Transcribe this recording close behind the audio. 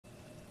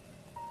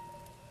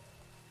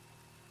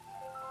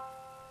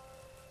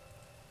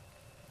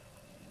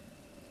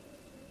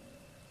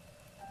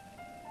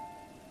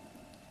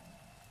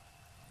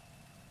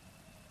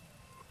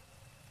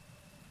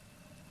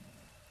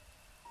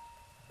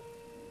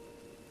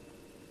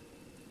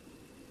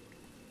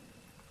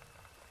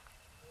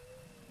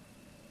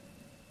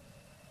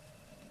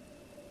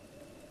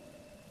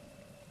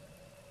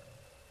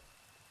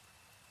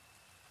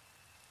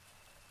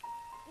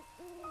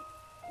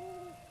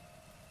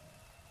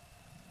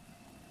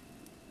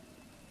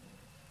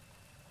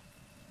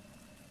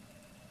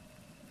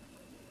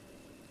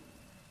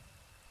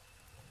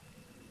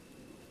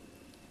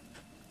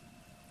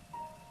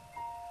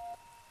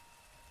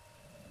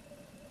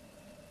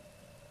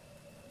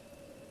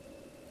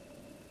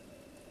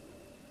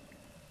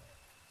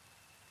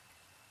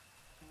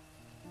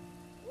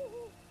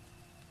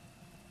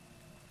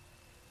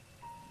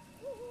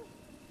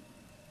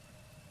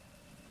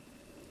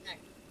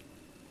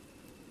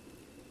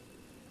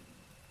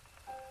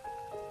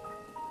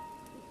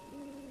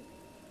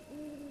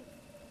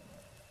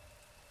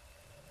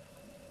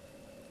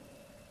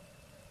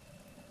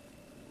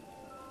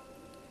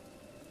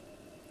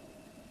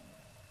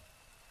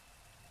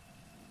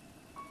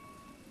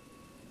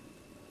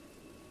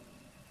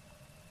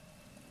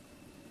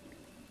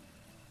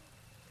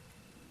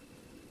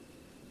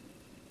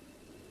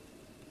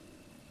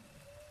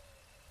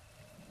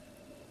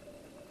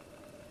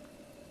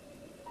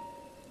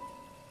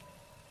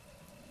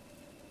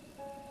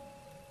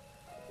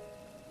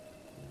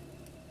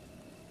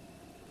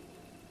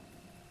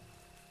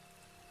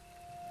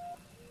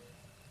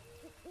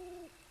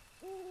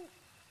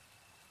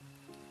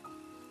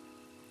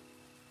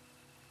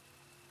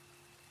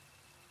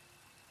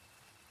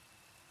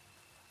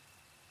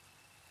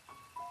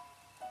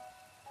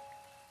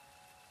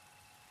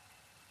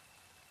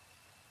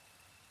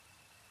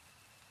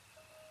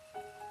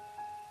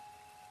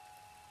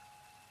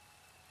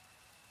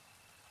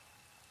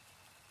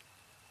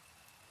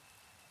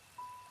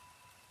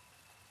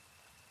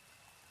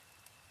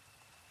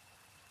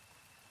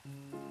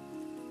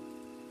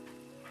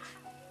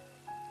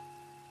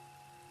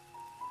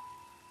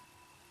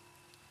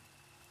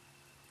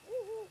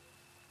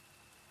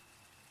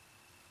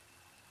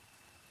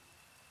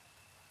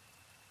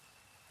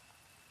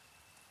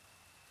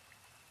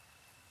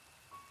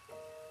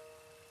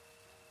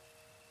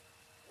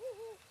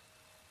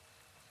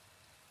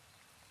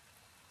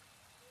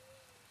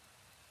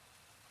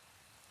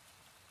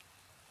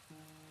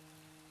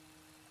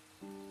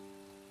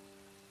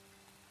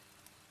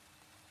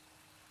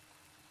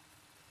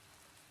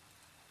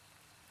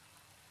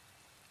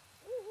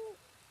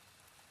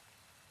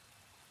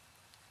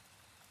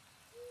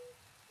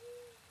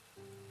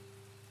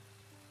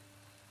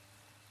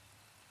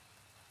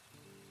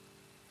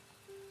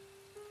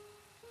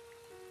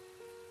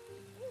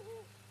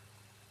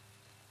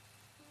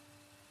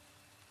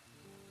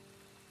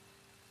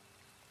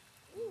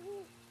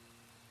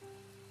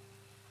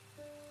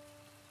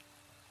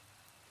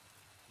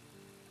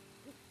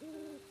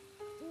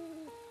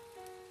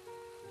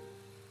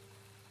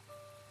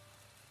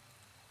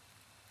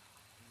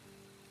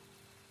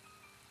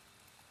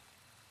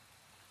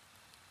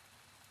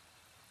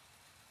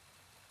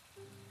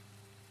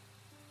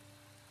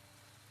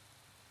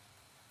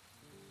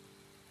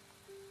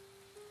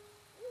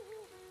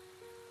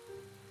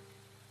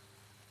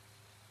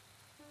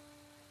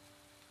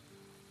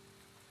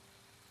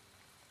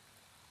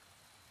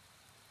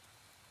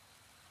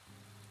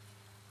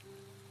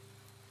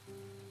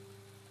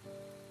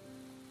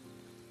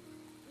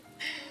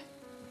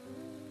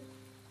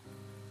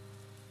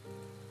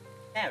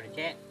Howdy,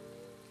 chat.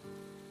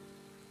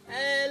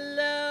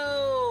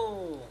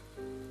 Hello!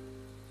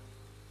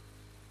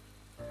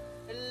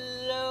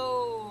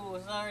 Hello!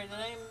 Sorry, did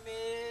I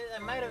miss? I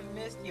might have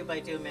missed you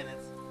by 2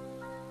 minutes.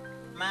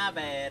 My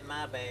bad,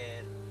 my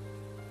bad.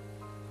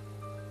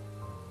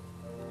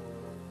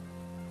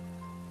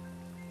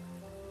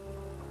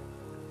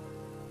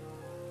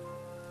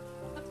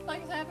 What the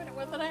fuck is happening?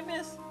 What did I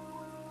miss?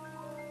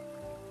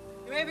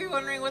 You may be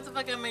wondering, what the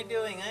fuck am I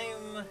doing?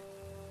 I'm...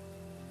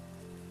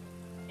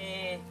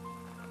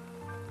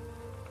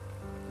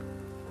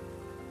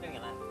 Doing a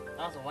lot.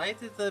 Also, why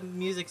did the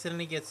music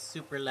suddenly get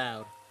super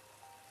loud?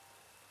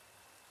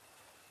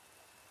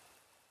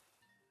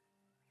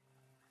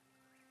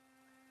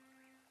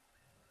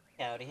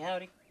 Howdy,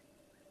 howdy.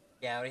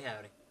 Howdy,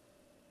 howdy.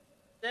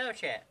 So,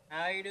 chat,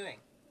 how are you doing?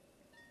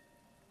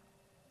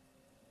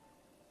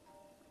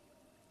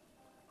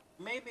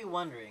 You may be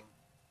wondering.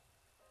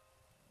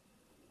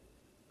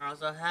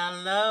 Also,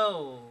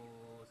 hello,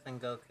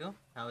 Sengoku.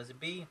 How is it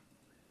be?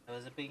 How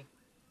is it be?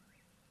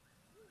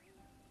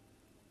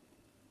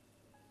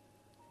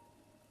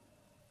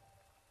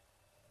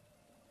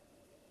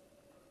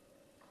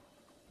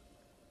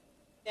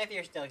 If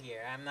you're still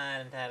here, I'm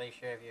not entirely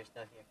sure if you're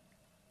still here.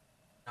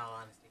 In all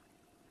honesty.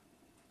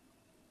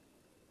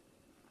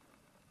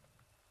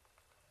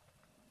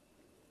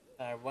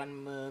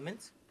 One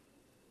moment.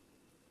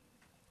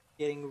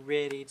 Getting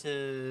ready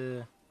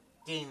to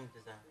game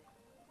design.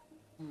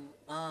 Ooh,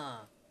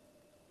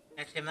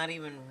 Actually, I'm not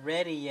even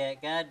ready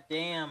yet. God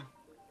damn.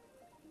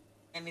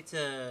 I need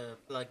to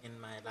plug in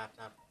my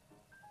laptop.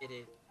 It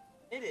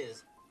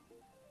is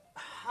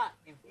hot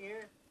in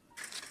here.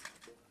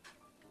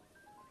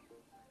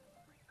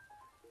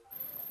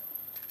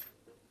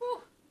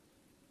 Whew.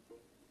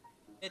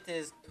 It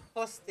is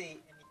toasty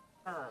in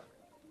here.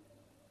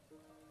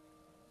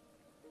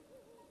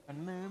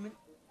 One moment.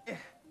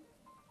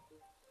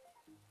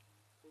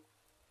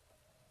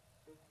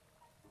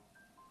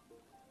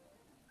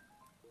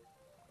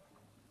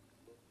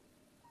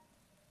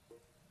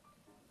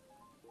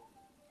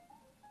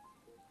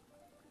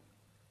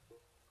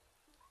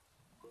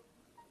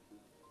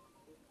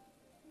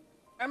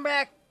 I'm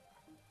back.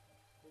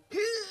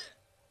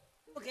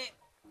 Okay.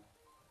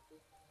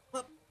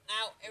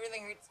 Ow,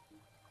 everything hurts.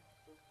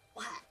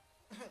 What?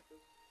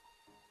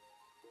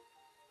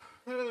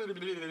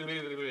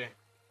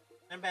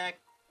 I'm back.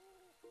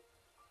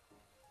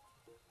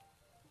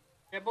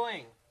 Yeah,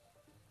 boing.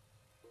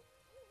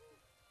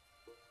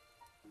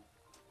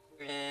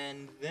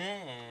 And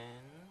then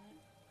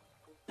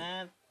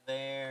that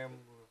there,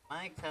 move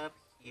my cup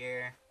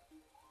here.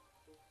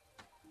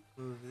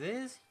 Move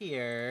this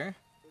here.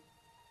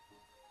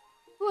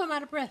 Ooh, I'm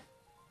out of breath.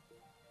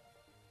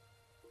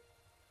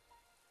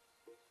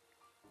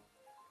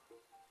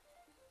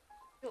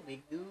 You'll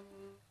be good.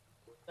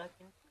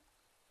 Fucking.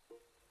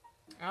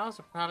 I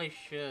also probably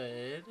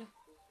should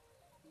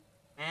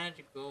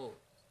manage goals.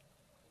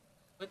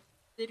 What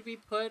did we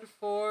put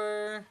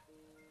for?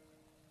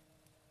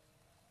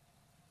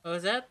 Oh,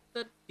 is that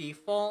the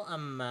default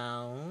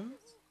amount?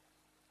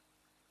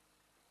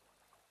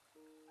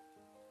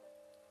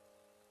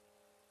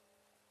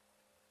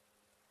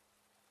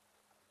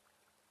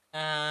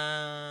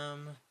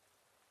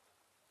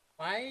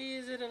 Why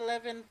is it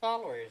 11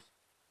 followers?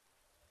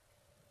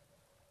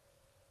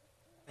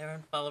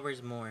 11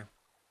 followers more.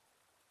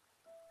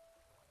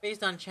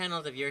 Based on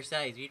channels of your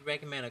size, we'd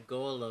recommend a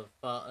goal of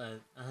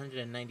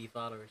 190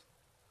 followers.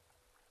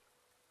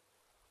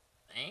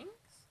 Thanks?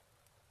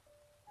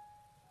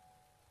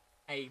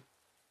 I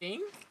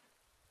think?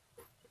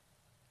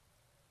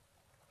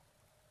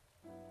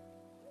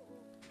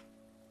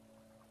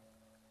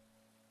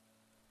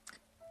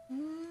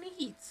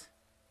 Neat.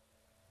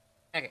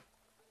 Okay,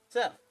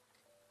 so,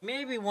 you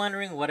may be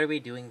wondering, what are we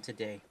doing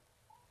today?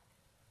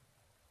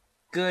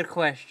 Good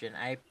question.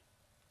 I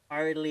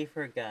hardly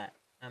forgot.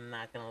 I'm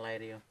not gonna lie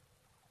to you.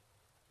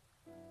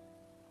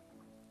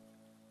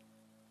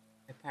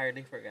 I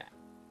hardly forgot.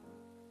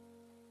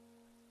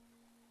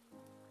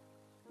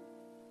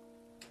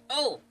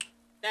 Oh!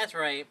 That's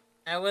right.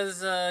 I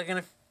was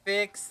gonna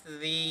fix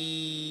the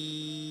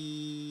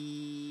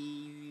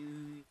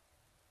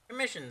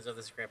permissions of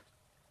the script.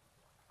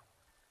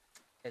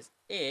 Because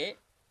it...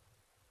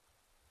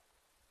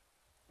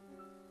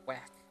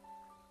 Whack.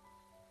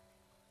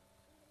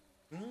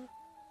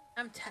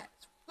 I'm tight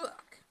as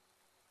fuck.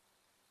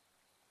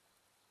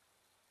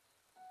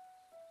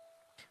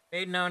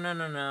 Wait, no.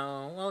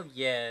 Well,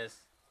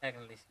 yes.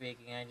 Technically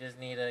speaking, I just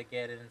need to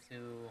get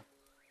into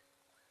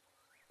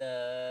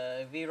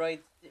the Visual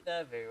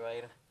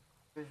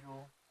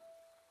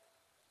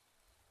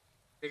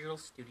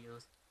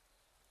Studios.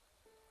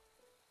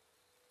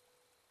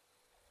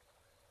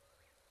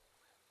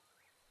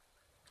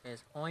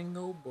 There's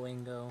Oingo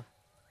Boingo.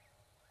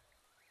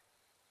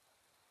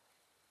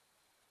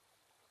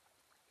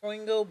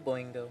 Oingo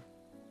Boingo.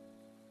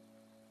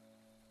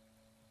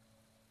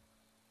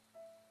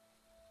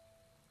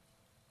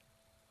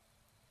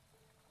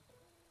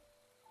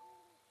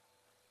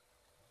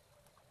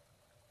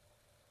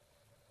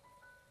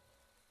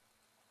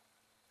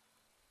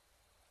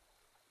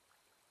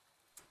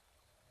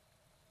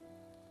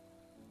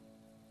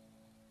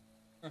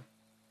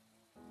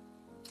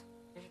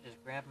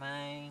 grab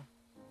my...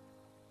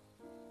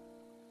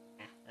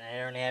 I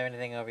don't really have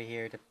anything over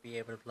here to be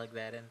able to plug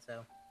that in,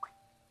 so...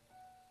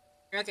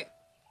 Okay.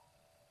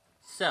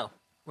 So,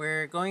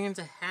 we're going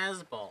into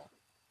Hasball.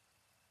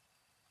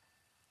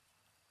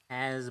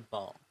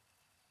 Hasball.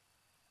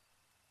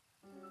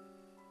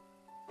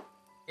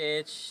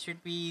 It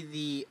should be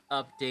the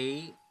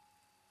update.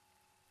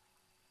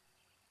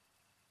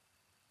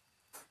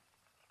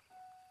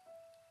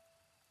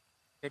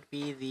 Should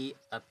be the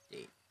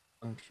update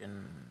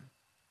function,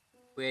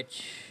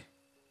 which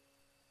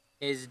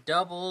is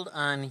doubled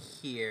on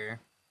here,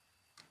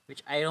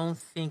 which I don't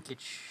think it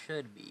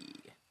should be.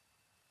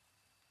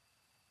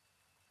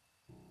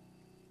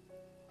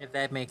 If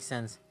that makes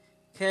sense.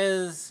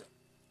 Because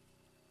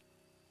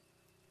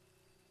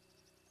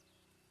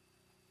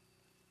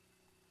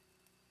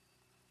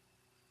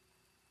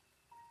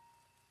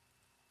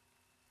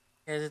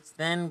it's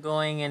then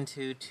going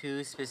into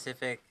two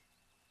specific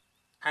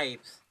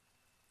types.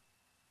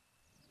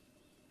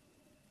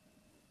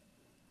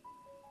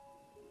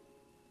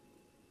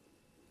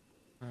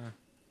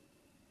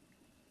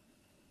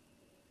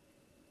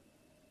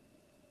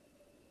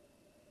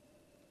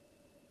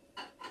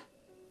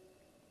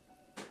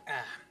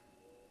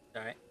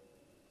 Alright.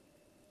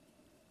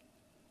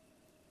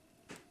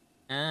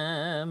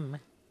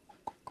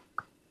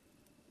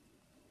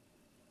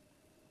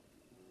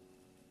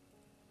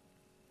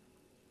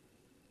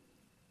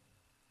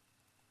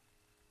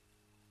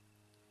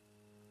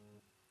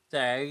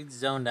 Sorry, I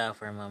zoned out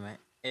for a moment.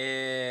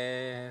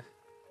 If...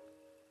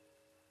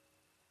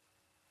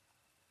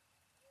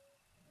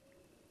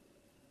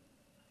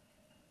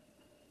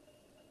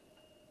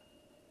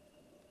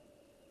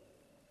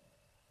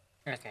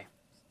 Okay,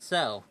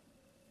 so...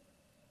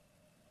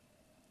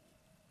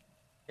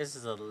 This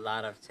is a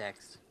lot of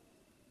text.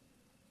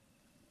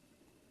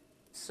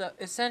 So,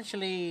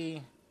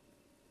 essentially...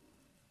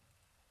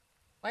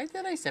 Why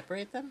did I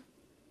separate them?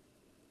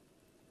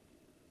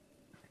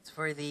 It's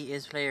for the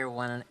is player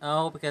 1...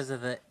 Oh, because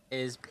of the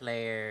is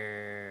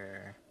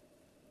player...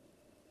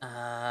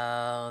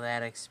 Oh,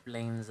 that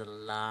explains a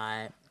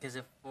lot. Because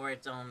it's for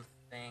its own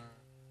thing.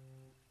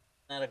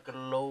 Not a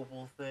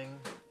global thing.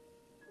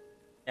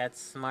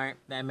 That's smart.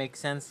 That makes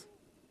sense.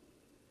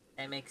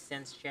 That makes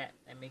sense, chat.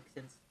 That makes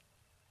sense.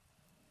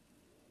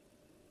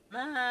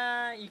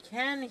 You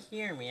can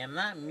hear me. I'm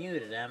not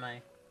muted, am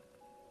I?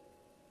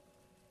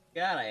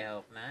 God, I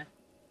hope not.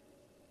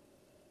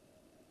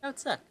 That would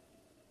suck.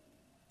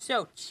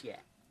 So,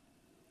 chat.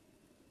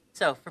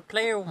 So, for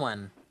player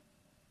 1,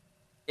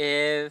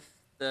 if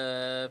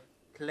the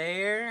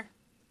player...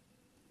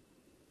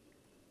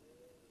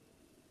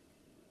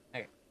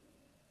 Okay.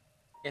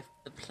 If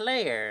the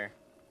player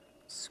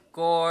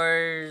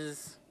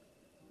scores...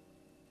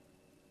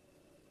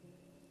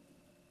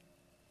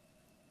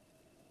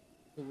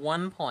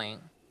 1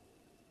 point,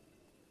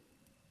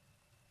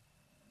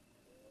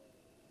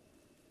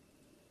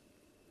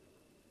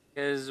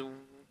 because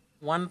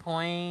 1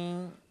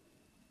 point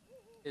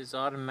is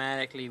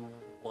automatically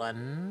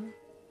 1.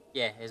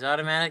 Yeah, is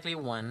automatically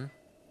 1.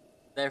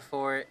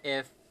 Therefore,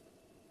 if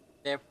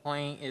their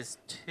point is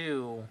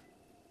 2,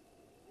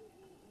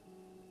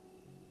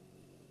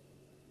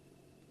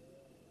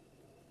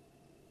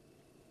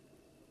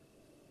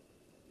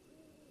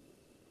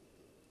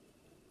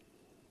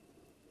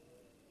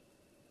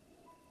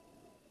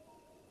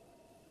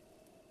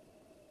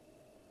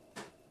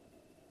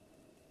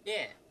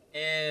 yeah,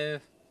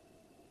 if...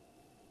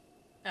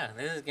 Oh,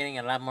 this is getting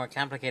a lot more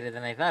complicated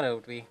than I thought it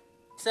would be.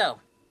 So,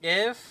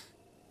 if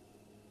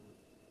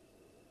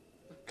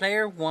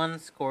player 1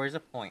 scores a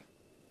point,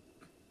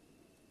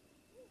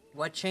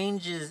 what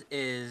changes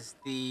is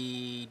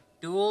the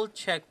dual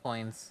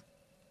checkpoints,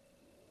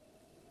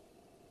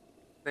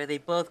 where they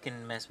both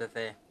can mess with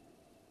it,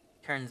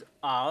 turns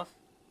off,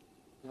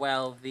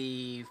 while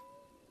the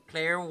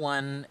player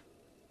 1,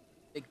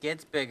 it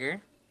gets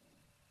bigger,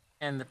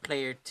 and the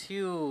player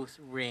 2's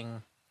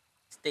ring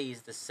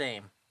stays the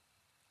same.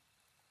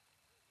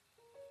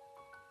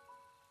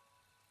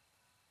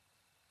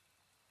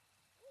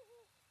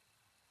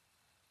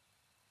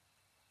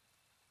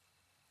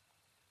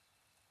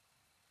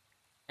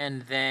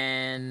 And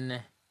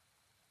then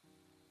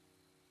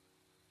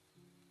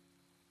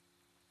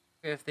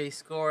if they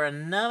score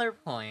another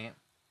point,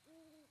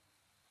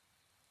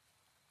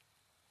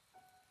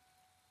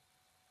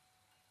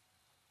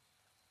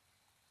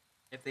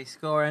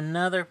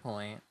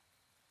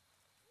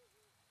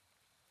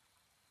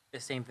 the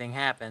same thing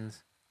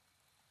happens.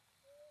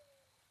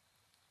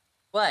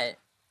 But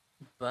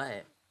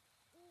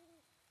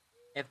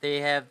if they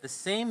have the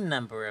same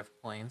number of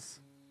points,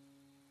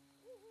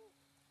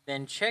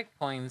 then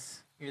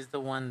checkpoints is the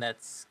one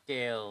that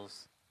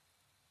scales.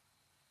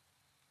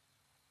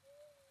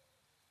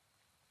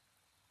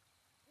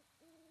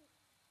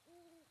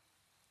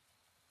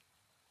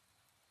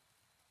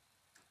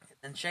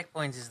 Then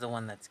checkpoints is the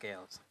one that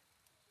scales.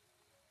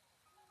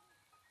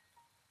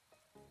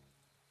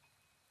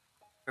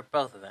 For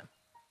both of them.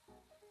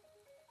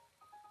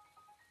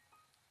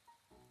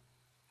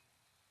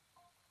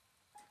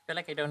 I feel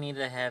like I don't need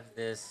to have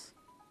this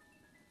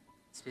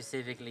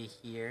specifically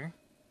here.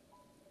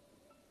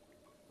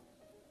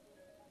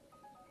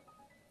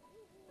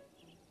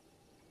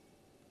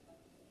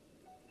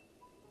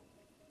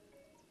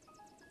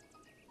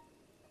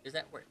 Does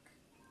that work?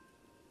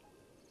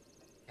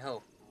 I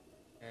hope.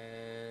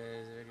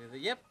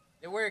 Yep,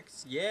 it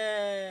works.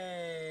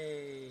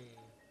 Yay!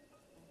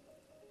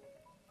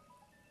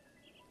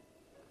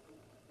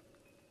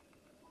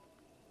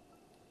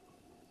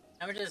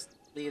 I'm gonna just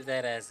leave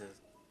that as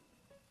is,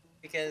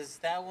 because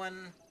that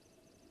one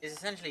is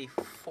essentially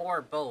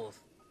for both.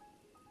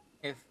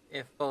 If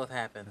both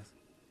happens,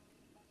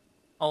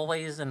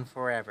 always and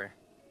forever.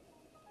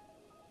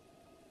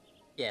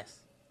 Yes.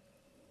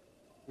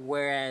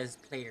 Whereas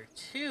player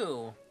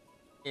 2,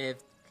 if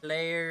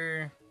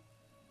player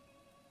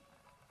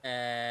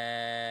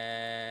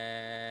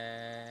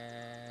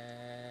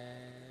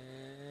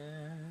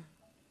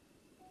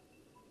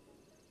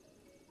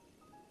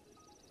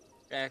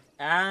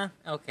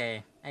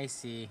okay, I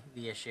see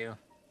the issue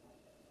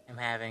I'm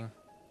having.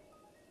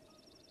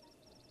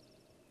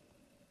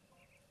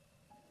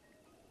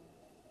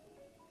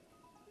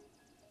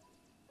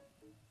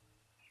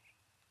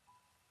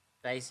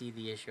 I see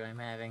the issue I'm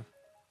having.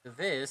 So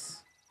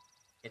this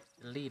gets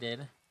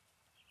deleted.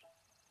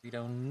 We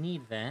don't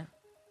need that.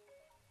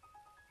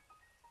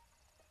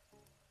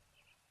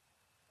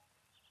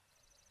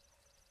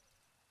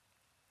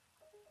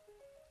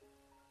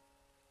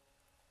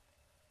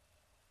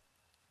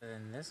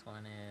 Then this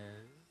one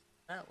is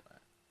that one.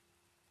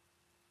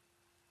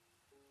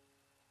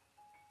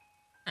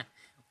 Huh,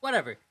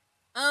 whatever.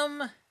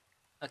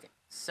 Okay,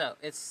 so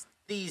it's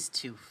these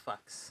two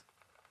fucks.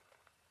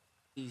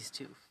 These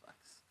two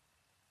fucks.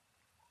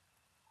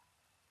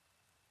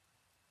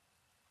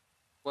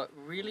 What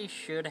really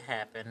should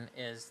happen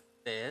is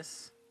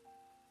this.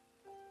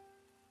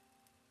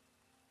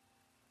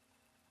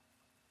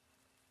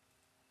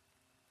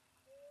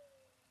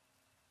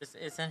 It's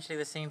essentially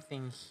the same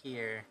thing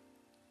here.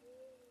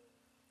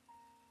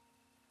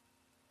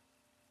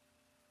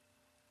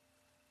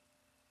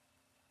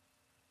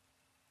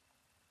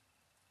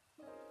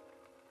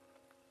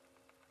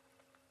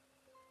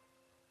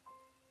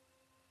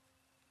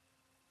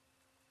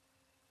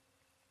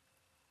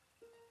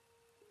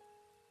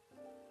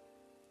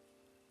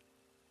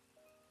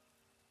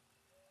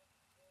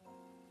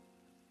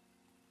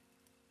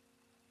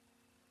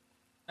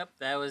 Nope,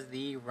 that was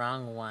the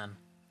wrong one.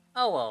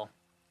 Oh well.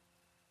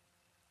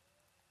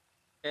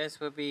 This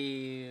would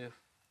be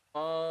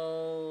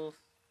false.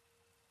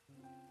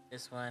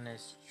 This one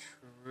is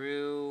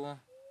true.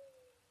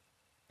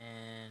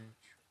 And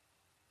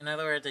in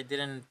other words, I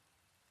didn't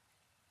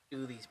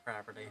do these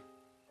properly.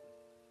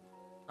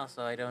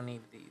 Also, I don't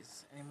need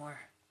these anymore.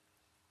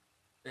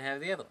 They have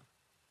the other one.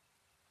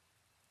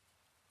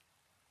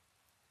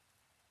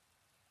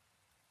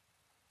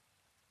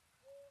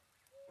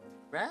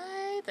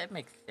 Right? That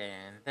makes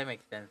sense. That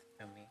makes sense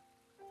to me.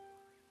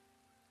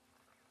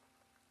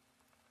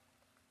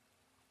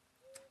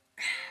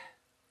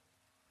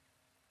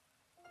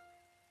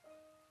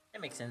 That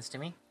makes sense to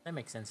me. That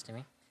makes sense to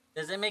me.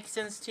 Does it make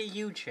sense to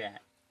you,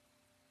 chat?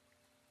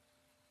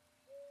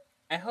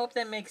 I hope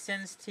that makes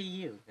sense to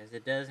you, because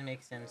it does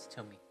make sense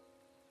to me.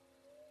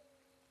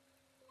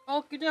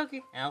 Okie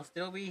dokie. I'll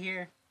still be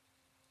here.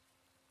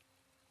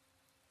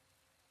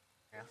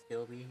 I'll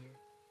still be here.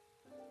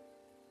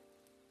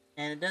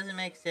 And it doesn't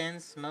make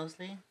sense,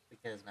 mostly,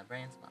 because my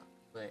brain's small.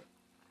 But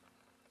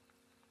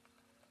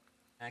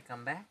can I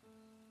come back?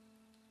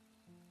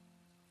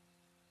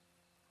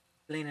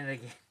 Clean it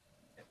again.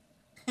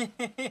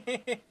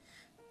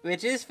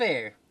 Which is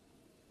fair.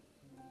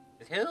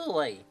 Who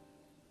way?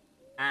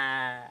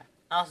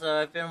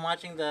 Also, I've been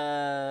watching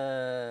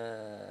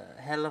the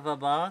Hell of a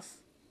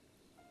Boss.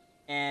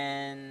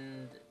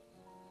 And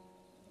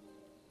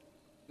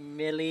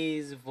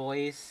Millie's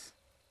voice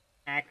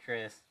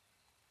actress.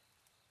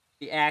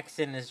 The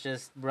accent is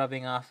just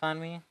rubbing off on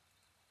me.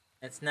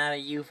 It's not a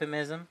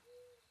euphemism.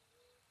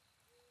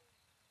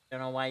 Don't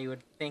know why you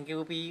would think it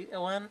would be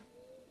one.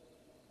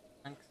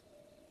 Thanks.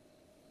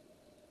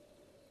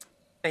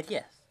 But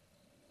yes.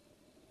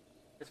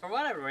 Because for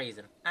whatever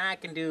reason, I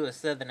can do a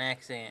southern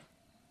accent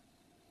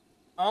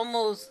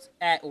almost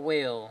at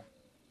will.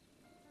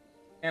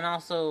 And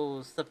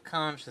also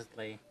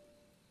subconsciously.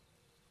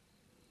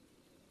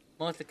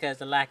 Mostly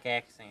because I like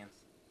accents.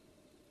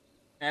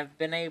 I've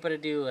been able to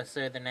do a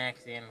southern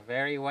accent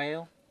very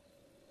well.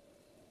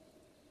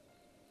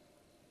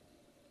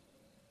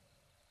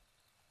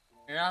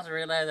 And I also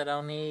realized I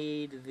don't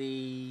need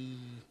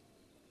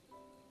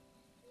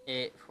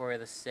it for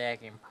the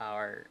second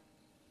part.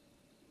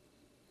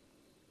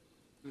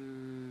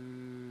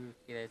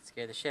 Okay, that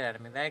scared the shit out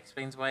of me. That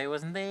explains why it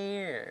wasn't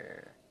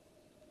there.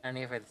 I don't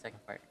need it for the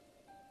second part.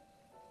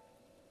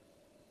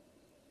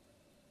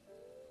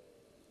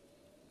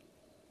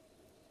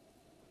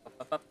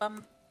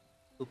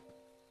 Boop.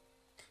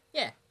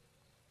 Yeah.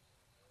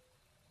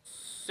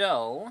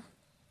 So,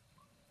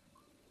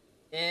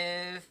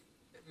 if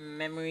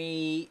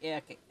memory,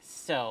 okay,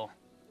 so,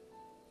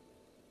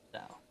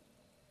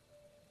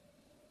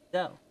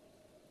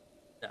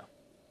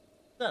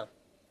 So.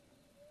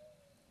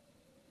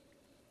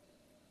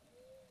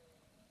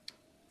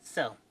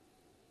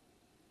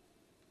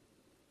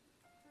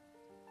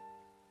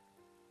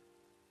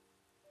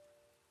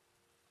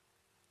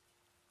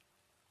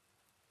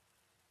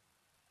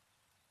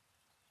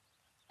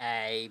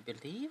 I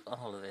believe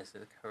all of this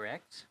is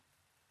correct.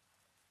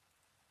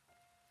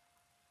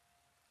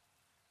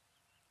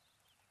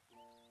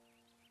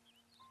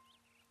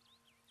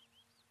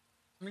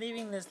 I'm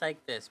leaving this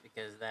like this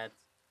because that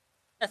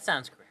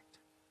sounds correct.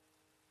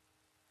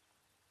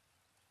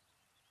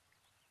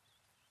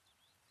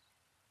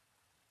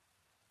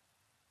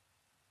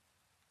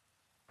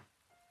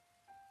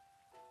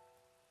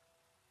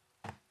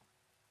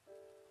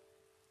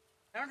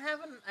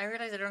 I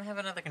realize I don't have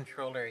another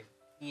controller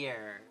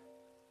here.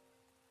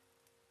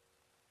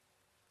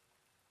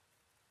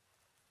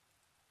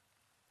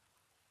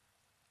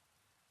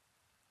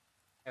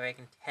 If I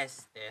can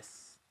test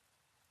this.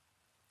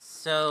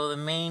 So the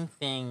main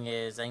thing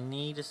is I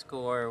need to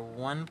score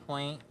 1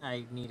 point.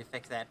 I need to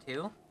fix that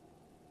too.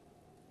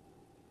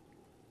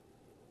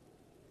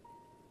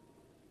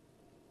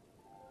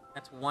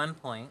 That's 1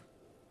 point.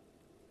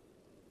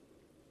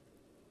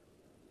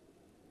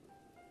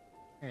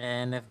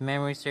 And if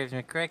memory serves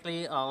me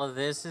correctly, all of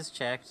this is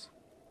checked.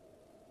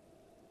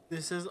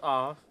 This is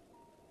off.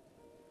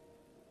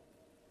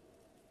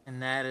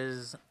 And that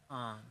is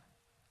on.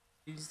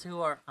 These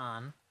two are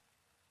on.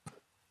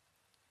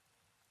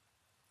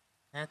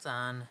 That's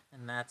on,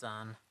 and that's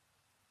on.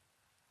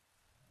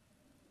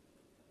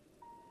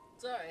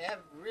 Sorry, I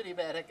have really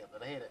bad hiccup,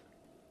 but I hate it.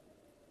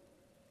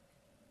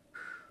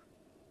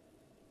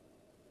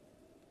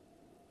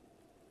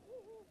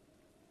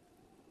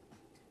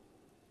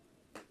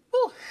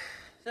 Whew.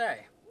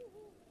 Sorry.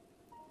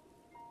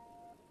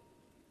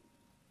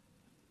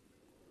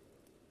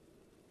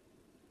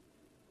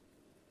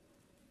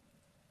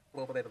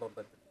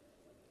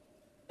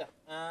 So,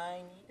 I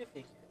need to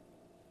figure.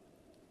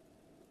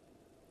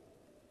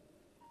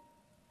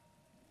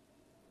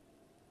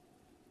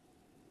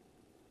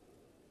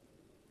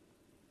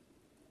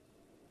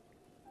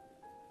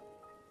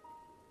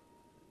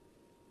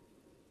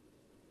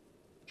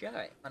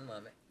 Alright, 1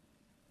 moment.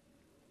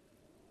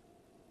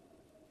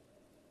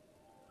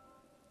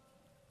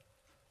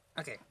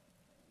 Okay.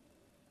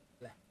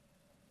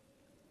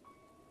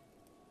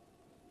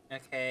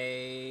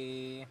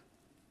 Okay.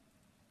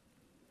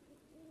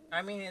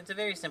 I mean, it's a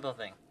very simple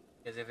thing.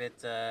 Because if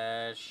it's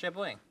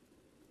shaboing.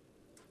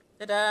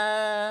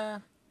 Ta-da!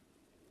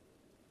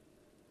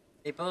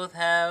 They both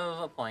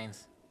have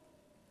points.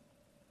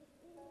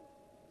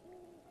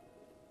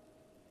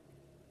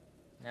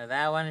 Now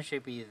that one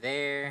should be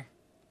there.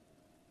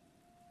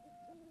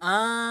 Oh.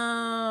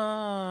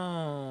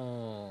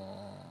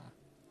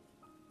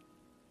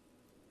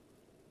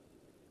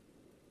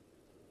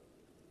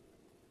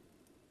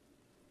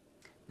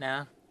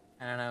 No,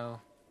 I don't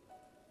know.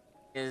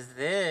 Because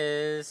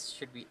this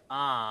should be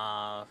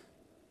off.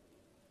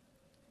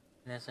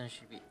 And this one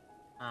should be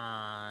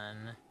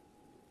on.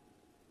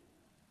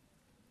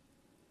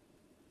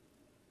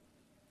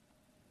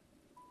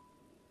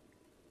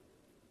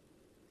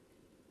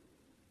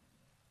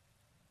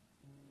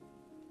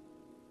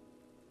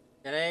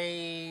 Did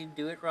I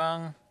do it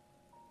wrong?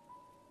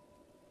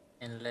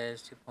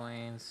 Endless 2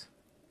 points.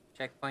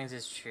 Checkpoints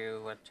is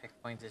true. What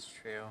checkpoints is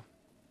true?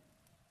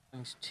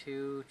 Checkpoints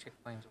 2,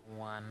 checkpoints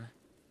 1.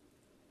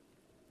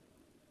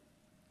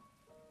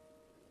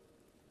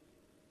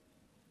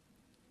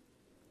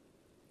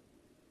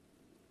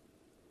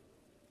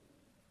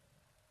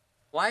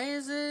 Why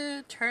is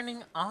it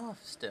turning off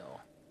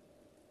still?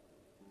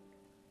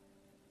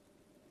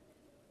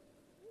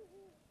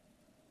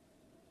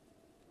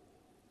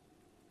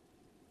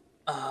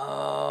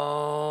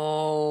 Oh.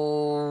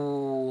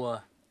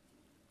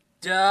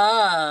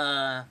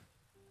 Duh.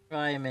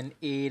 I'm an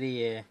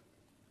idiot.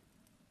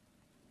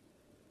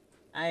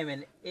 I'm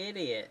an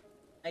idiot.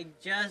 I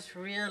just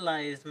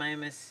realized my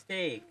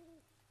mistake.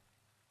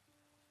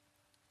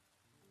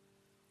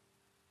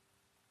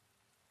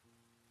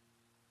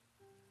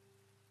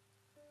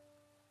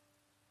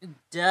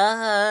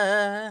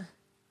 Duh.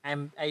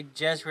 I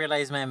just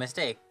realized my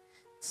mistake.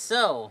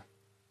 So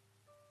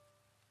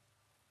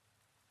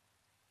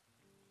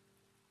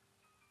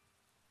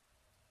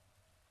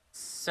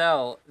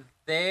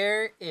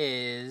there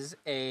is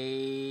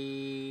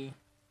a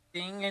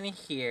thing in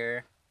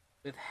here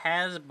with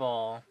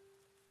Hasball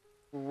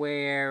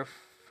where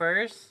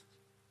first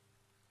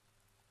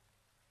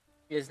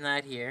is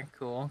not here.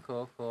 Cool.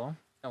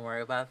 Don't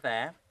worry about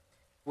that.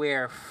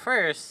 Where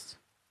first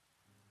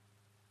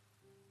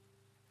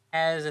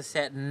has a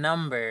set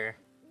number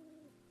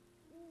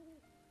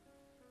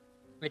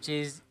which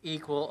is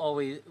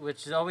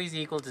always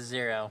equal to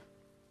 0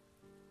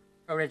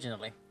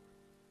 originally.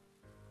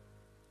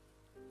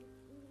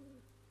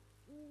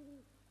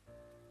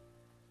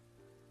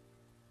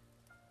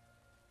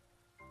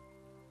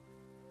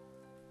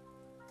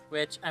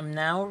 Which I'm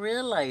now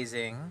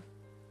realizing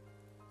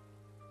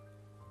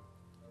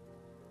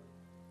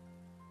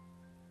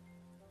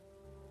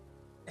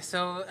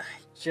so I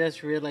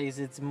just realized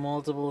it's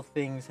multiple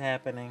things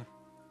happening.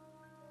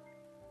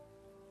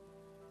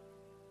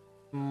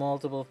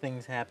 Multiple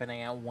things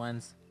happening at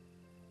once.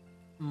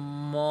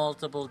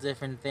 Multiple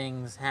different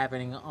things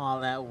happening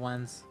all at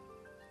once.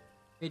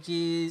 Which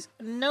is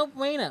no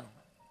bueno.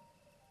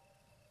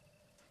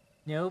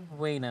 No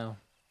bueno.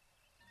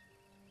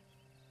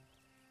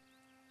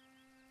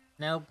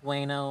 No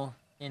bueno.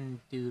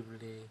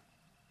 Indubitably.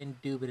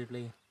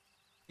 Indubitably.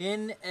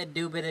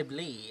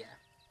 Indubitably.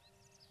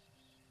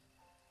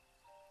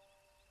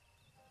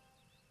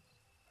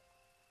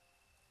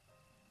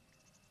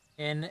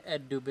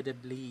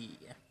 Indubitably.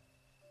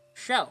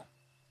 So,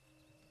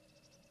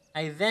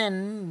 I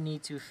then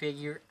need to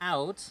figure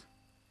out.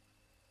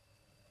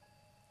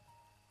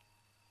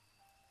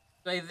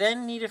 So I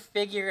then need to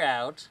figure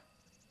out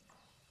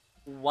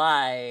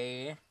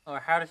why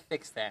or how to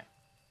fix that.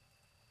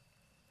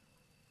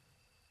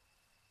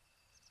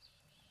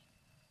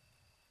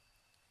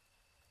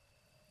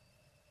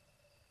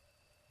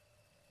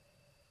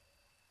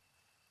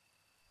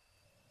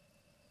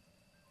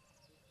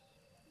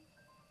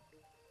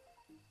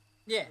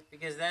 Yeah,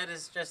 because that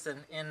is just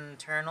an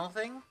internal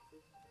thing.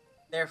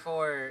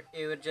 Therefore,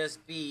 it would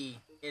just be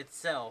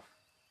itself.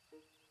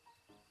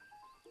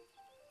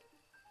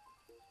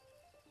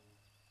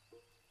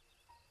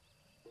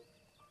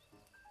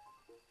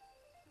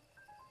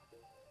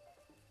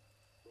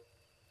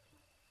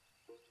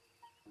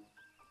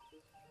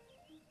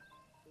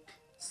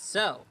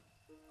 So,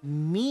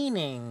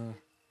 meaning,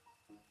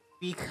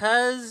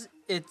 because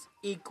it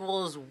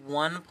equals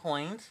 1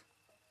 point,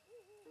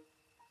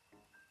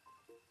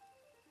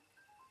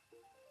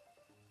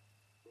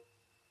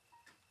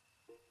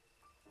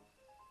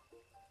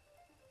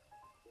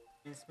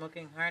 been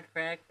smoking hard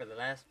crack for the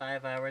last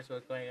 5 hours.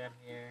 What's going on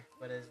here?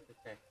 What is the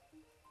text?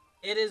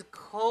 It is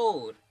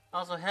cold.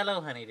 Also,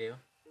 hello, honeydew.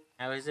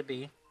 How is it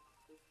be?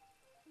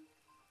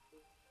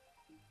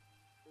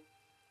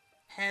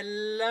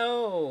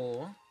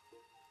 Hello.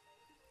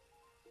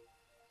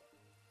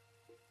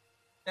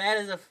 That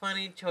is a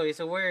funny choice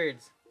of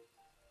words.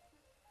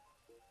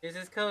 This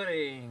is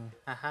coding.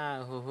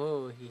 Haha, ho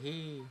ho, hee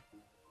hee.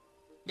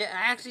 Yeah,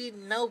 actually,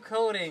 no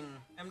coding.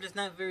 I'm just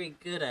not very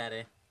good at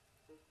it.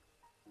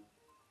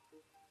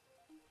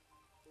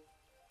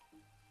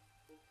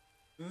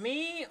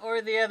 Me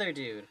or the other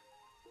dude?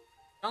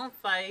 Don't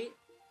fight.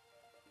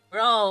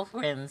 We're all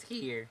friends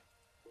here.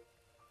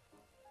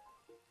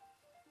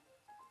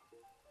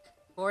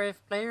 Or if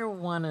player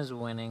 1 is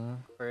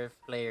winning, or if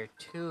player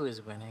 2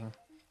 is winning,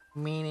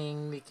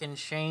 meaning we can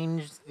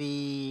change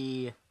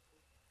the...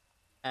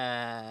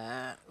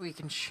 we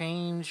can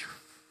change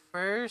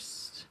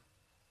first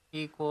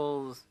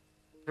equals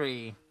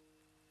 3.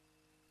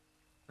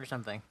 Or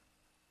something.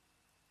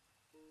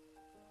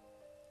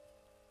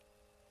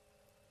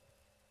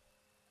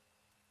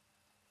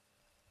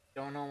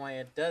 Don't know why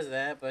it does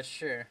that, but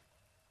sure.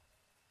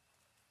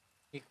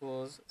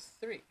 Equals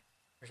 3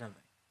 or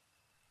something.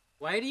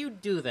 Why do you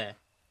do that?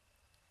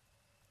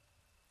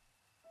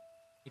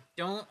 I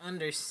don't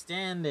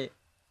understand it.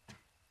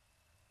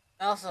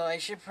 Also, I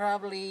should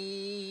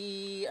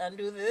probably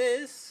undo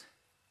this.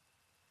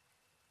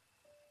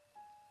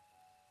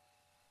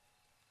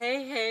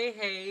 Hey, hey,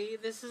 hey,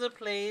 this is a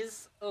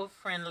place of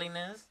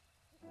friendliness.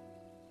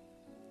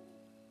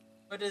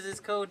 What does this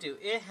code do?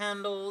 It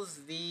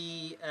handles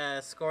the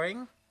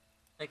scoring,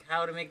 like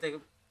how to make the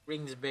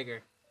rings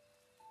bigger.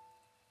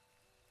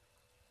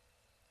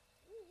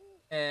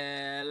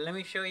 Let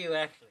me show you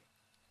actually.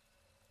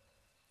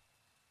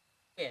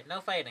 Yeah,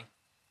 no fighting.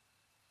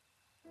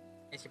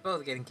 Yes, you're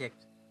both getting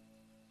kicked.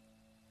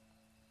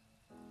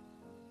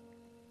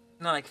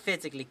 Not like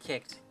physically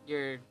kicked.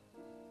 You're...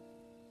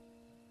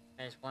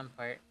 There's one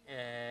part.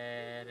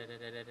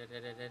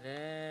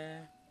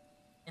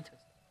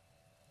 Interesting.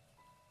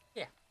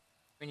 Yeah.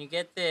 When you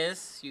get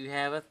this, you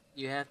have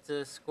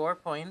to score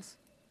points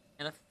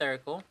in a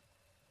circle.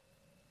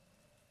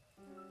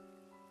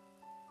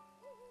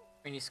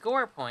 When you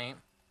score a point,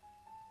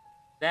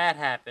 that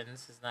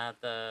happens. It's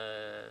not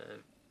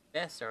the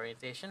best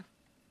orientation.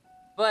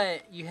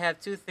 But you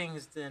have two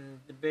things then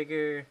the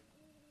bigger...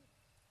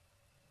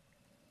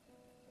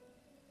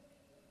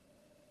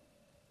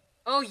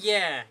 Oh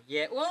yeah,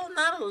 yeah. Well,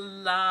 not a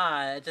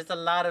lot. Just a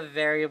lot of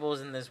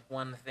variables in this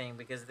one thing.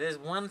 Because this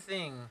one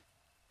thing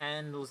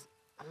handles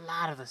a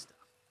lot of the stuff.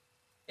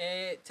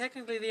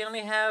 Technically, they only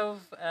have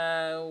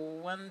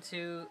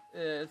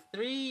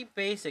 3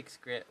 basic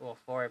script. Well,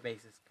 4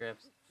 basic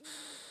scripts,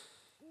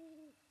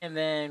 and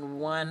then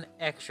 1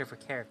 extra for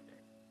character.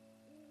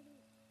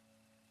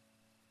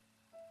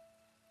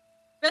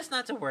 Best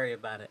not to worry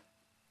about it.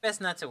 Best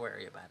not to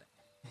worry about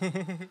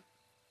it.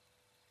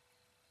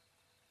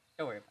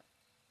 Don't worry about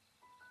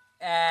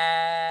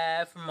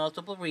it. For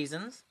multiple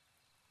reasons.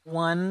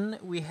 1,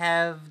 we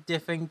have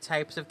different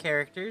types of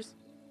characters.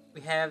 We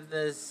have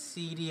the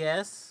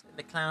CDS,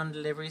 the Clown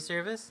Delivery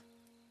Service.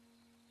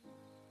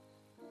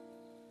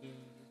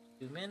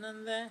 Zoom in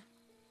on that.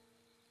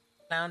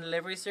 Clown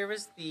Delivery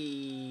Service.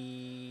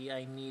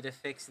 I need to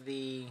fix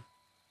the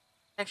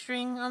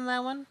texturing on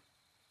that one.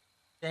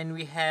 Then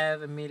we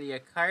have Amelia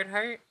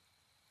Carhart,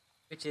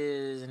 which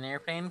is an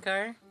airplane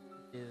car,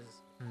 which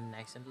is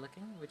excellent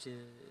looking, which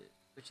is.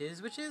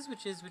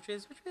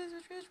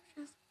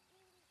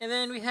 And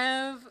then we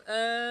have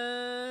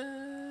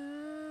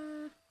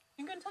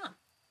Finger and Tom.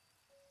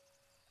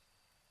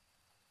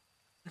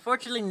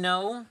 Unfortunately,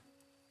 no.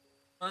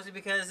 Mostly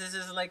because this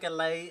is like a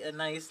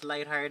nice,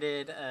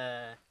 lighthearted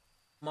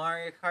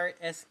Mario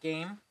Kart-esque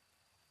game.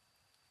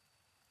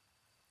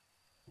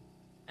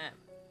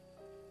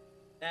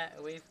 That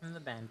away from the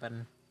ban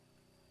button.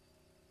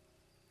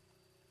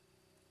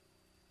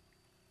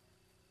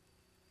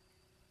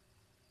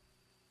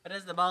 What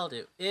does the ball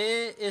do?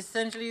 It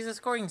essentially is a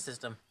scoring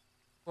system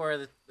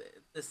for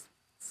this.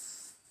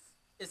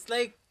 It's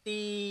like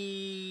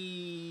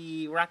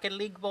the Rocket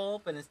League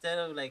ball, but instead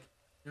of like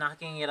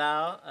knocking it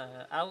out,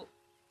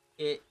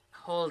 it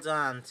holds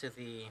on to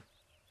the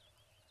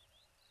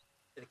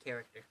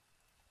character.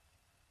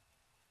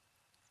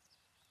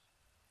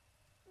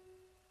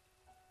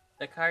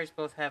 The cars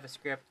both have a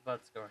script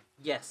about scoring.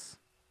 Yes.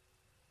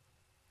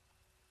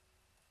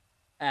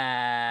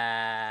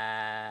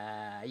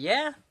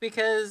 Yeah,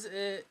 because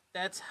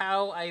that's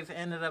how I've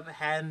ended up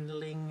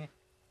handling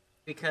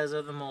because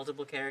of the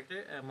multiple cards.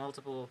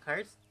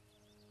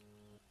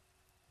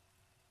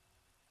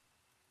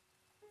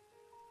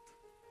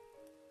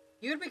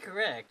 You would be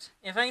correct.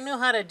 If I knew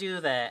how to do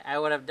that, I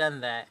would have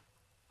done that.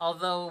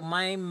 Although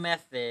my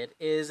method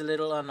is a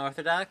little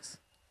unorthodox.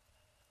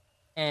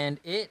 And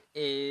it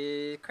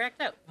is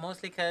cracked out.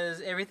 Mostly because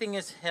everything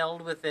is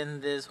held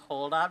within this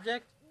hold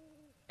object.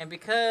 And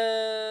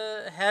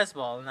because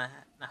Hasball, not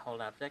hold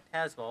object,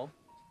 Hasball,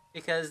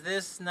 because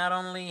this not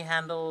only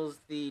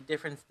handles the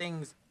different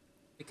things,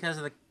 because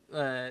of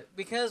the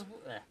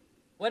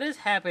what is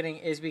happening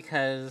is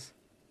because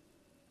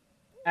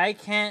I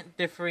can't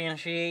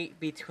differentiate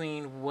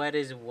between what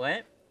is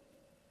what.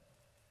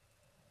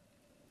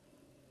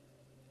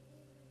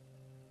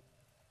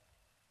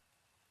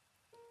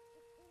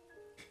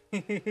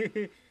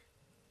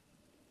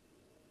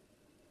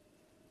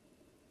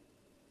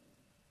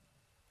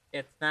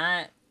 It's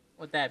not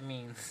what that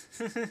means.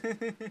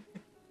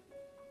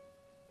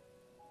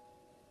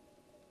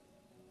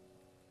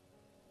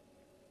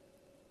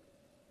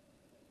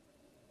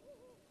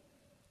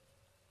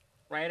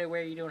 Right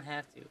away, you don't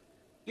have to.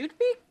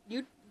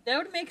 That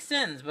would make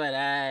sense, but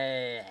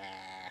that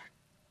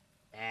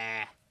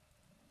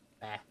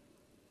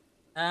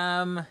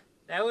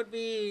would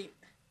be.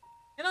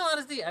 In all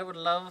honesty, I would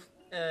love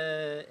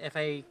if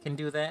I can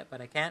do that,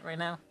 but I can't right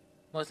now.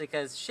 Mostly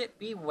because shit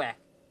be whack.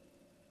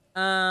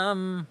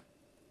 So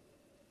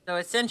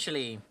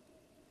essentially,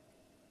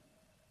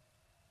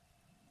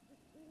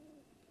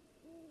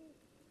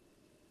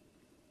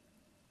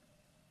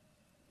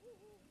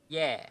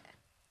 yeah.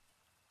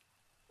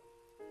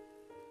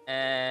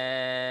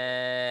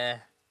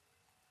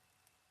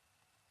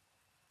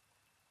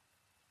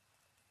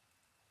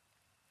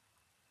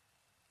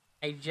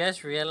 I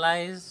just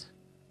realized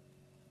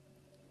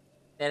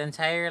that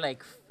entire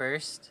like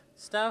first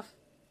stuff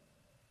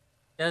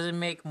doesn't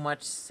make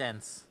much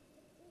sense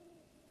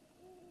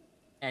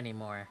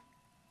anymore.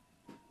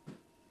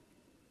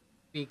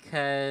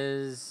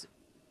 Because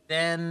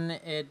then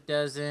it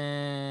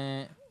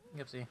doesn't.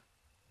 Oopsie.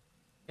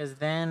 Because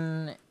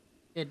then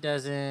it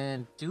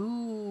doesn't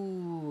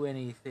do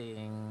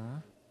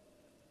anything.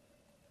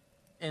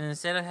 And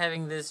instead of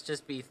having this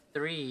just be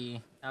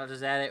 3, I'll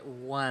just add it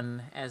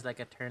 1 as like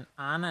a turn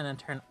on and a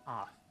turn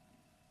off.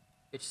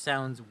 Which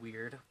sounds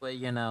weird, but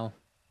you know.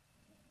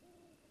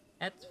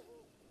 That's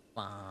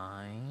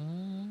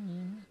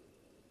fine.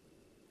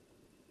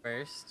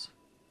 First.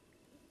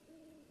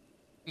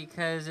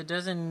 Because it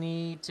doesn't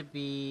need to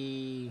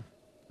be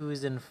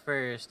who's in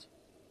first.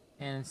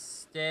 And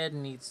instead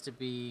needs to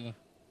be...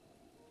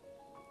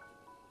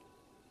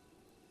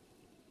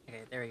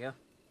 Okay, there we go.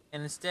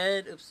 And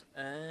instead... Oops.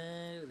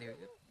 There we go.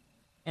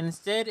 And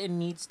instead it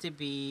needs to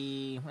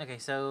be... Okay,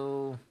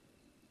 so...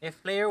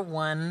 If player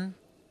 1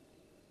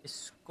 is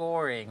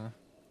scoring...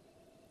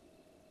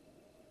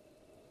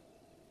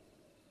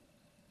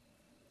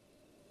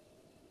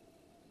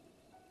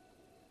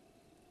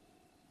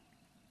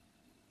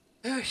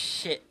 Oh,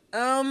 shit.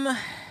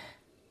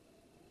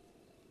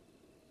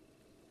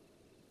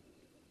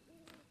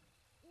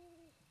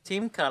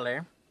 Team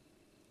color.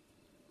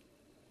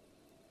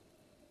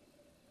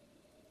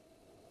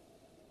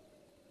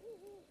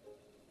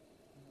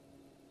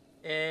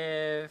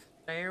 If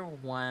player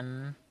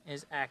 1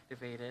 is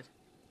activated.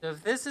 So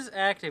if this is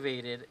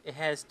activated, it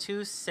has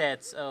 2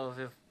 sets of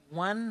if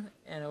 1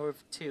 and or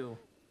if 2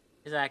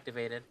 is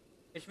activated.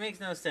 Which makes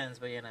no sense,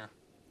 but you know.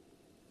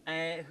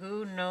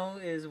 Who know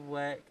is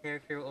what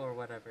character or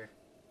whatever.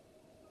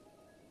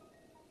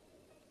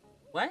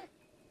 What?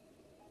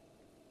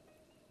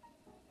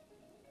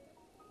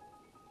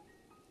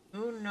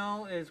 Who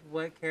know is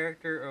what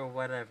character or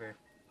whatever.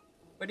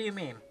 What do you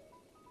mean?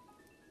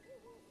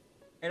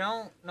 I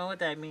don't know what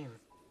that means.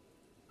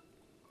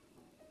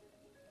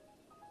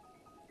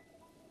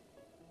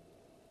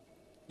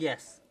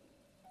 Yes.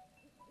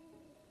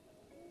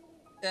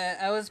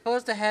 I was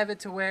supposed to have it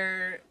to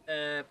where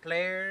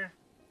player,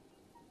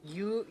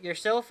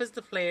 yourself is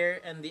the player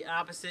and the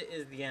opposite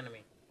is the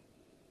enemy.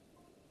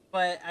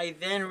 But I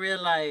then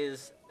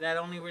realized that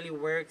only really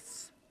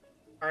works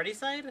party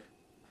side,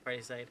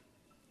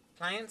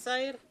 client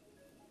side.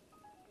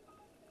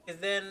 Because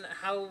then,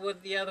 how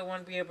would the other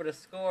one be able to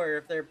score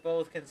if they're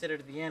both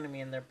considered the enemy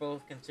and they're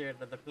both considered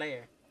the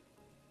player?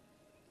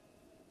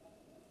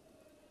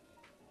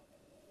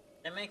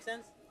 That makes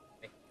sense?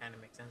 It kind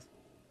of makes sense.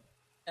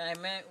 I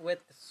meant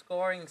with the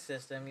scoring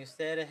system, you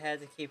said it had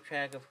to keep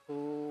track of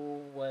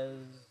who was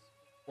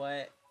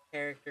what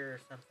character or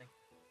something.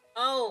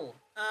 Oh,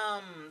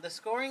 the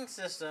scoring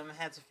system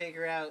had to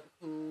figure out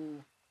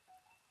who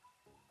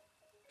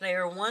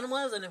player 1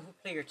 was and who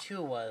player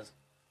 2 was.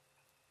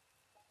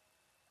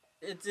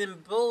 It's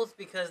in both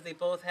because they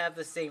both have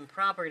the same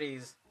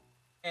properties,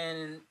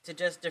 and to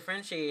just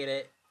differentiate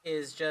it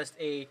is just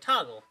a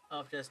toggle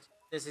of just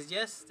this is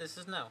yes, this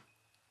is no.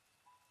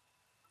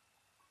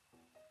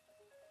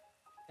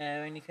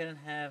 When you couldn't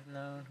have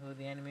known who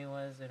the enemy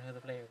was and who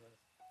the player was.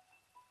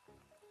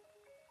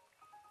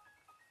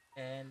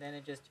 And then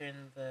it just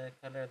turned the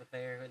color of the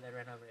player that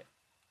ran over it.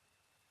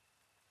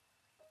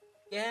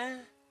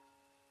 Yeah.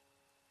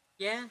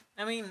 Yeah,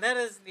 I mean, that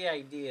is the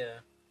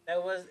idea.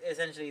 That was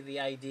essentially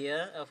the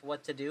idea of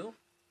what to do.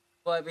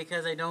 But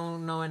because I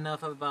don't know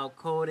enough about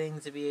coding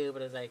to be able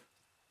to, like,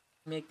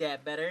 make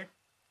that better,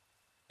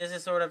 this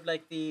is sort of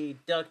like the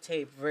duct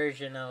tape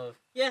version of,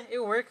 yeah,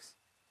 it works.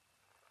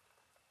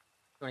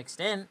 To an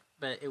extent,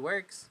 but it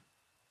works.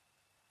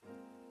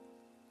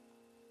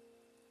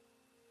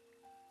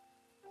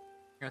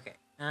 Okay.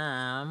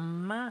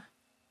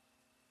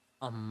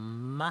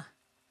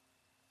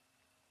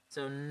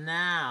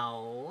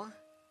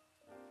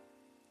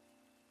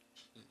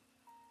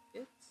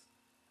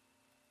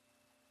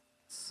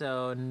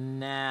 So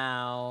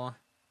now,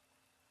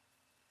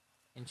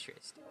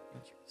 interesting.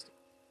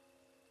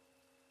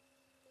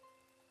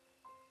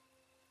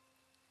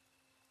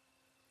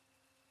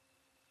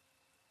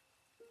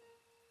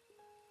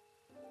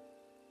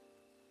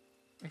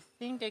 I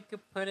think I could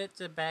put it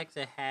back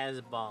to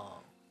Hasball,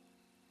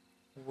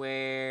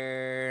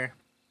 where.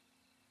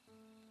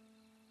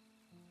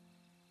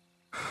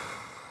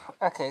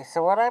 Okay,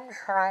 so what I'm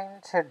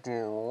trying to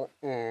do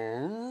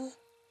is,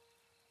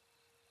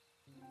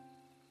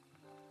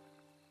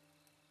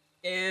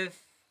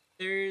 if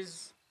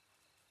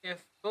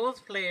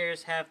both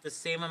players have the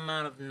same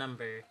amount of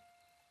number,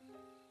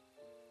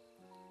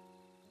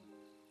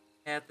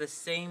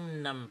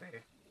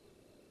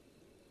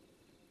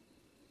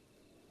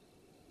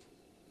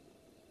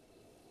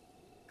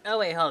 Oh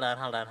wait, hold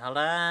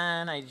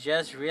on. I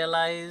just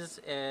realized.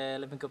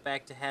 Let me go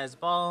back to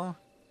Hasball.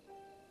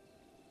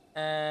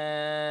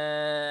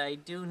 I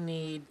do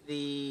need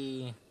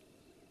the.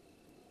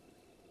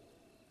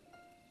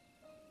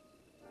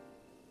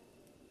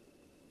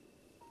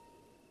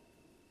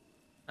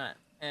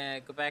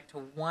 Go back to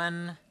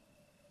 1.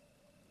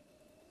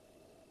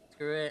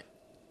 Screw it.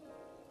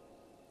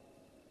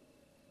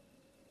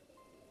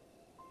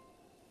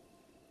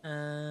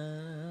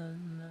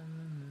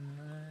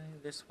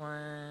 This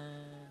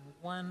one.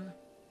 1.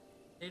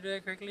 Did I do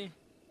that correctly?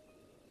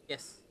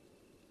 Yes.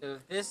 So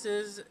if this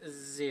is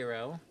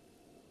 0,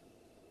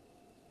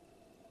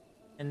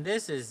 and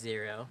this is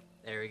 0,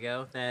 there we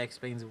go. That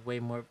explains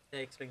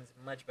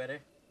much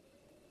better.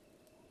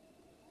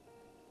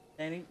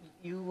 Then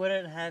you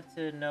wouldn't have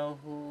to know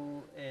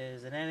who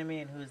is an enemy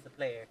and who's the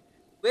player.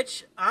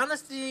 Which,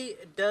 honestly,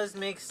 does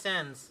make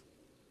sense.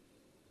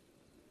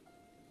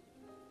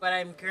 But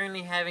I'm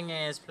currently having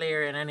it as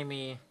player and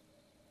enemy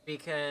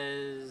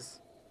because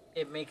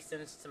it makes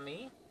sense to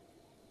me.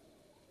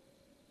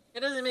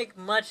 It doesn't make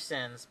much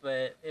sense,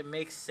 but it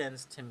makes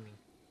sense to me.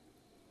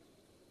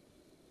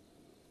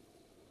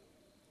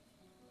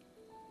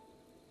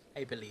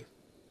 I believe.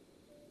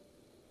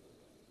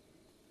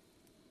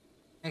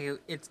 Okay,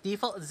 it's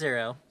default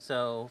 0,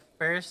 so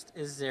first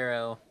is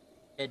 0.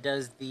 It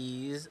does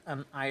these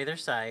on either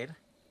side.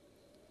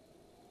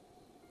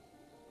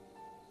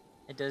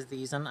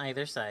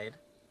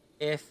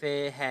 If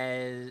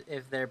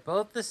they're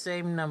both the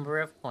same number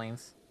of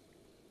points,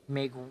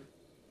 make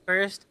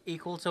first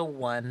equal to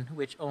 1,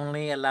 which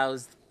only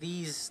allows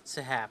these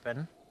to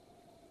happen,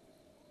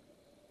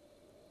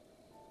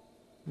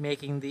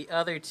 making the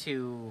other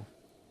two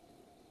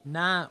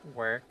not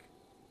work.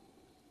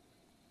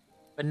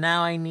 But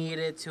now I need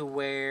it to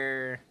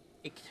where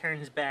it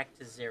turns back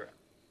to 0.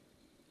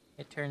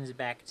 It turns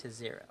back to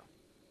 0.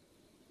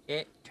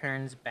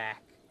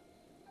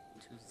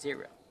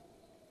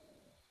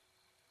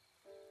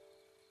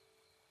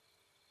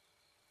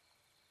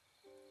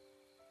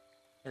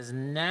 Because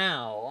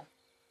now,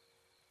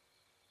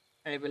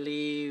 I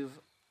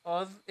believe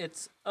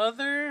it's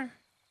other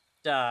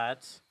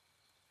dot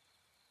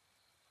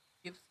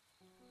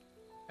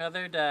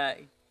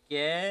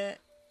get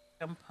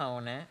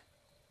component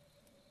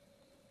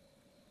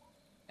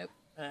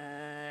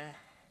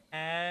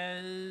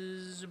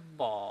has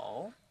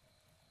ball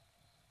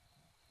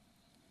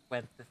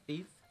went the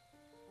thief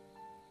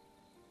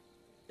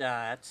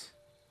dot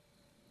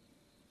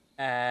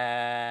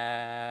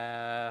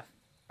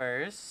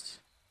first,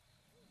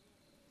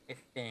 I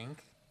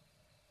think,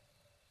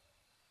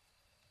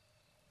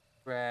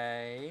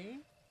 right?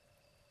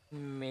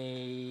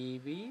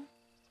 Maybe.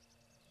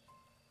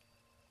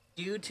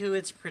 Due to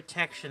its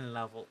protection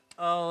level.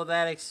 Oh,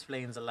 that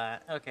explains a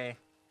lot. Okay.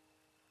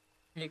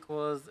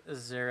 Equals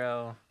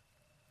 0.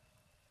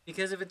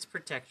 Because of its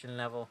protection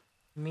level.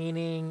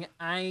 Meaning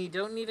I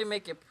don't need to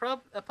make it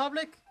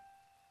public,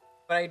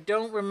 but I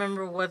don't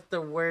remember what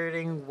the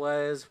wording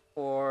was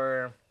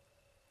for.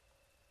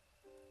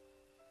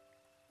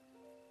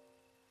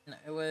 No,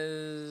 it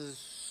was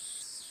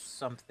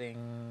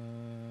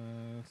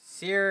something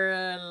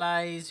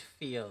serialized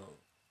field.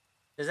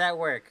 Does that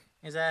work?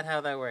 Is that how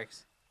that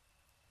works?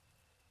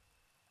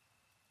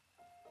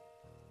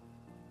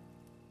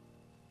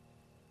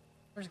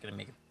 We're just gonna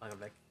make it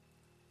public.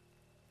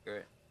 Screw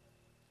it.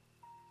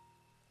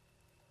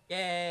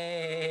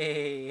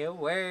 Yay! It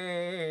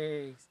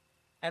works!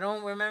 I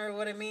don't remember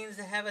what it means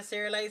to have a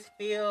serialized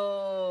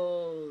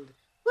field!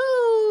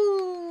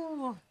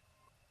 Woo!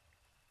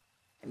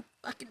 I'm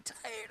fucking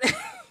tired.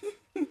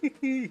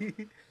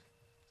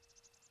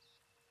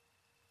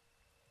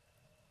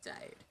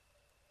 Tired.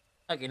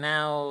 Okay,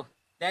 now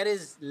that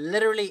is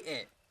literally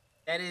it.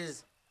 That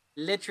is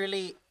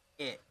literally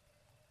it.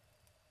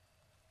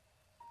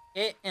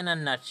 It in a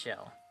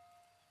nutshell.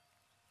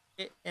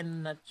 It in a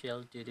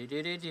nutshell. Do do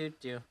do do do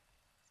do.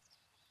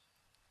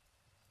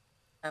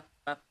 Up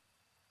up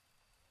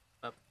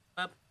up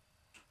up.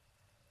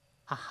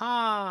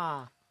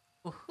 Haha!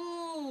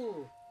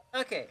 Woohoo!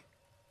 Okay.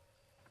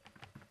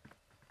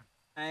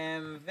 I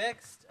am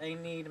vexed. I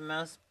need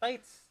mouse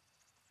bites.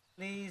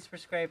 Please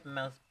prescribe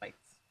mouse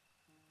bites.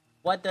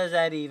 What does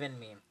that even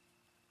mean?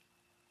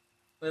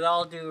 With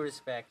all due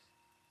respect,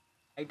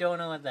 I don't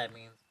know what that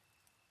means.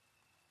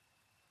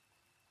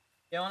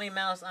 The only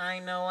mouse I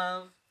know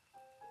of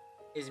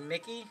is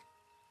Mickey.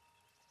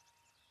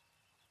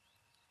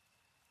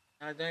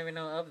 I don't even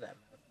know of that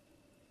mouse.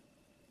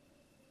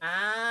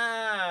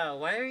 Ah,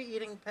 why are you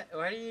eating pet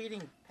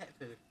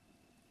food?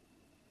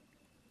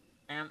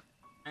 I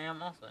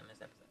am also in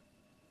this episode.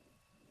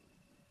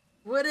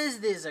 What is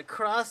this? A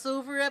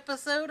crossover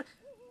episode?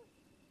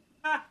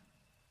 Ah.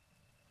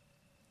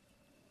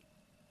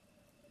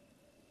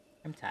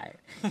 I'm tired.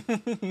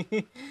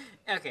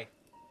 Okay.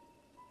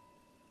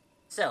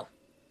 So,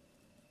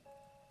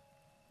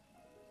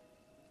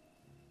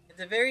 it's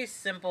a very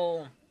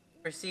simple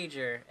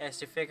procedure as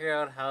to figure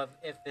out how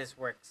if this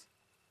works.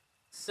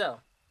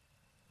 So,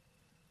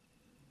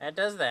 that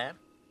does that.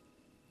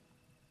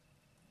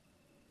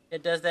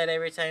 It does that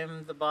every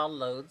time the ball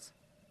loads.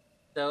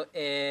 So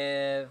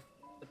if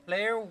the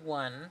player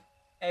 1,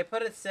 I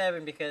put it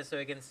 7 because so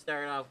it can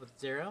start off with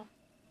 0.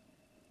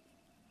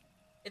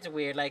 It's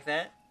weird like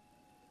that.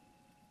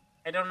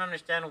 I don't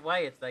understand why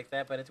it's like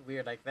that, but it's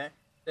weird like that.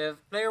 So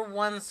if player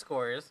 1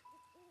 scores,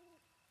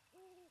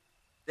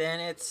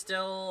 then it's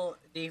still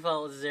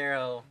default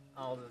 0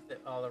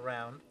 all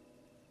around.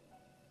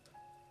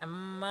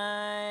 Am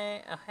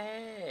I? Oh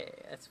hey,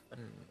 that's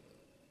funny.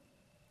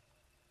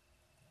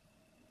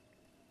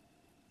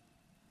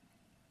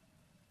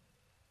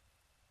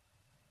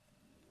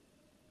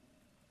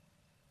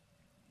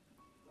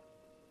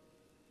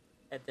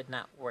 That did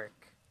not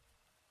work.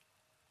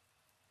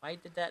 Why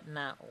did that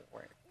not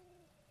work?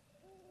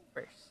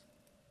 First,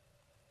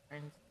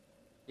 turns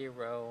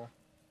 0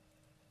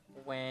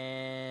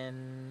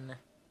 when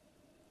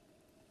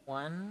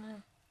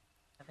 1,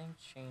 I think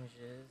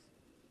changes.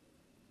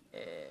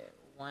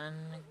 1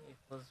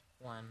 equals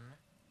 1.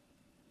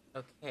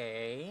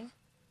 Okay.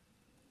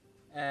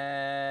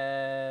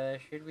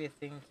 Should be a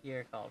thing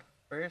here called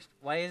first.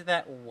 Why is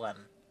that 1?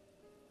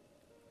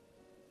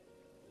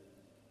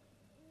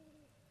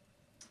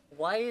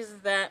 Why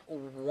is that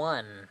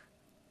 1?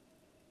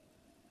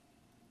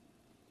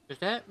 Because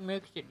that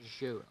makes it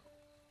 0.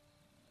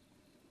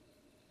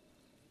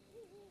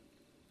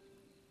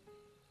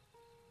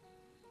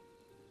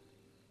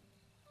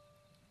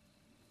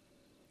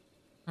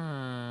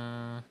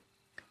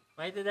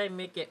 Why did I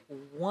make it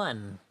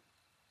 1?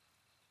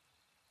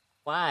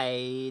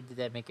 Why did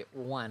I make it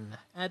 1?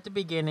 At the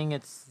beginning,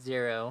 it's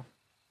 0.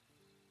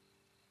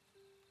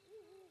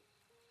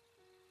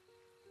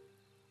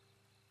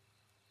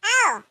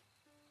 Oh!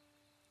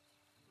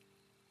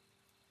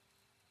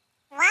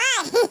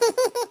 Why?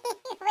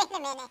 Wait a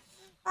minute.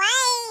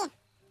 Why?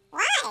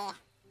 Why? What?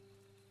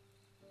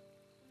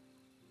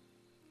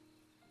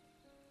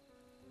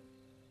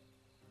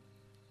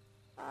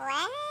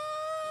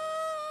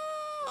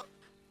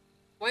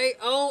 Wait,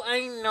 oh,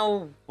 I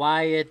know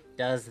why it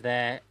does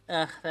that.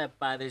 Ugh, that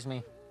bothers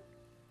me.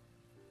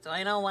 So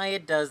I know why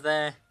it does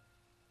that.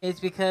 It's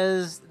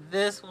because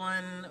this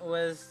one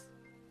was...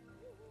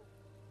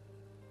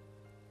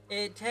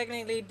 It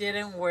technically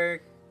didn't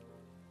work.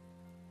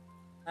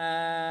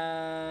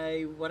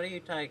 What are you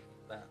talking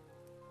about?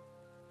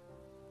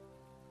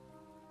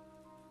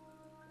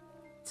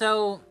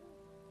 So,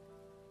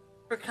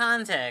 for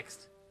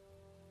context,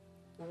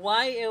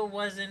 why it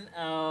wasn't.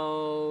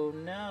 Oh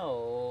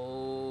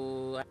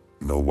no.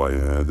 Know why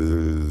it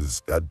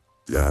is? God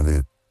damn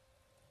it.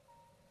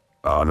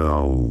 Oh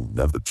no,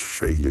 not the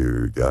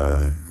traitor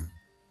guy.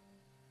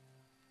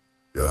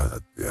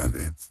 God damn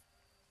it.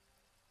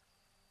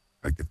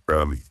 I could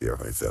probably hear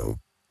myself.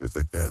 Yes,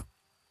 I can.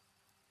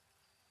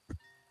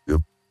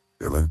 Yep,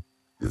 Dylan.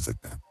 Yes, I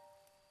can.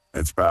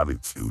 It's probably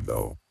too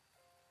low.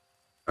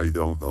 I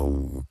don't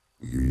know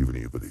if you're even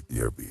able to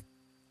hear me.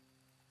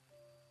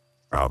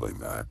 Probably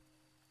not.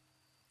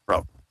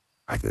 Probably.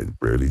 I can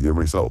barely hear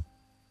myself.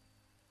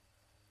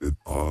 It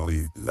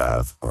only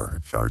lasts for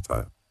a short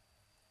time.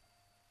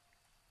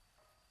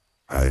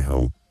 I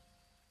hope.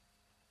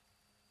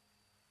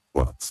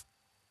 But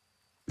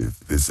if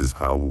this is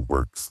how it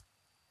works,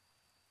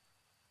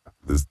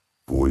 this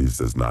voice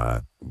does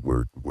not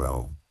work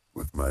well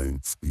with my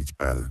speech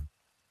pattern.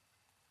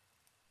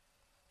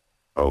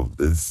 Oh,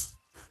 this.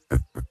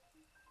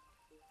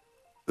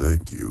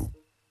 Thank you.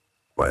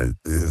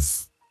 But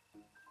this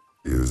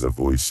is a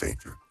voice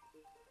changer.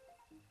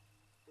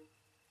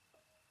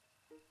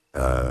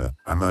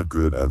 I'm not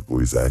good at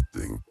voice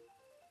acting,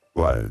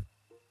 but,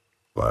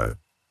 but,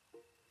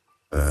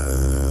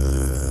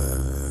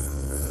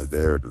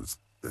 there it is.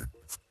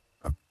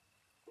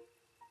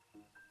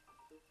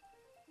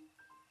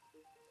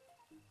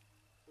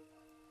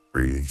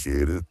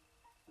 Appreciate it.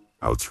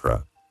 I'll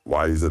try.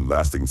 Why is it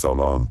lasting so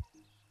long?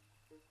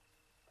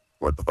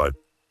 What the fuck?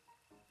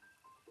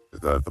 Is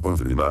that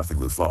supposed to be lasting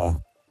this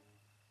long?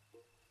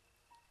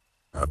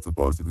 That's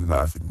supposed to be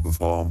lasting this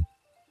long?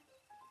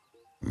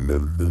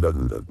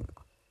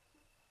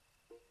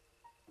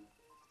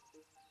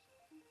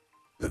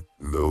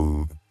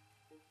 No.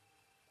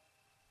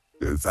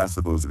 It's not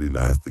supposed to be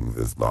lasting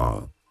this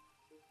long.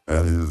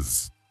 That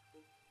is,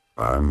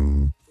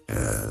 I'm,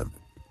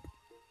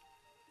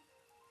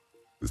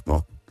 it's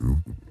not,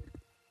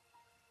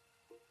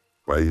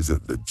 why is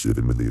it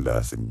legitimately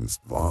lasting this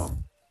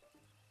long?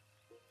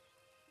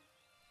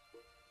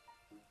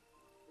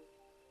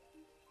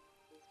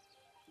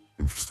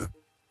 Interesting.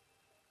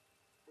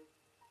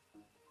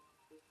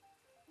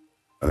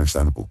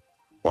 Understandable.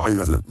 Why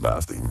is it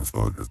lasting this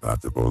long? It's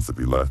not supposed to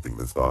be lasting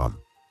this long.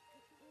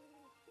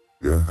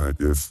 Yeah, I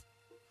guess.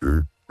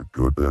 Sure, I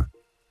go with that.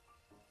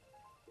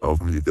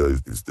 Hopefully you guys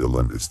can still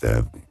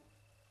understand me.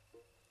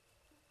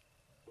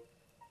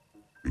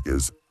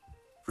 Because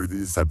for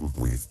this type of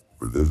voice,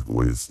 for this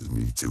voice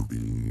need to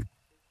be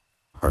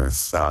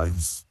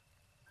precise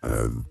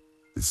and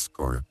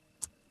discordant.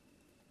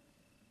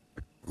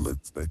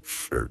 Let's make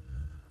sure.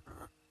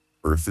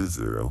 First is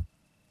 0.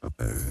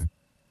 Okay.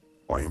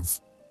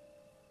 Points.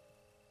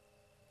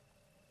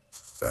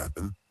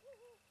 7.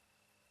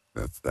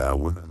 That's that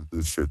one. And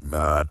this should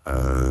not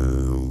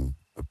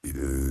be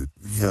the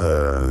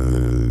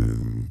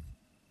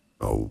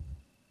oh.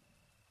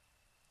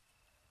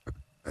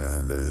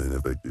 And then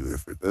if I do it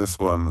for this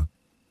one,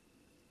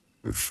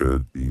 it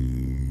should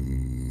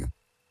be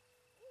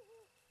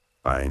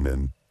fine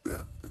and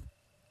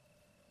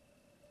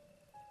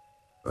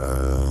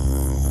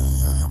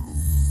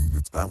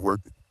it's not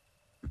working.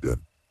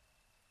 Again.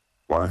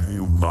 Why are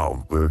you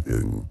not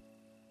working?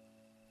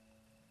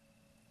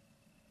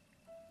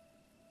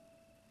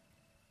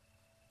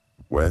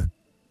 What?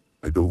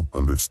 I don't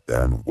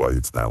understand why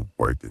it's not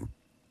working.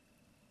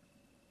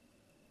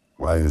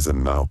 Why is it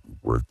not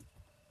working?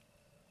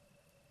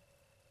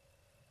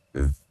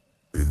 If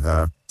we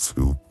have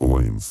 2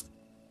 points,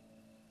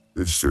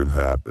 this should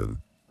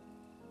happen.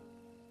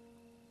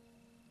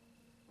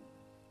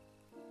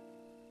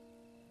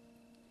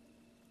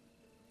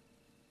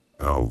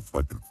 Oh,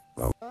 fucking.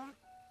 Oh.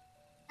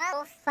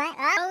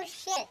 Oh,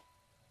 shit.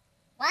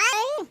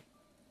 Why?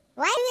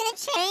 Why did it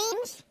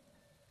change?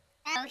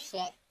 Oh,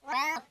 shit.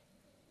 Well.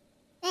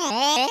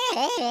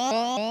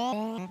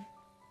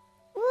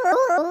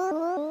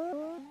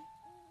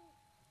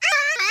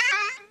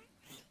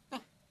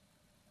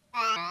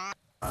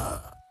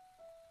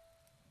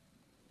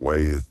 Why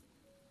is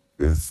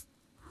this?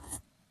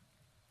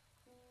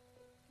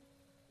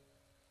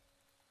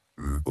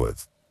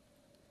 But,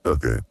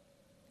 okay.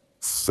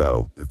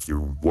 So, if you're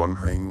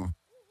wondering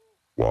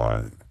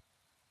why,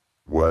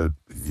 what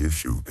the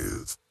issue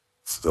is,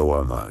 so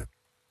am I.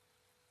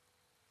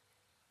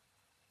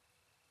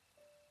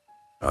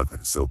 Okay,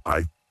 so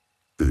I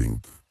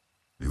think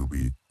it'll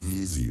be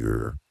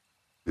easier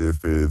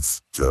if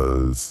it's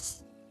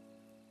just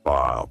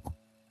Bob,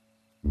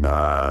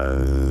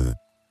 not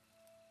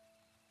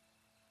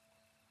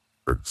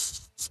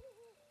first.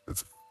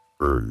 It's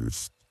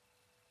first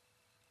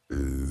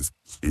is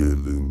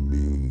killing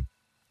me,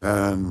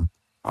 and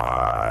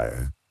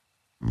I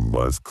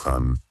must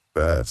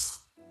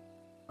confess,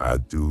 I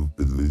do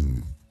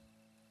believe.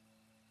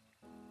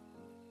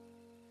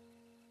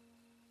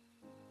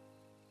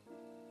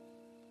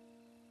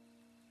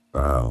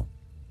 Wow,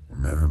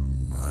 never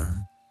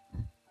mind.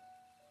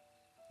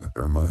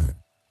 Never mind.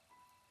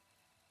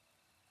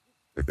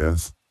 I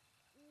guess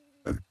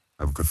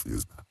I'm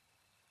confused now.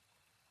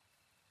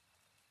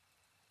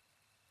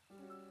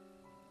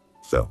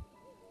 So,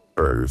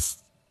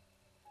 first,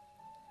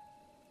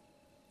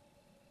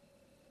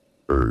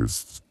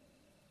 first.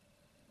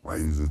 Why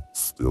is it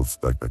still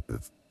stuck like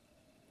this?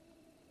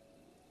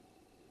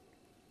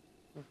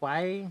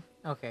 Why?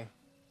 Okay.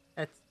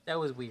 That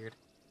was weird.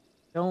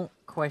 Don't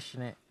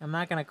question it. I'm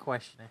not gonna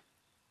question it.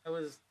 That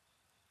was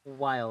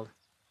wild.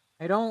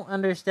 I don't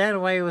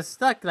understand why it was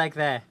stuck like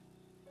that.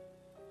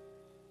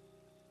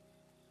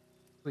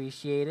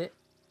 Appreciate it.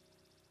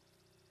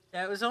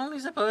 That was only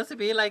supposed to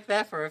be like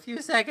that for a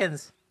few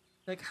seconds.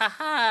 Like,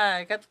 haha,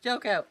 I got the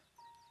joke out.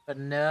 But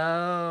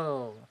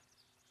no.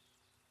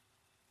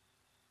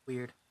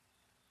 Weird.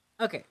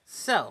 Okay,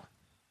 so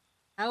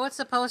how it's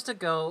supposed to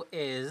go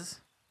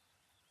is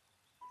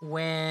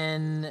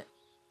when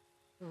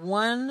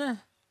one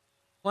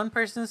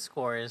person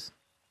scores,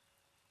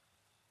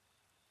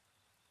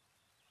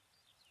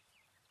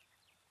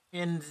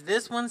 in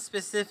this one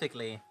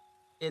specifically,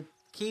 it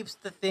keeps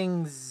the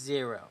thing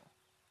 0.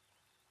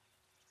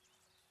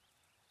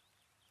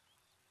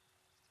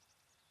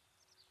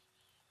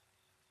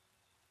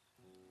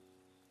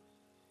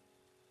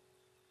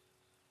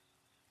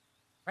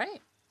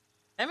 Right?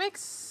 That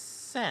makes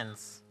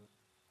sense.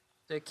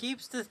 So it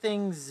keeps the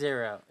thing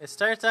 0. It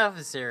starts off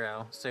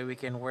 0, so we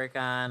can work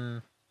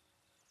on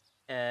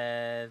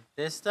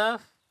this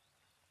stuff,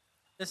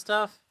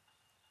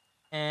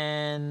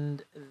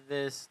 and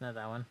this, not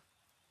that one,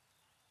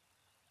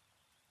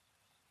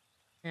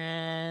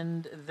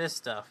 and this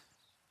stuff.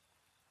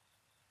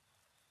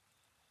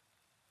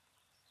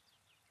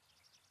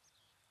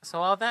 So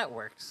all that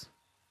works.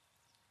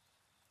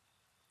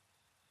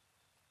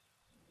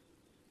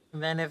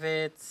 And then if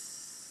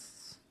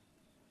it's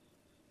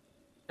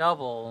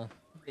double,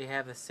 they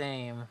have the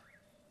same,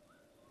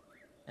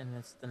 and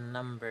it's the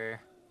number.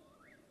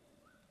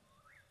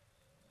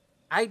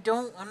 I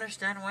don't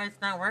understand why it's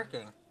not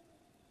working.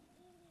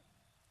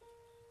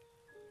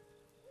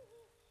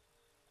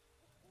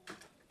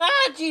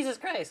 Ah, Jesus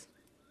Christ!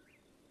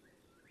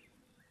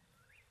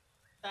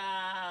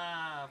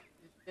 Stop!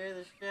 You scare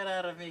the shit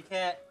out of me,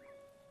 cat.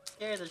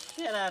 Scare the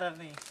shit out of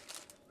me.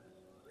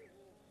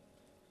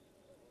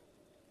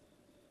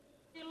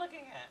 What are you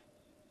looking at?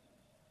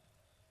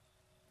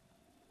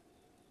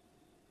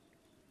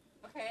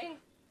 Okay.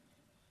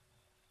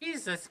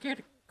 Jesus, that scared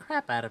the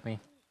crap out of me.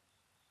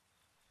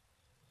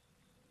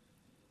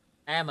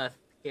 I am a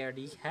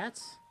scaredy cat.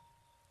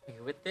 Okay,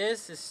 with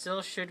this, it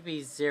still should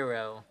be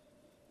 0.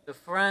 The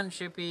front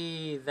should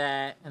be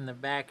that, and the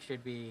back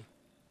should be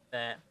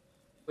that.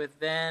 But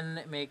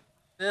then make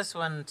this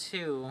one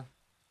 2.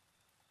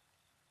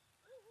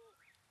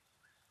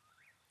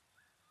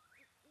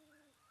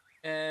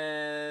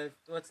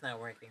 What's not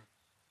working?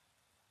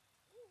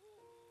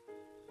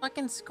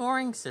 Fucking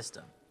scoring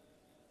system.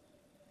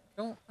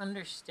 Don't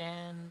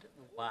understand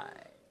why.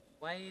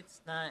 Why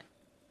it's not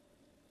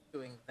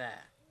doing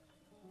that.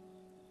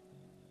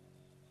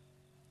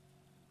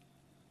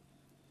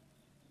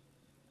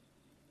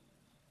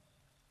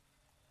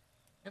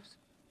 Oops.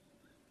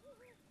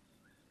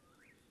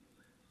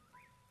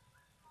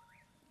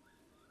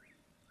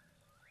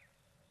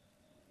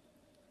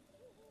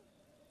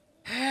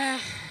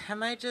 I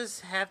might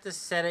just have to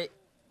set it,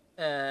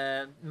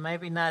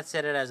 maybe not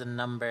set it as a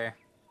number.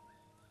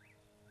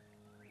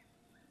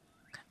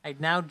 I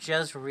now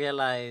just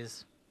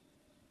realized.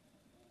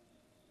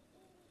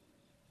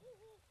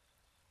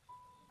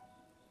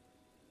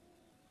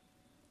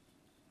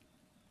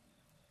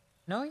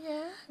 No,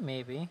 yeah,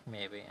 maybe,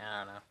 I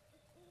don't know.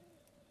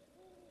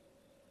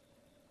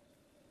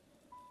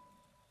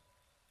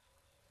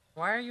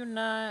 Why are you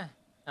not?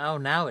 Oh,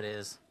 now it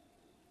is.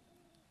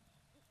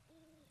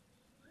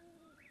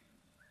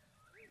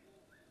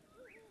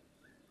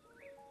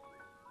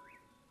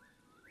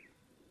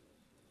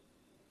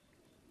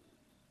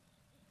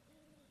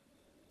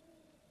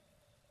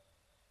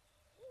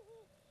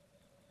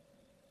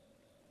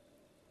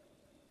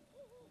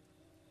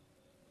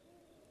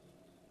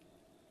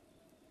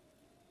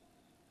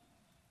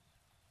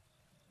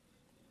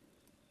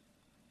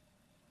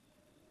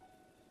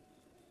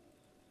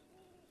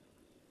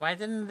 Why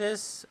didn't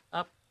this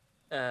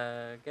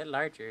get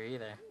larger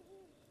either?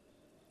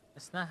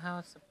 That's not how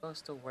it's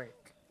supposed to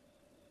work.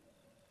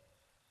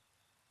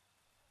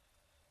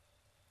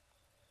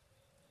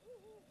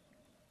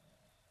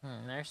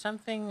 There's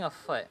something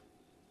afoot.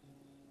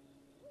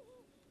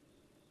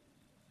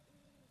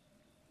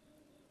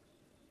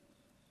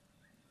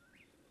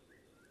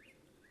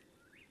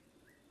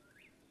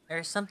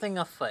 There's something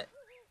afoot.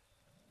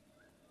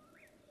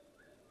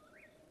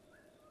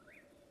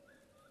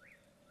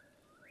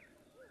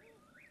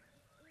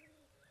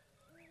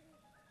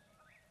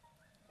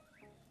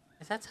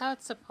 Is that how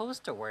it's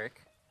supposed to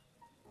work?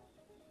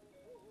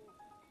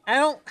 I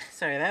don't.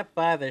 Sorry, that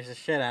bothers the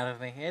shit out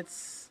of me.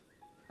 It's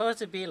supposed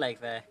to be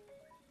like that.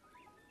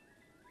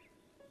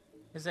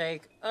 It's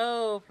like,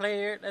 oh,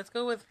 let's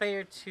go with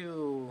player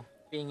 2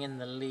 being in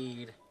the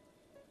lead.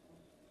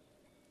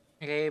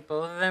 Okay,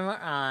 both of them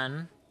are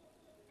on.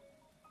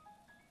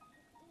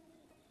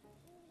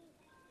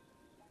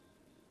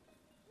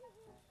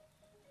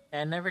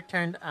 That never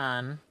turned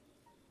on.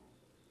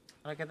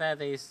 Look at that,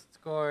 they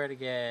scored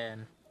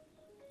again.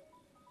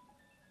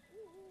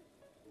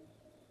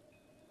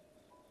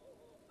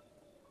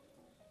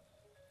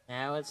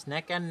 Now it's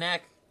neck and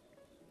neck.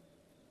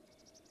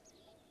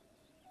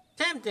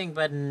 Tempting,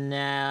 but no,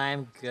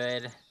 I'm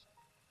good.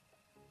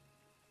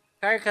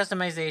 Car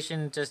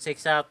customization just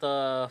takes out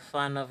the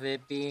fun of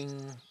it being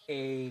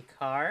a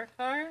car?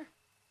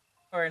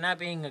 Or not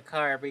being a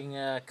car, being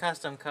a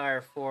custom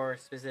car for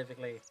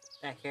specifically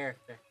that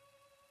character.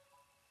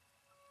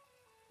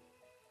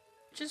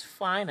 Which is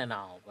fine and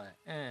all, but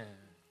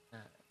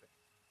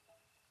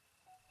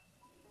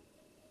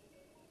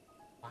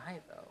why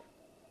though?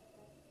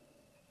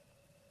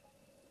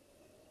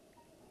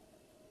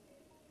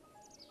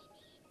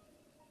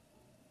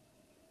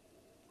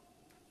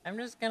 I'm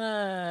just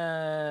gonna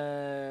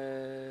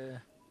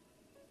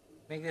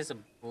make this a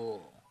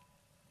bull.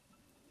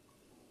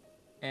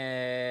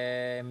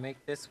 And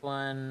make this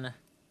one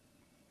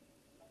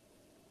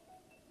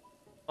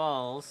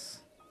false.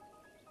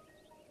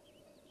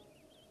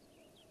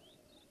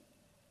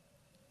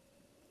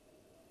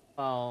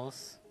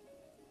 False.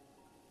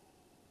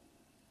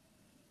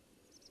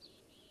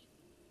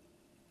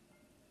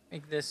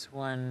 Make this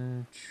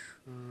one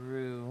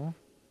true.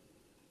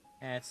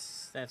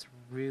 That's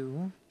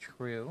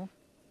true.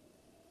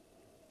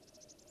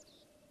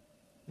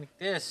 Make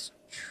this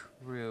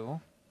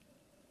true.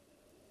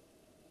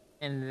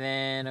 And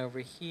then over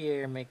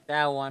here, make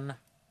that one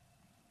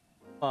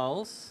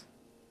false.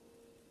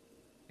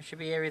 There should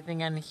be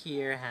everything on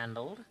here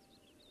handled.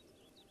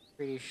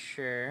 Pretty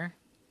sure.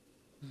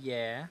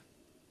 Yeah.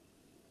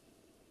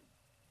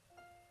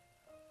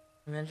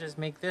 And then just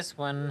make this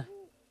one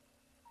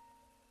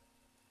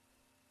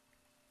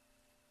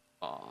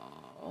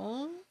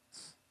false.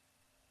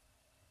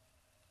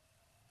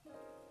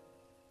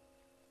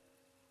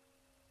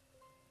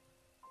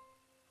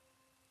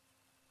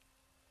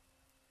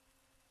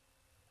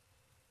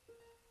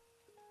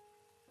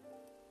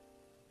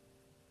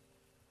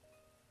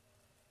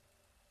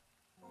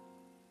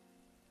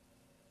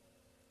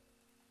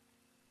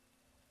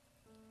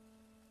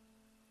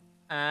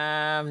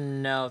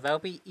 No, that'll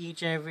be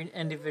each and every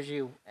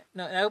individual.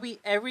 No, that'll be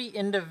every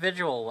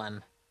individual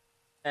one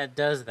that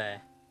does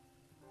that.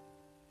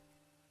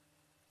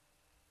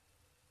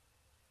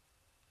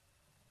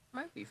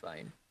 Might be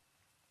fine.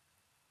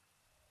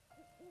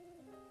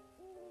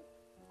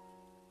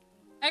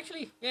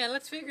 Actually, yeah,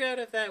 let's figure out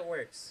if that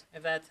works.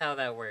 If that's how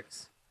that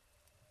works.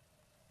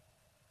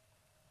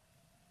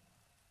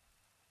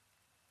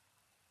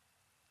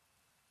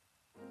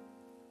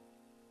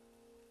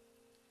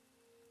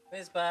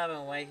 Where's Bob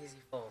and why is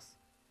he false?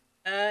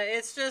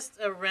 It's just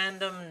a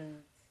random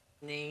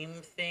name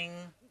thing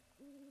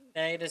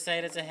that I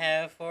decided to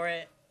have for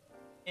it.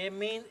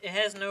 It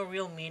has no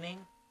real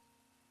meaning.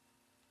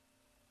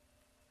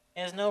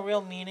 It has no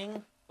real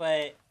meaning,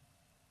 but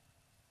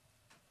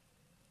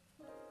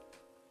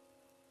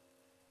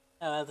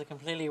oh, that's a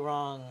completely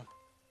wrong.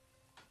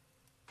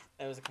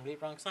 That was a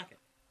complete wrong socket.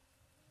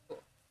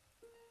 Cool.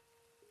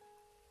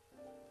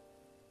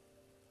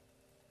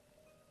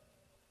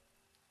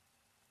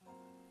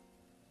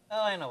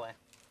 Oh, I know why.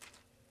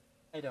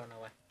 I don't know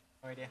why.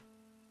 No idea.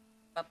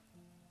 Up.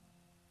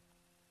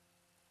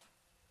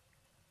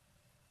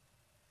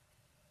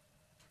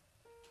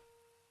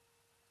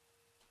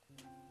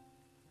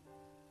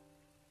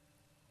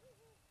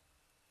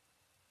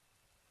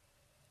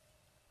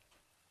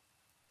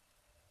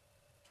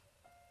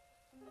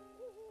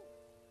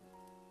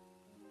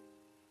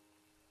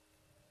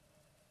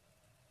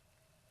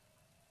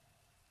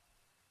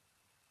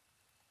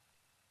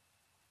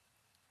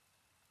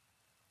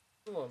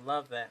 Ooh,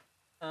 love that.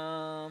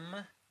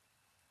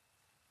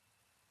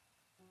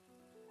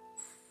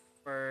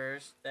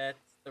 First, that's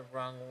the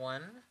wrong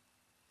one.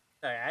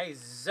 Sorry, I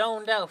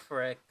zoned out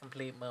for a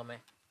complete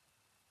moment.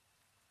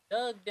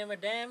 Doug dimmer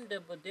dam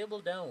dibble dibble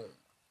dome.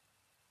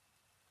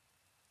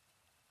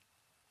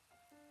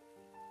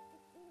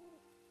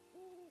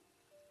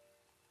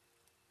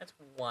 That's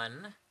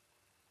one.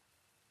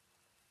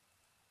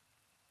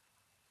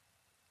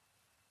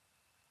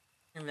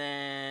 And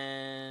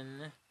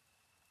then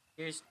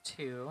here's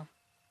two.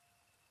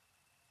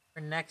 For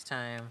next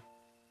time.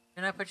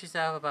 Do not put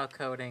yourself about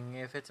coding.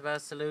 If it's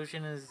about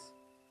solution is...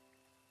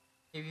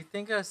 If you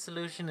think a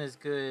solution is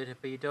good,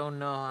 but you don't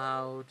know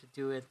how to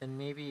do it, then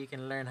maybe you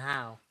can learn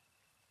how.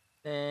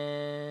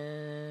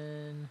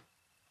 Then...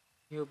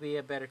 you'll be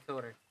a better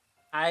coder.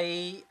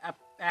 I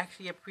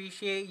actually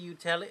appreciate you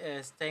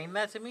saying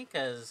that to me,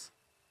 because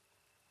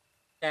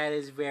that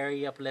is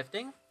very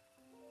uplifting.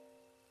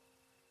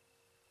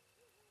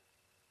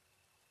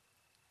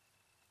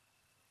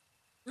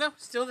 No,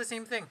 still the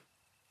same thing.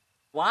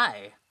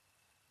 Why?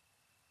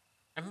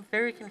 I'm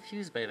very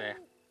confused by that.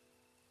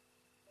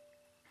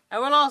 I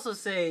will also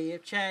say,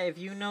 if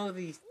you know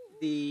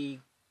the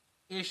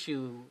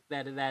issue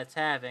that's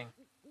having,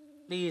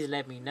 please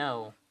let me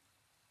know.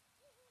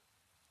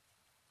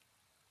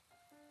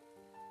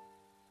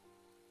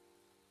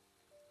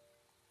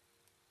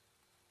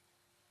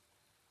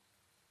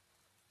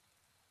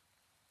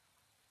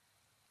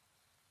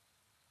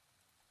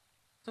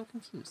 So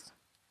confused.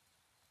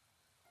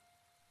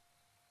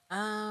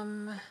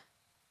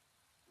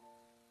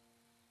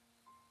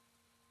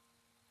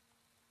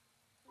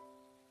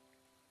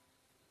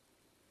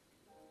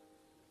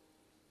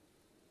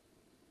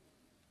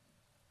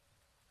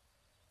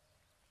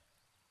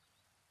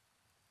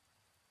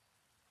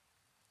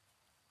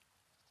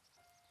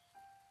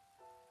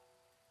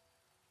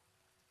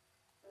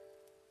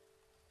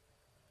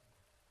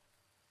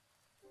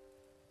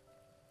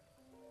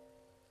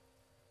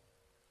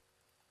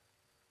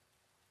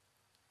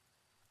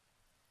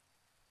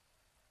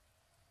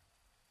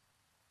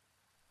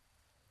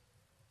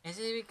 Is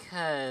it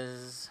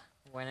because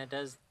when it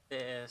does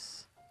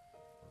this...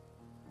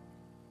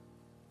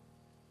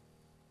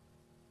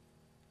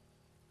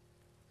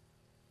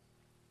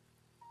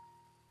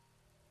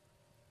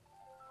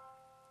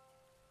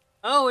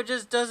 Oh, it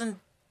just doesn't...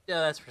 Oh,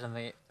 that's for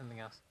something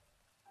else.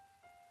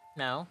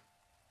 No.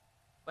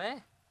 What?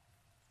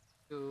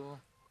 Two.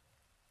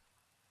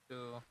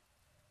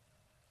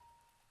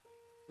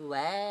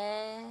 What?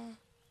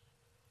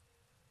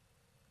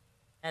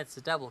 That's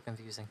double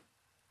confusing.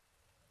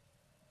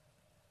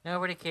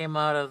 Nobody came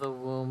out of the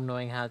womb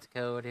knowing how to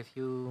code.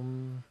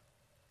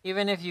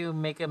 Even if you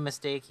make a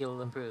mistake,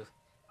 you'll improve.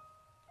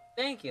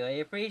 Thank you, I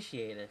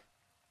appreciate it.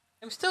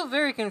 I'm still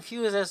very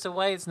confused as to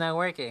why it's not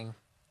working.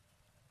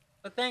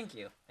 But thank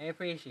you, I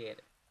appreciate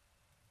it.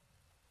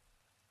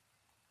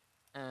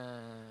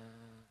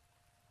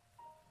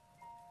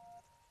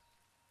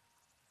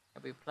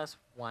 It'll be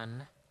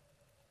 +1.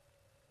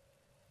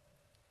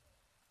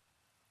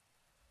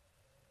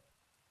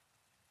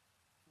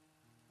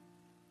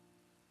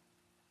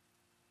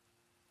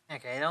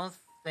 Okay, I don't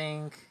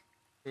think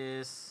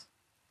this is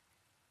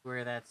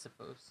where that's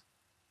supposed.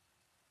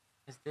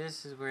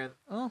 This is where...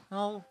 Oh,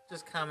 I'll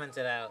just comment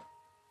it out.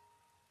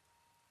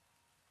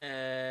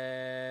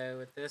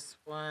 With this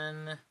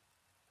one...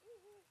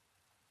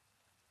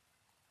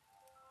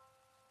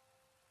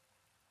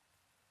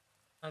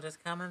 I'll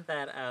just comment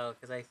that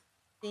out, because I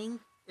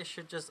think it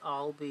should just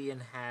all be in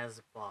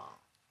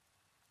Hasball.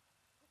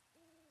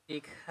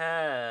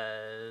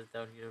 Because...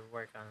 don't need to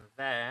work on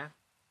that.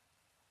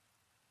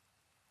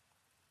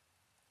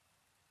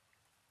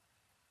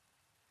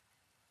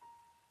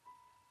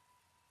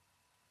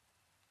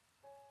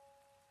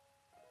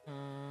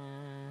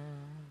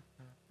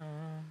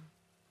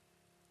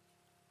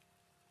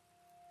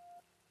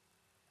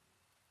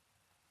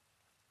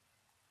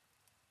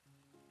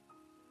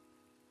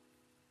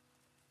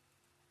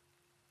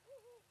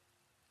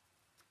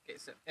 Okay,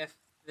 so if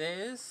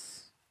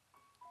this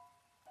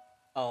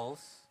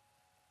else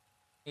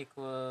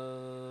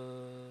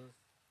equals...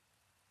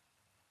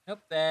 Nope,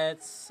 I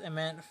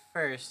meant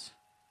first.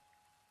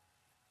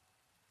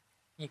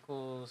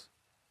 Equals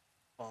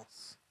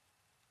false.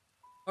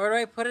 Or do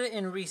I put it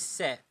in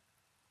reset?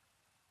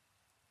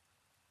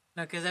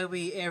 No, because that would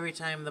be every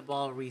time the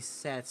ball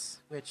resets,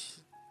 which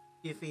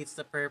defeats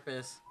the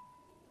purpose.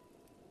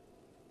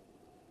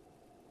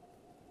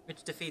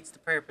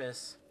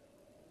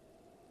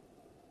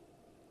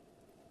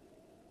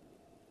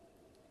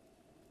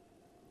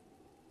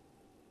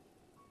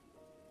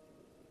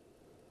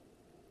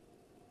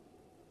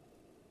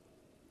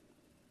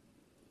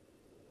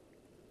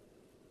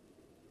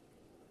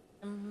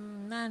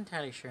 I'm not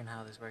entirely sure on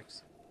how this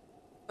works.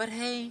 But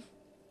hey,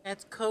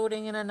 that's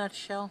coding in a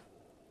nutshell.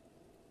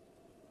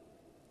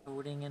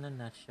 Coding in a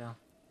nutshell.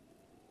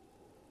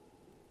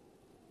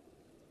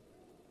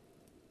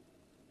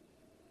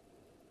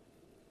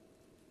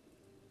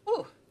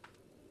 Ooh!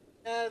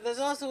 There's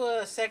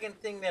also a second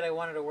thing that I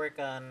wanted to work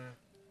on,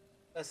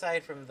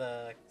 aside from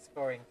the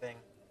scoring thing.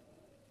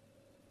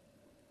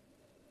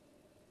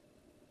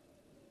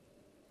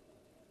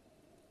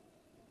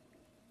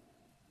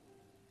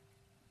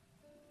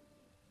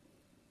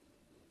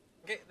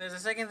 Okay, there's a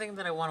second thing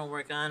that I want to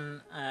work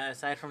on,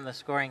 aside from the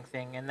scoring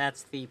thing, and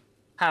that's the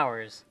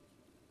powers.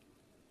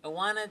 I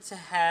wanted to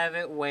have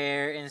it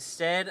where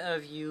instead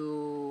of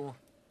you...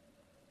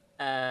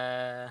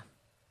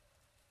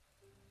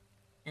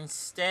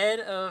 instead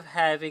of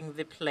having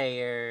the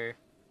player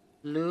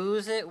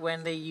lose it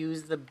when they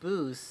use the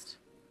boost,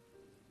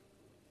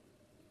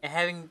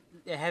 having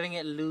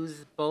it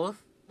lose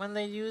both when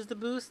they use the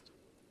boost,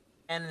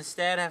 and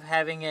instead of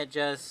having it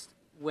just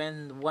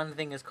when one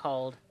thing is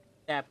called,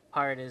 that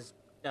part is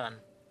done.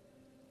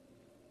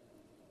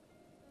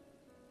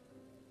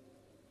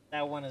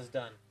 That one is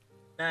done.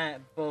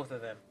 Not both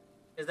of them.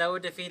 Because that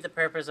would defeat the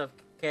purpose of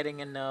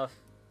getting enough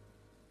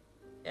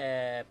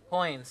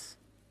points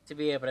to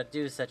be able to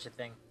do such a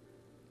thing.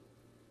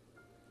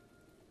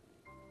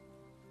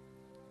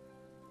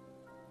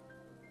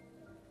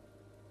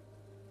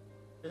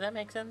 Does that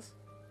make sense?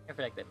 I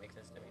feel like that makes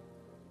sense to me.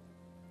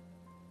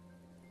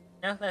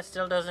 No, that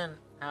still doesn't.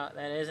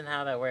 That isn't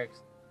how that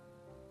works.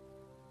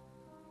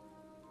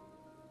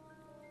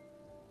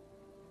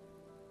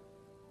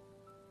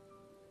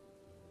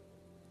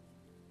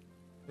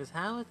 It's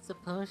how it's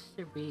supposed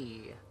to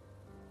be.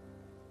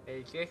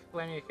 It's just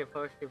when it's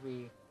supposed to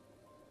be.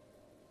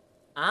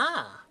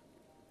 Ah!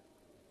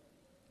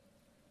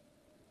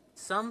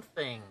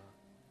 Something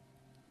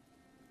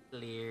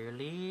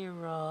clearly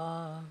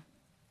wrong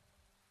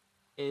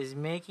is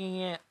making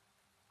it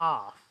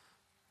off.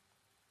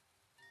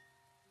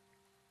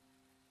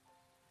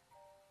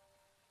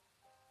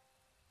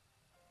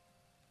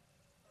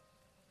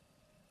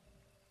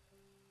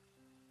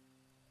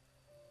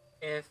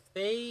 If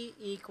they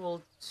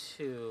equal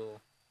 2,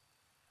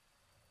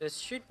 this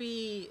should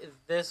be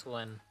this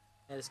one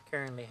that is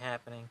currently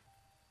happening.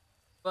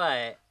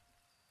 But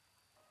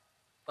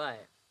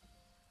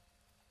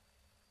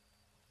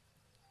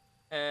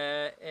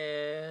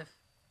if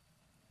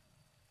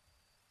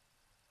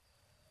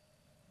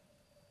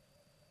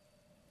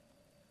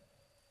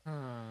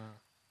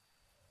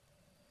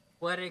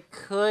what it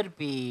could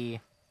be,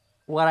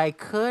 what I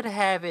could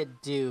have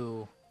it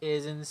do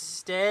is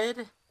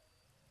instead...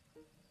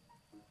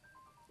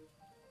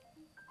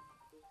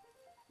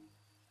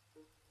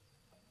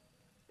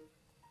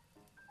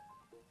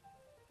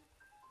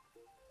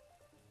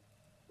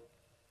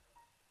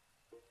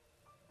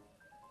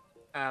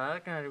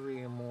 that's gonna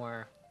be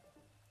more...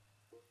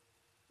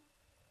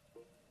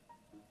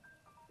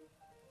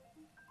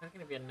 That's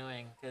gonna be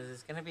annoying, because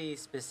it's gonna be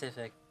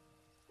specific.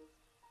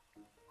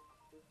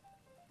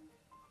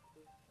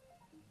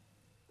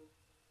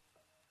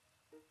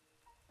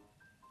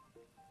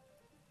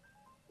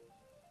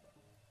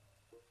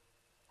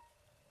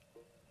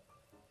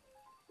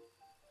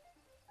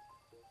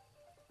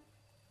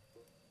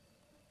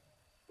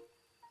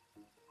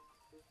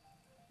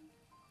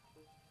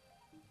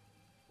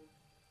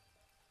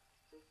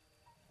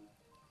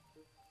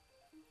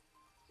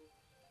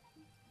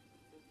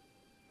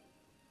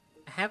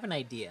 I have an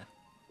idea.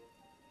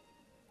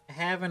 I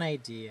have an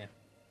idea.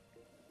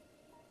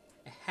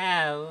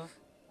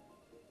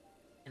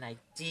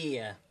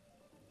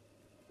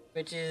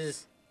 Which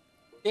is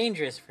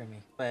dangerous for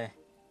me, but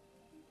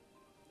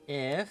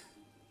if,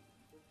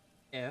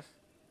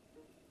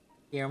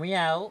 hear me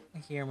out,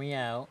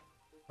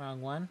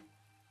 wrong one,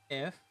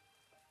 if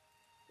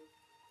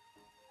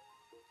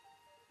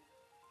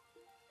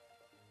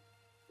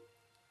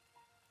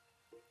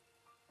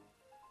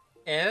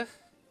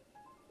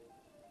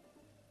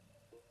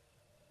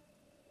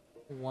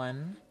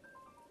one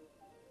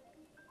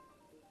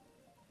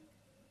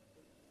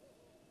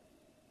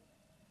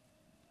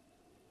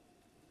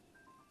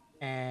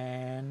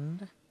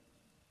and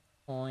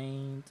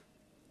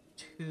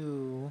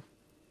 0.2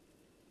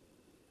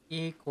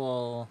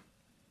 equal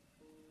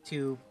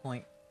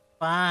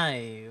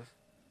 2.5,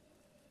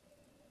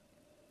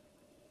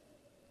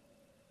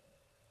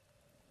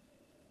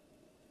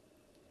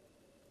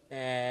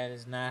 that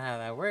is not how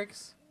that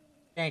works.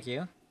 Thank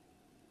you.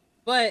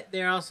 But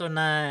they're also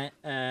not,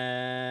 what?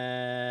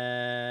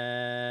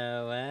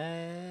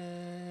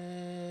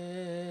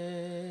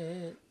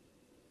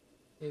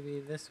 Maybe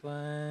this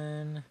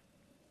one.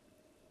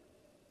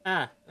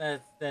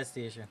 That's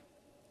the issue.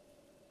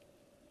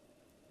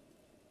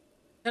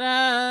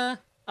 Ta-da!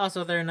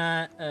 Also, they're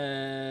not,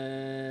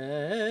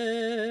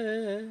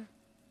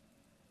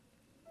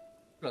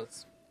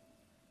 floats.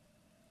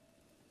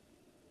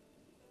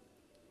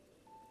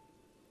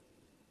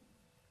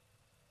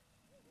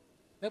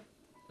 Nope,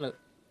 float.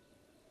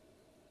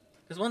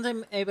 Because once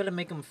I'm able to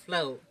make them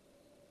float,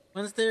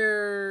 once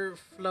they're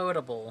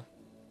floatable,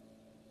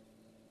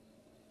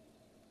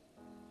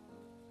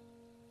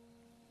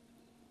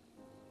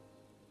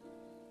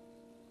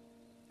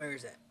 where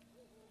is that?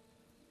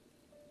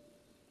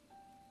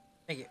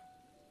 Thank you.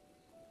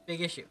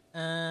 Big issue.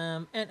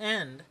 And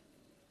end.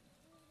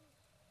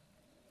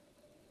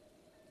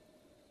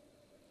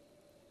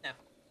 Yeah.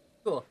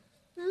 Cool.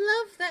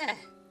 Love that.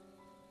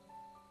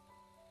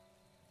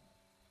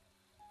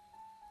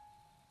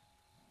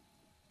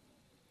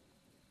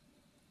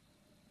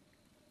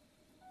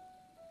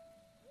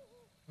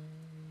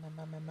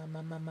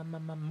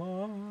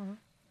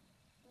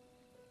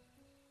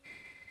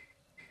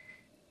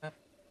 Up.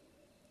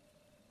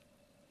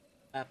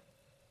 Up.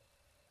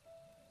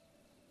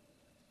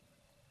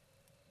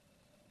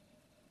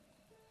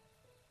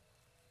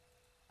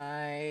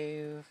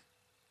 5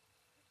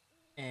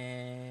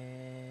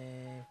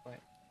 and 0.5.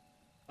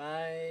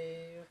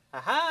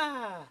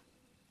 Haha!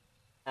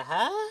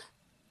 Aha!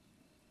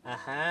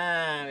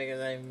 Aha!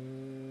 Because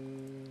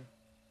I'm...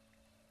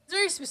 It's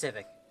very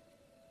specific.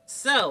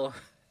 So...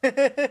 it's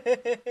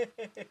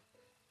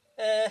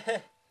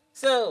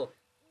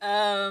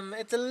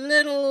a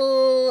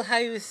little, how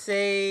you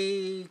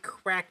say,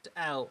 cracked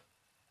out.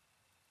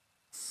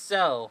 It's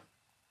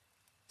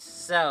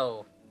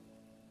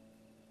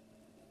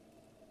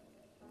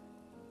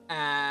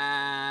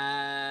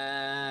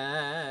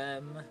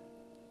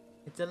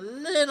a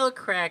little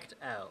cracked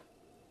out.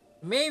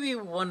 Maybe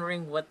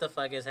wondering what the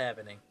fuck is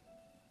happening.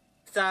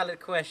 Solid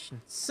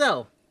question.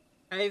 So,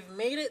 I've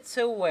made it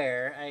to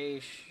where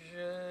I've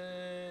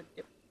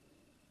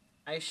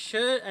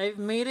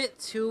made it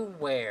to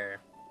where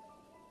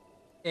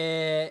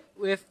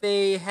if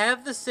they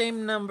have the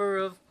same number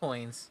of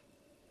points,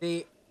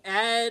 they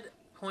add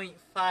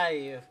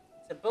 0.5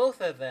 to both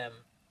of them,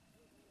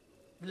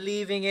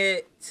 leaving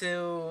it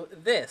to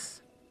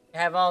this.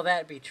 Have all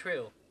that be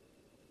true.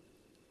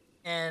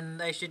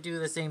 And I should do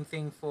the same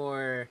thing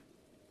for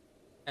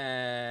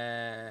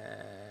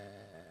that.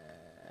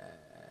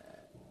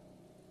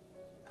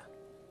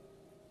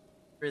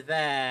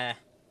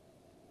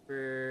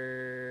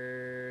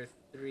 For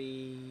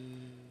 3.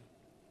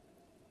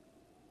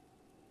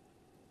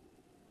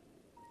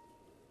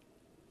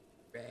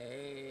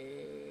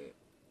 Right.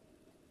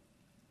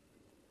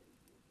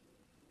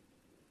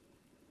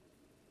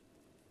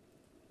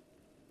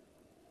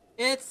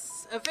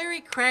 It's a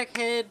very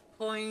crackhead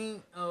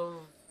point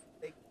of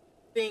like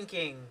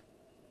thinking,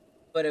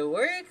 but it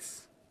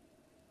works.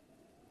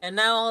 And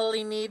now all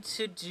you need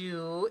to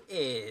do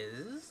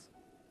is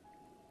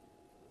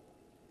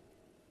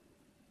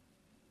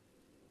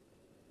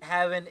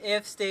have an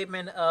if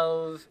statement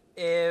of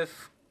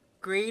if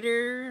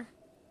greater.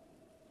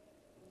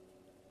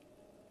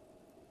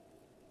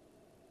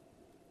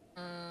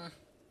 Mm,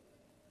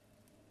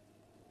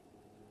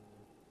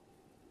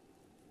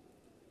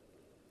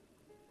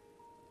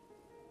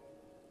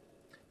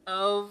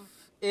 of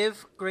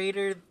if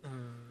greater.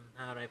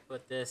 How do I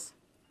put this?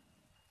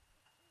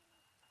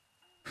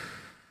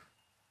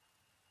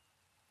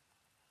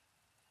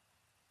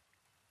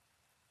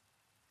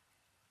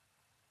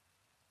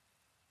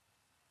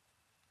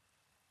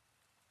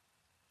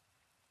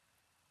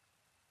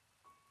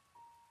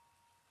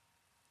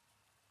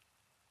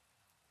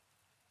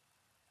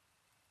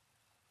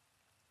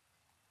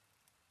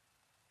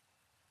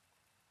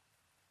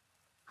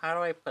 How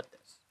do I put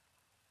this?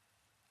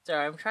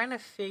 Sorry, I'm trying to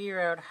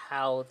figure out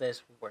how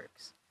this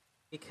works.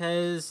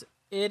 Because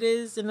it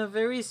is in a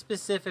very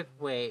specific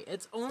way.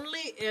 It's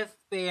only if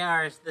they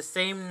are the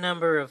same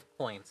number of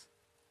points.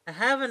 I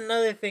have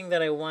another thing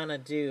that I want to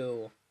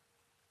do.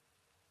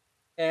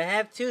 I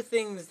have two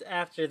things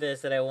after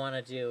this that I want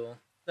to do.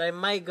 That I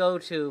might go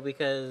to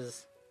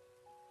because...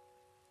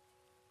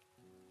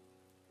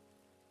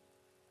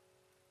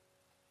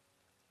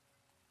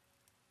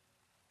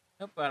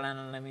 Nope,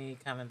 let me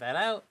comment that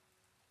out.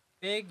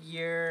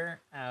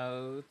 Figure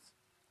out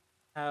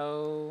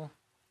how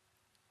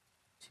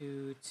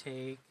to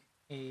take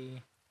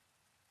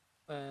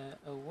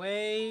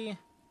away.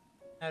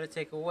 How to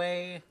take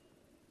away.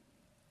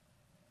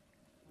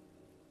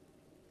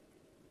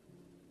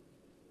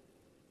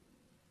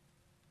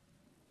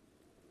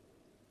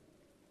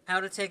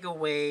 How to take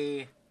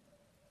away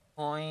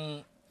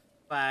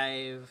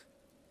 0.5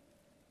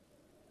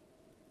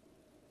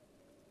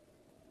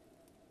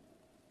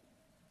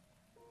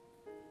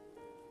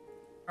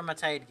 from a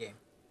tied game.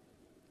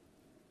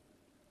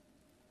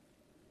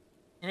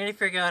 I need to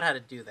figure out how to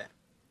do that.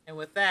 And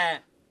with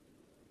that,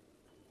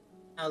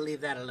 I'll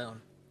leave that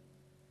alone.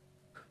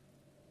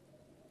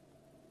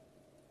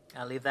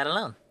 I'll leave that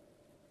alone.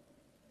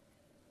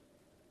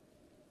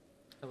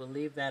 I will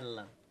leave that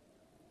alone.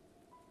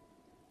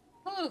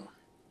 Whew.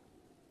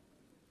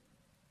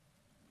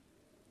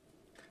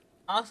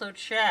 Also,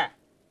 chat.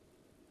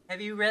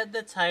 Have you read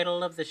the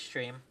title of the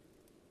stream?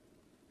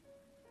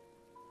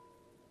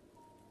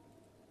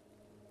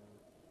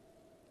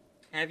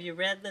 Have you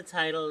read the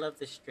title of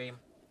the stream?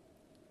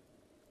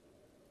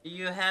 Do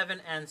you have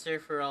an answer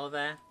for all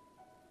that?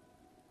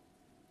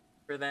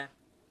 For that?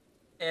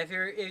 If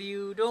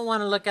you don't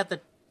want to look at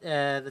the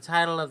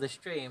title of the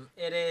stream,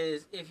 it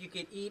is if you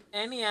could eat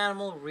any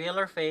animal, real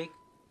or fake,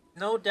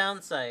 no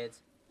downsides,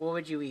 what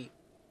would you eat?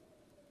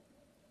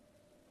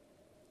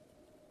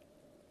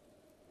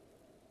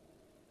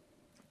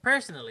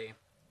 Personally,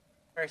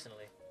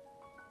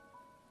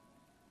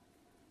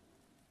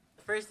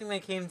 the first thing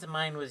that came to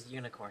mind was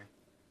unicorn.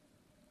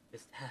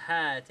 Just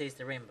haha, taste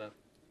the rainbow.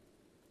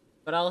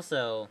 But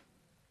also,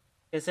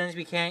 since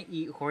we can't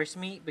eat horse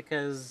meat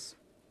because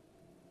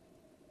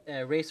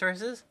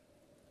racehorses,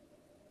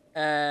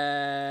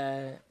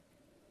 that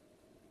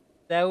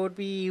would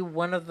be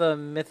one of the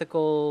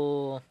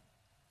mythical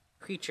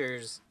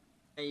creatures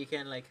that you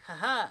can like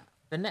haha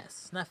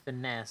finesse, not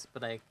finesse,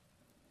 but like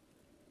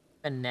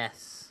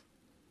finesse.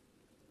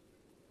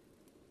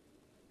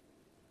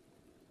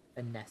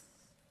 Vanessa.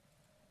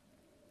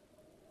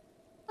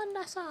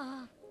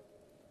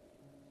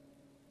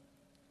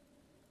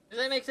 Does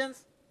that make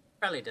sense?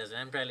 Probably doesn't.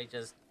 I'm probably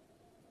just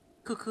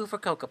cuckoo for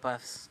Cocoa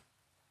Puffs.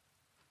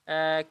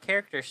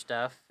 Character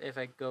stuff. If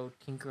I go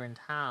Tinker and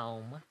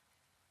Home.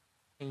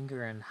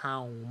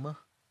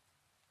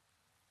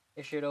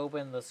 It should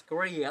open the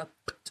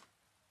script.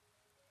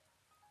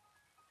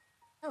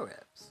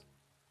 Power-ups.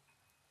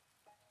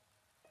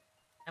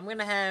 I'm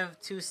gonna have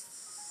two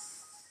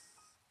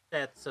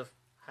sets of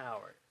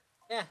power.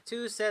 Yeah,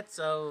 two sets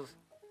of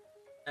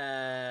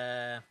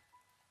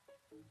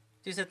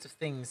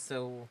things,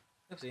 so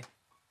oopsie.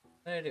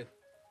 What did I do?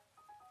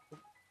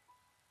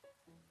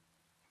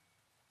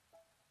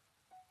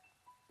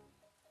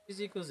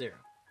 Is equals 0.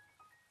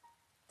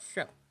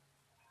 Show.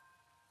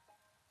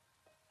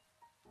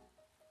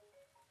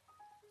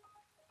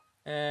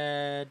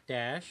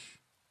 Dash.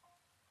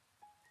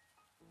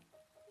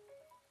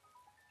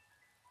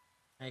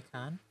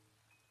 Icon.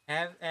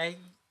 Have a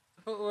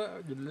so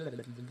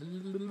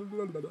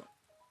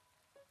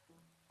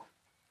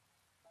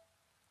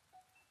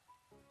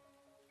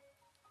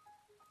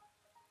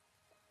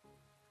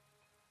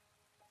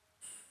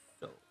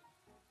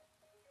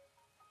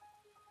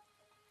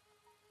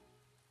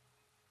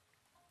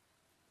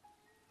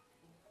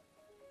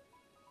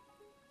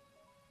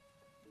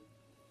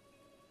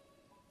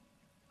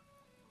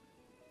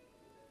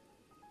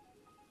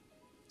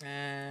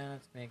and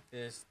let's make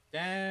this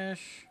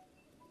dash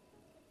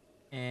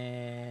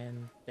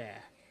and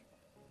dash.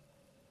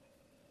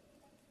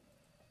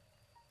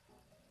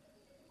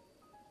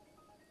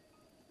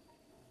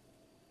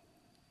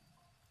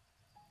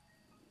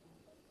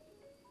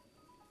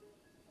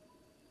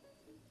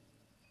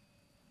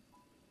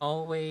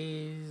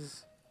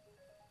 Always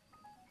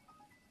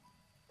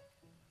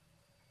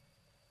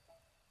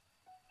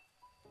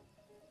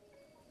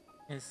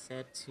is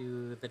set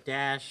to the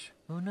dash.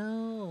 Oh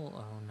no!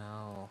 Oh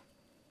no.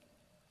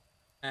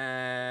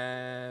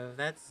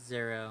 That's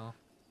 0.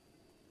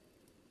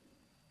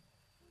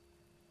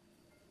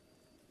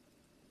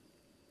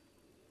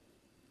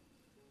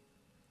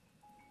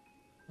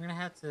 I'm gonna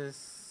have to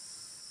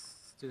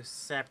do a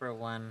separate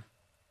one,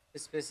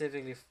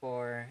 specifically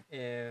for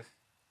if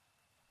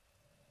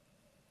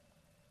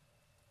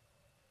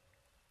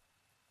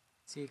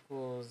it's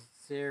equals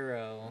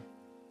 0,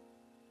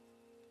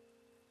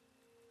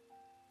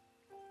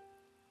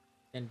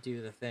 then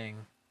do the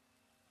thing.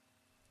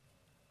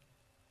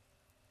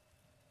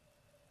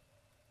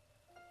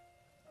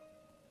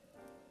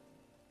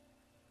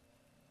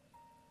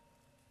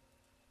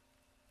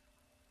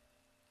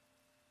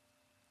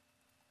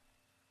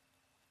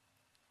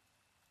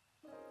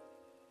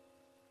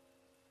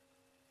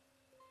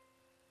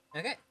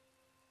 Okay.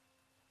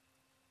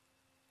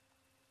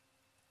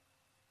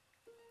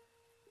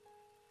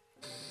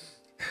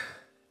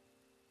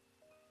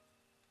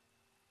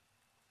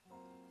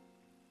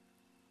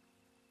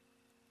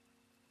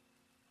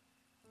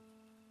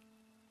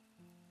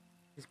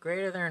 Is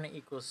greater than or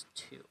equals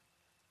 2.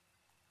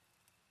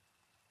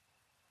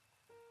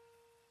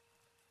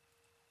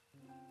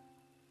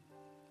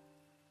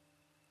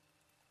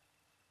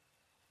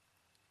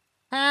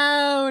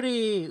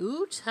 Howdy!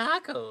 Ooh,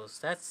 tacos.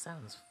 That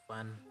sounds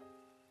fun.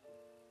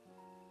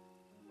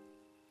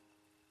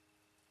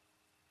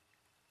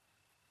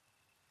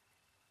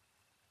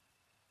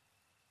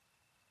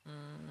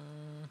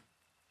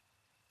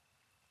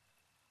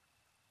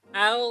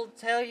 I'll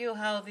tell you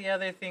how the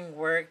other thing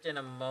worked in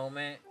a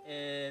moment.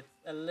 It's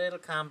a little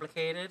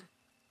complicated.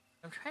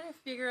 I'm trying to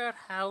figure out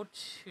how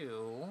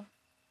to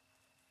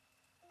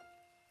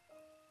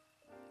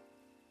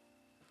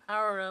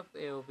power up.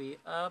 It will be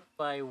up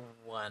by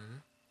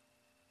 1.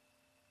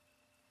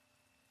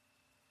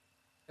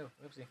 Oh,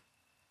 whoopsie.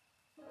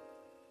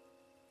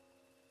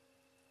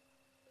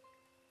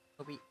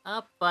 It'll be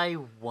up by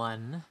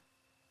 1.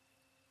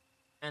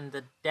 And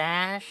the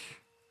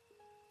dash...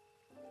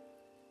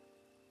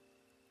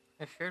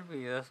 It should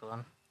be this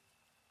one.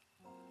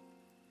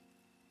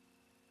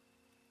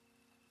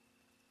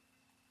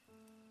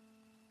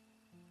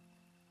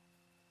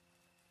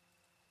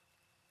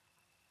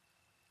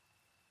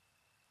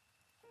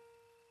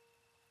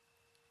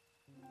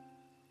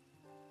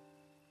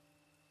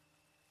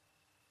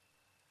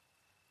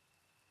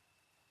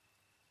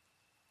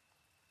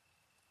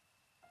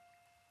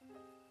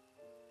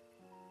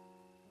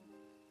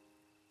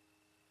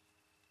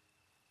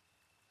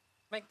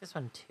 Make this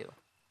one 2.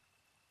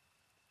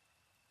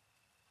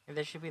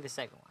 This should be the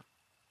second one.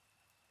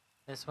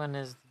 This one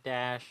is the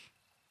dash.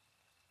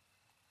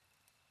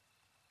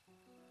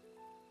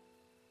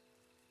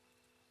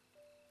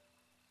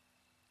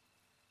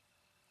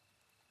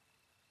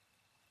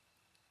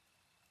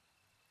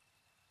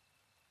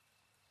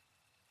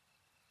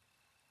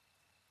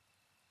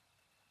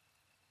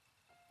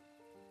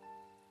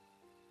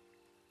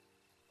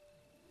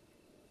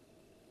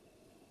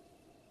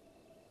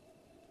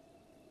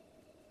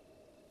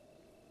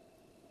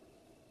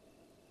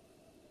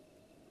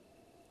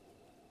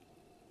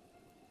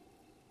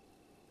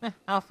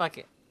 Oh, fuck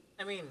it.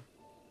 I mean,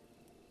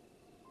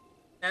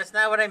 that's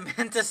not what I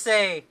meant to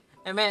say.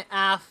 I meant,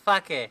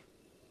 fuck it.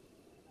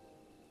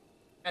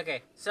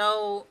 Okay,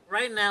 so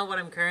right now what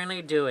I'm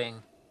currently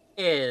doing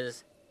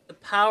is the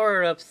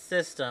power-up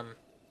system,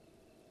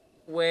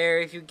 where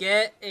if you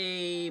get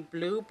a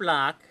blue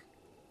block,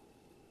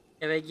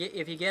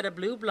 if you get a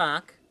blue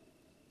block,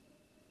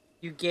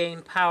 you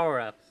gain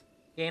power-ups.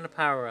 Gain a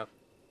power-up.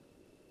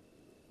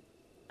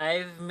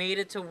 I've made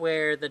it to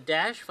where the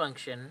dash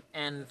function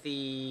and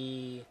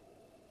the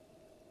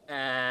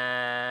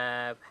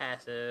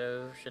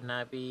passive should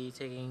not be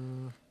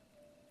taking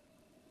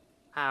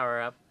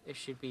power up. It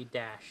should be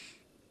dash.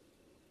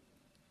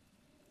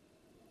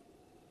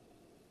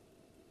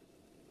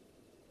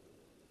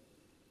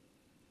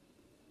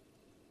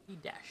 Be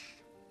dash.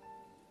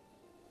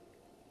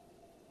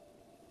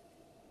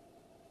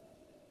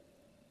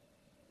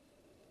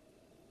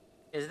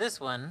 Is this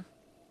one?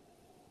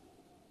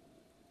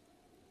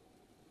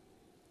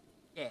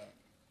 Yeah.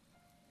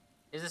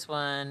 Is this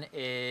one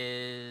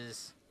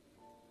is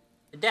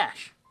the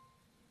dash.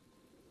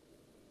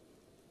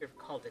 You've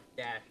called it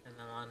dash in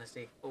all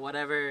honesty. But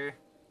whatever,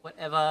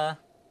 I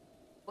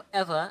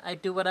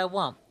do what I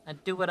want. I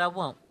do what I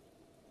want.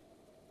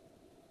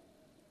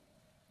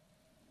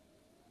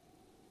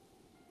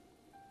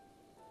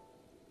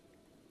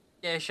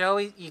 Yeah, it should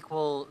always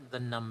equal the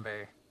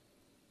number.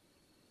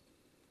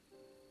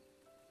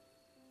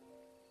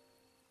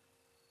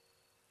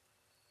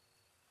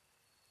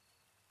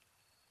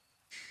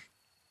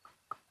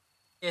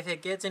 If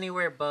it gets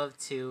anywhere above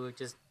 2, it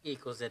just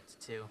equals it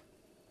to 2.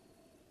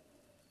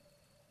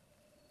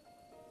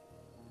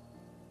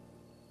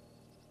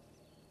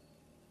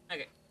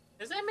 Okay.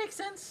 Does that make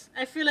sense?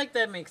 I feel like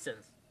that makes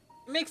sense.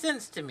 It makes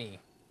sense to me,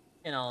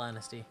 in all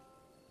honesty.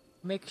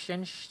 Makes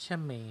sense to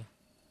me.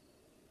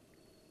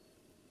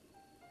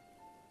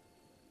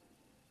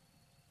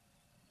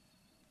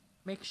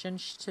 Makes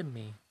sense to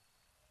me.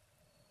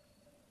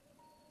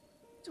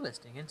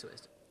 Interesting.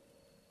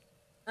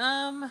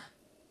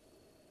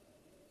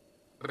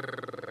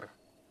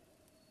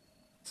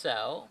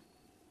 So,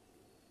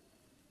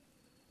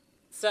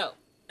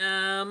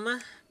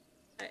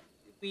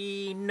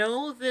 we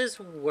know this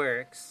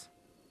works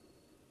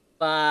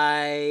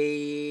by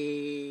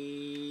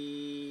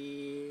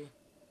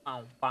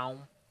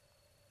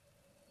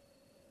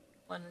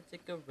wanna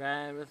take a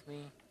ride with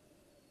me?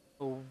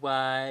 Oh,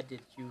 why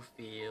did you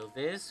feel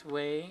this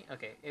way?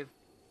 Okay, if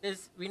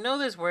this we know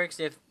this works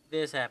if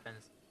this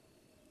happens.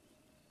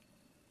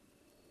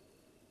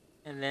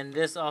 And then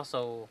this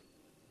also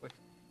works.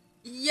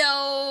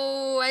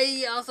 Yo,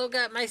 I also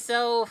got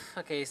myself.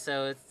 Okay,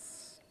 so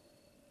it's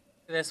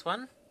this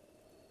one.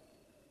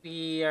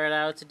 We are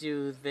allowed to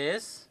do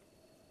this.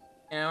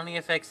 And it only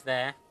affects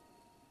that.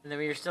 And then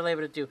we are still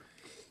able to do.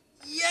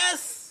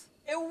 Yes!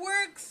 It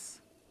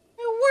works!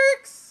 It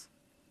works!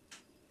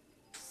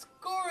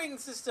 Scoring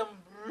system.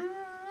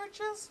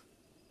 Just.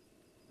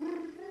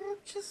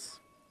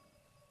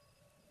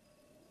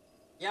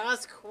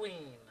 Yas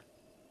Queen.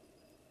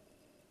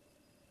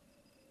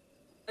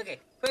 Okay,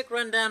 quick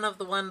rundown of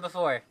the one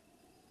before.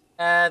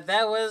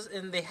 That was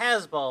in the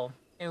Hasball,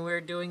 and we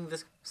are doing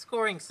this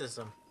scoring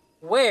system,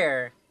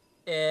 where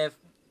if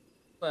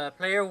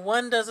player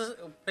one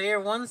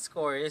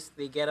scores,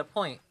 they get a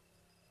point,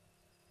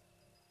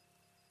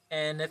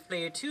 and if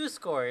player two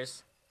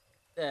scores,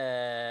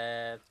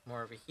 it's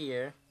more over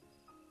here.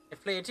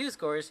 If player two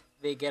scores,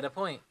 they get a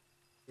point.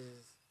 This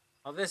is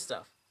all this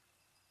stuff,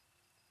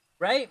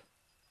 right?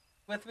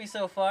 With me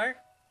so far?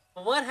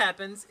 But what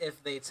happens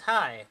if they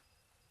tie?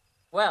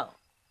 Well,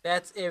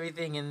 that's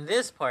everything in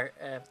this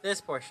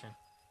portion.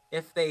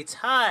 If they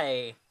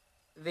tie,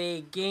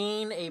 they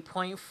gain a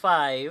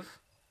 0.5.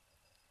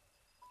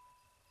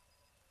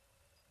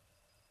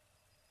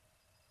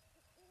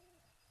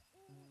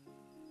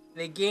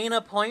 They gain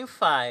a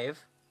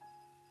 0.5,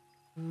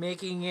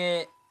 making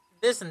it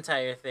this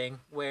entire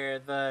thing, where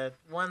the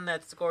one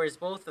that scores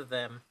both of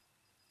them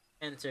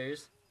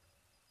enters.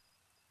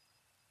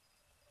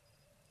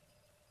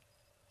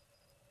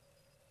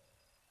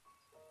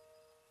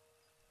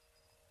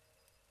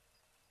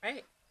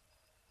 Right?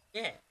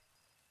 Yeah.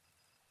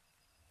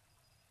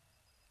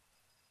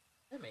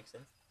 That makes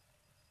sense.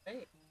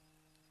 Right?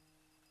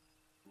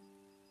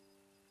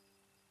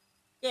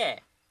 Yeah.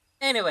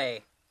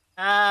 Anyway,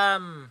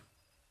 yeah.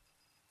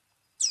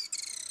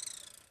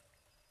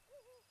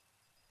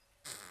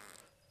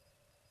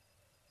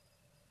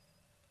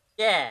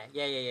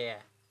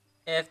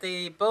 If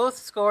they both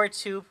score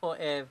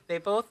if they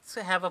both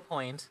have a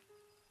point,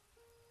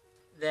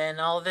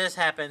 then all this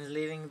happens,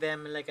 leaving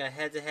them in like a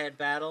head-to-head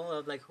battle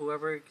of like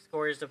whoever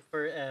scores the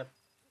first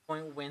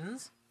point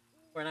wins,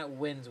 or not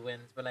wins,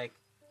 but like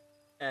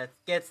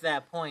gets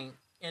that point,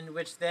 in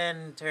which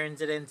then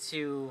turns it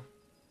into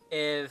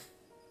if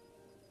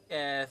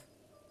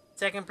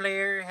second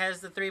player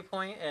has the 3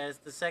 point as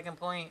the second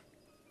point,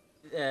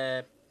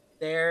 they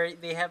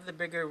have the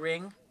bigger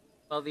ring,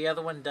 while the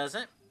other one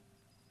doesn't.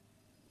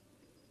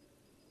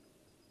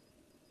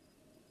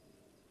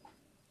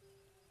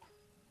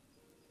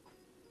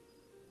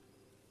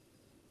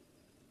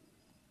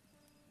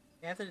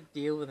 We have to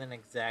deal with an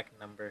exact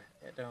number,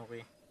 don't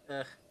we?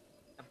 Ugh,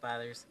 that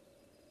bothers.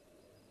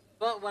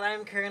 But what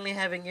I'm currently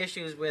having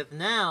issues with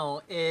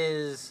now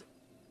is,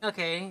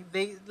 okay,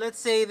 let's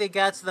say they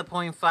got to the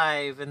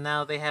 0.5 and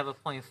now they have a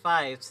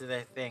 0.5 to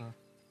that thing.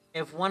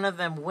 If one of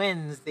them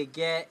wins, they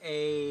get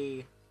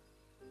a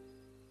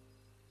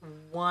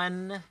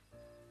 1.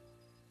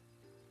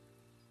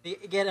 They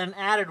get an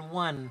added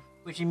 1,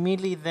 which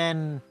immediately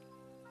then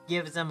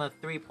gives them a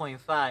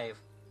 3.5.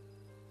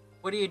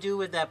 What do you do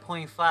with that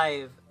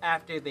 0.5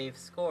 after they've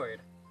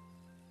scored?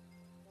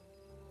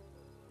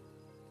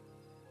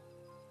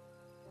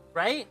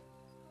 Right?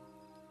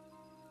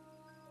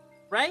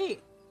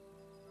 Right?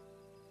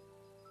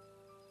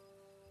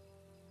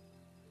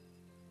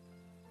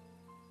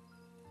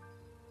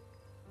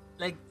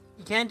 Like,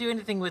 you can't do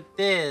anything with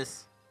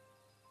this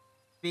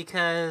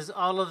because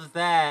all of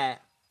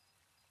that.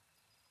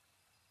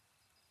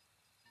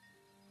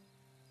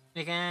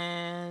 You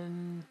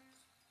can.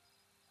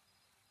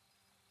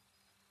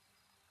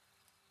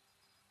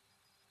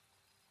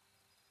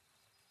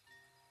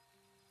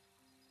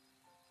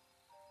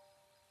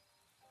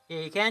 Yeah,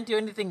 you can't do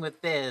anything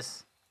with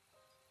this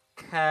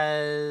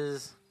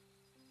because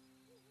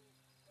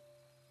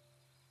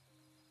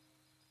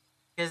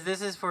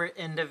this is for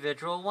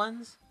individual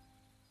ones.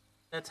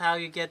 That's how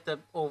you get the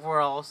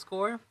overall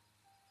score.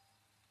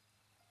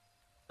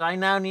 So I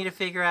now need to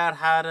figure out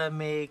how to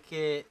make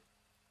it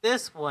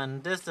this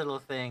little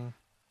thing,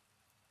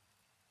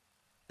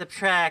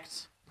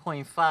 subtract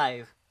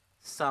 0.5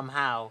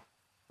 somehow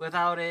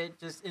without it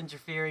just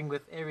interfering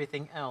with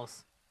everything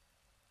else.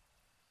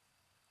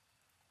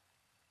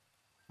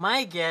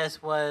 My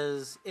guess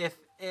was if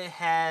it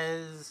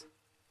has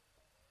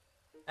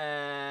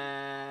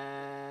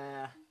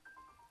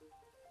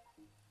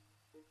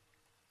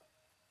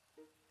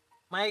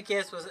my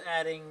guess was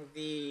adding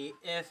the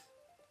if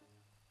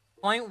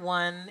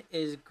 0.1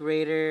 is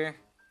greater.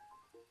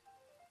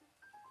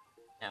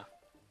 No.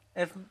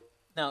 If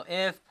no,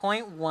 if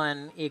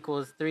 0.1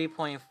 equals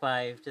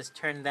 3.5, just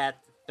turn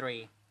that to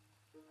 3.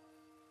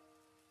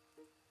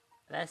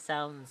 That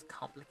sounds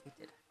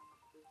complicated.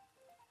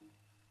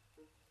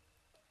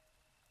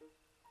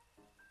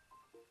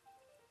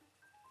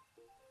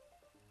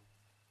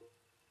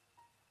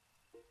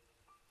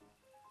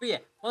 But yeah,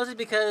 mostly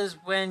because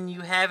when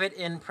you have it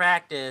in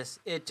practice,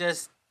 it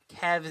just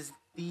has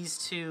these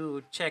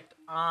two checked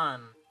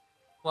on,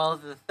 while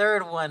the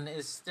third one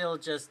is still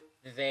just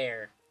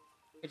there.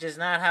 Which is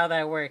not how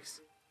that works.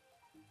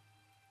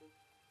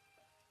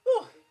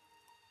 Whew.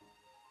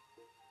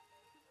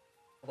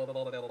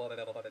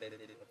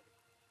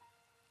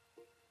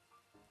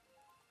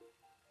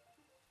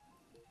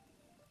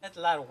 That's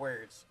a lot of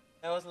words.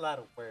 That was a lot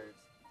of words.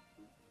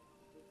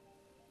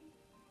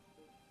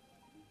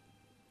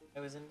 It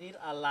was indeed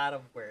a lot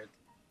of words.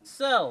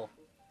 So,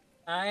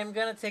 I'm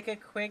gonna take a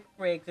quick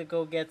break to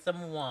go get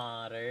some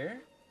water.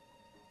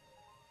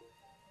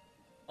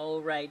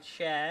 Alright,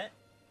 chat.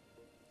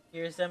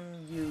 Here's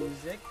some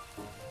music.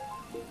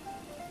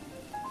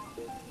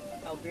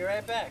 I'll be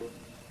right back.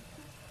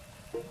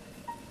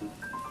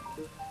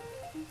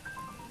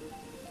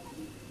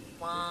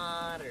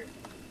 Water.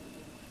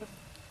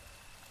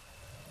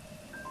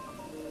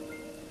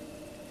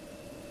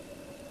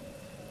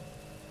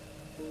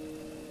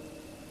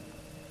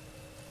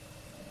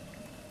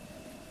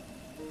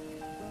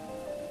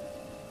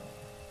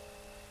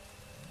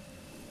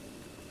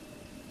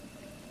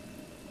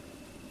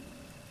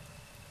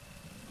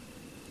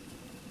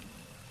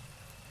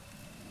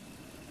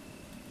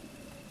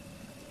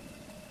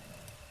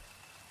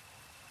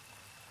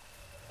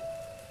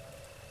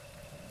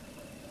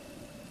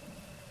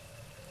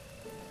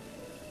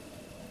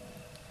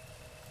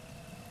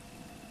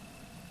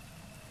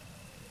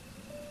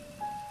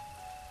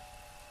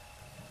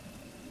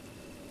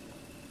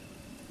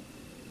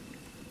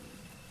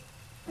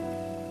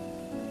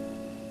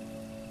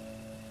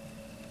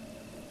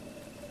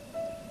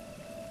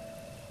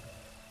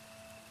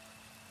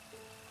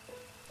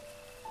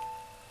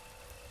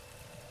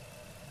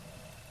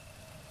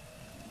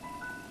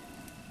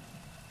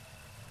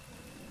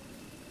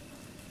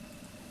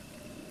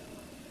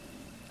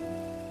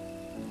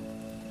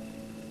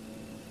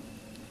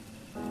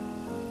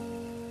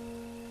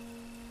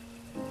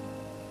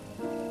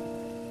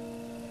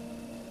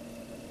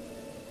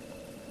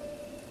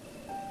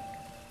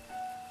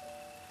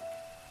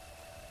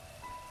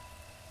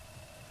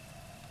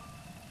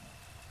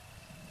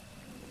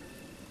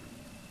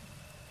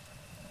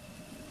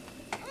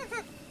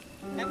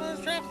 I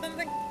almost dropped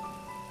something.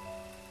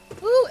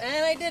 Ooh,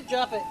 and I did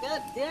drop it.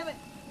 God damn it.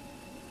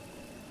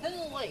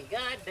 Holy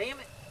god damn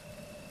it.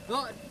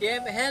 God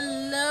damn it.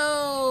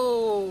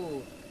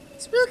 Hello.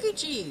 Spooky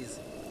cheese.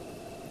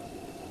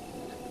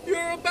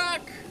 You're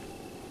back.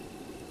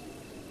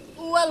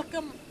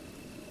 Welcome.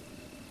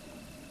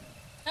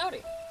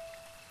 Howdy.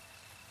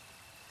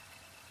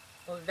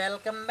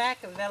 Welcome back.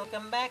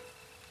 Welcome back.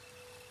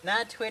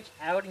 Not Twitch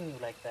outing you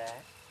like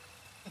that.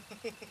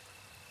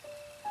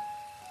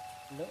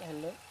 Hello,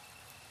 hello.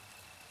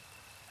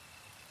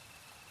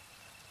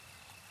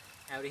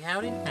 Howdy,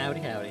 howdy, howdy,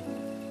 howdy.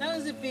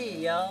 How's it be,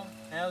 y'all?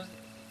 How's it?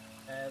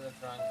 That's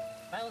wrong.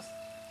 Mouse.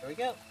 Here we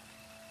go.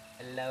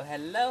 Hello,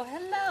 hello,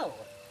 hello.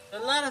 A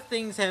lot of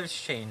things have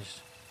changed.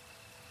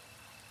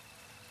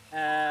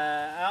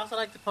 I also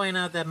like to point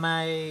out that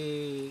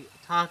my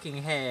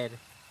talking head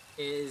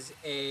is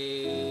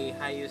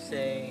how you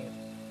say,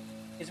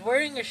 is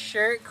wearing a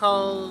shirt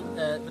called,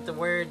 with the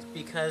words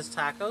 "because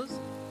tacos,"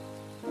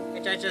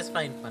 which I just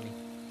find funny.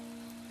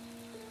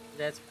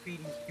 That's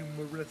pretty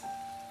humorous.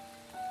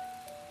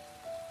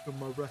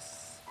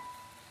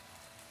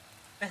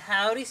 But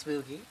howdy,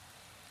 Spooky.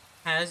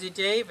 How's your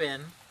day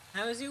been?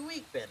 How's your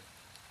week been?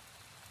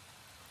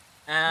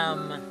 Let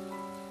me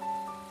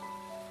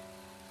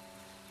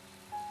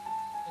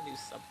do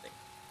something.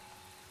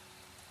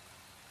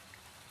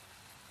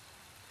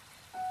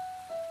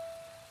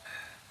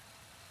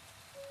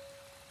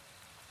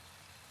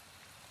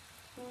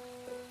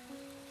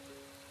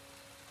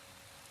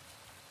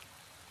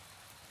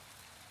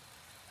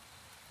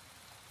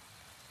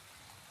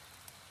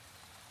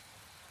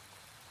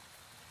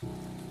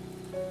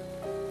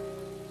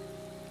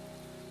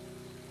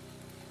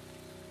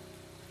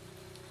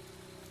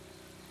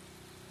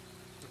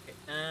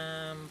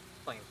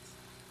 Points.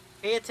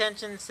 Pay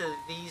attention to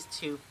these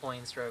 2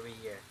 points over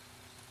here.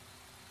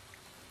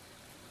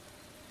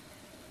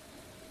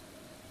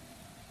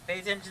 Pay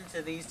attention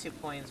to these 2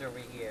 points over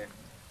here.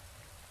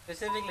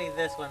 Specifically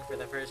this one for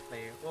the first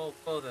player. Well,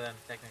 both of them,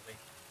 technically.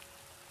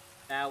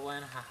 That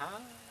one, haha.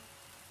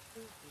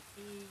 And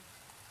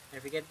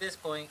if you get this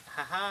point,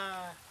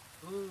 haha.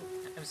 Ooh.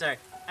 I'm sorry.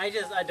 I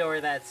just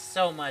adore that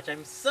so much.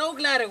 I'm so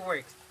glad it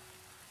works.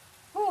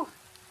 Whew.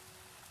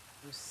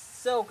 I'm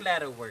so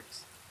glad it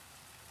works.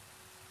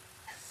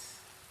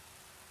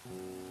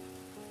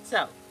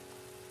 So,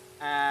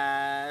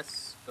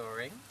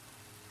 scoring.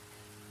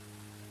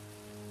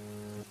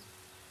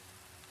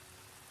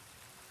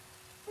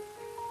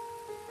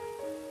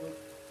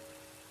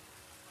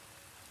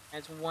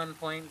 That's 1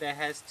 point that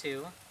has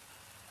 2.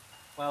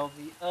 While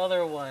the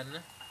other one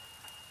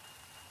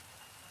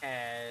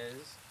has...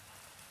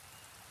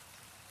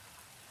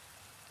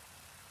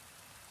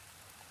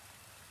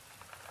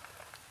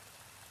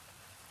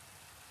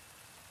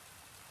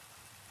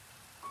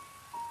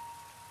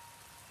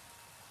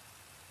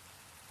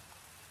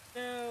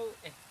 No.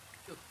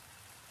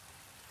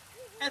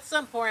 At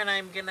some point,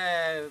 I'm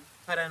gonna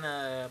put in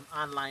a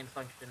online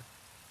function.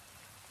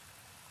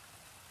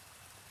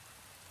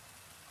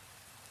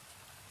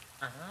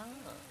 Uh-huh.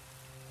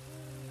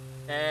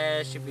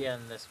 That should be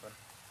on this one.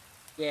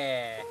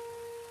 Yeah.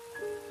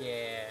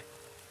 Yeah.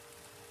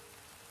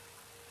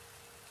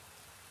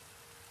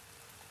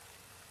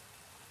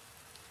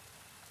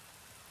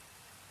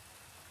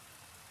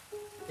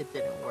 It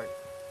didn't work.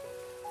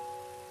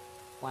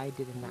 Why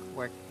did it not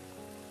work?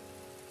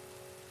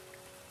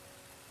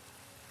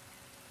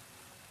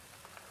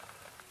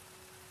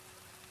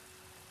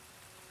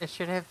 It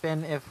should have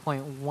been if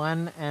point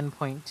 1 and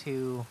point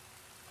 2.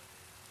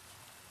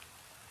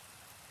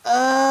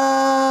 Oh!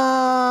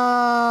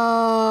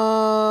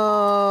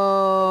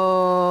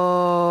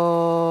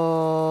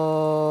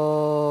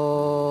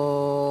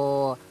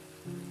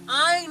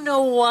 I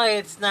know why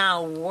it's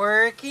not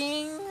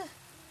working.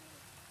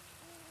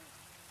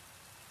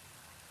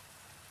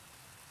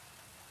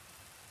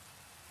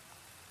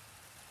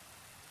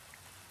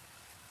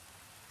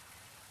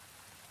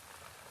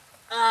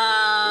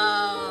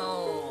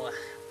 Oh!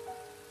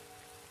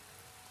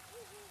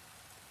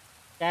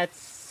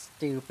 That's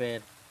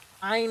stupid.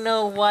 I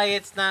know why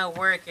it's not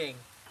working.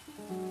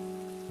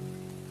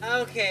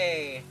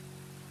 Okay.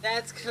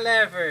 That's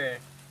clever.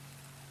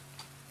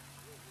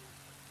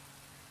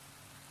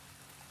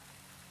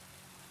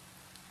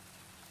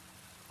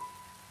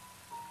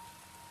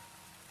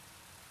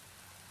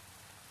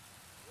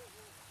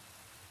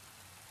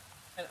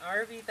 An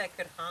RV that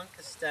could honk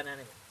to stun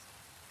enemies.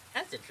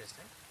 That's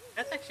interesting.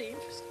 That's actually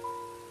interesting.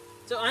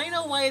 So I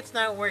know why it's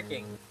not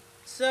working.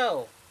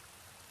 So,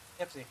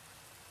 Ipsy.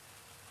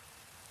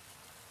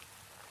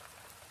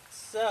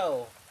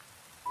 So,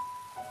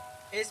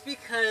 it's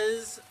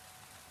because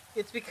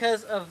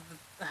of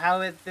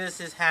how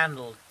this is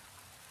handled.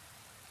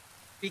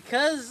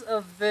 Because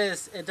of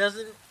this, it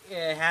doesn't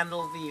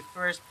handle the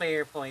first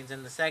player points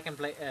and the second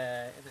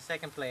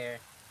player.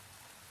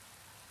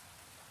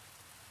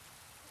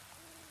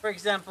 For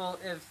example,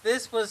 if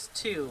this was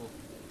 2,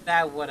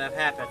 that would have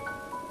happened.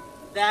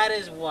 That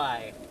is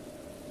why.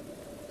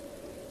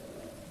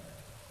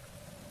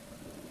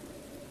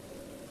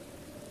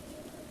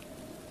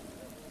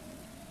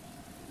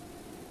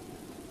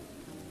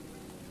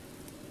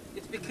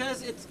 It's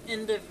because it's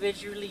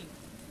individually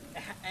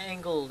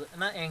angled.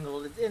 Not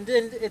angled.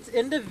 It's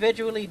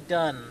individually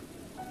done.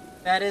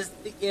 That is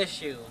the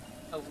issue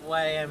of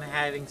why I'm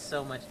having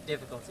so much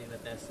difficulty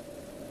with this.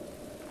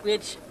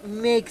 Which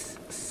makes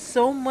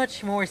so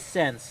much more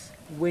sense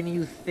when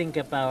you think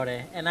about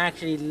it and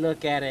actually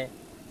look at it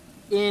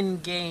in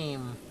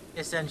game,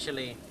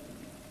 essentially.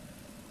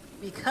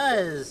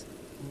 Because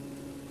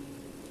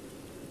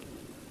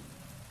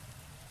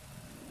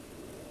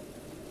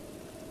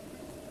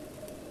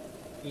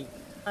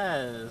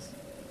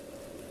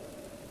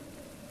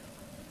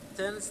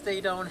since they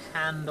don't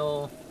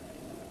handle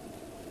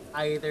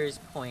either's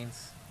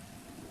points,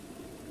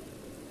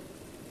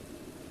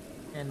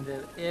 and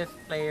the if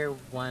player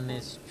 1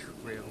 is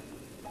true,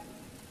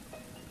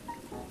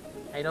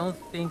 I don't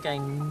think I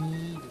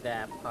need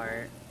that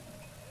part.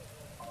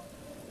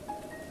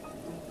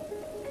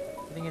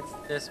 I think it's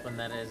this one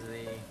that is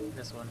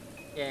this one.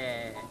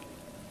 Yeah.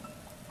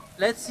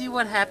 Let's see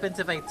what happens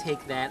if I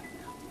take that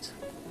out.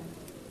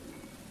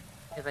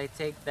 If I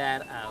take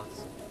that out.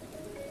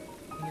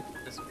 I think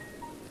it's this one.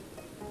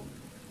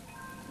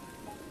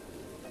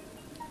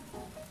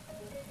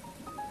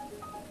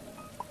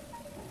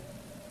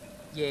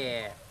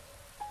 Yeah.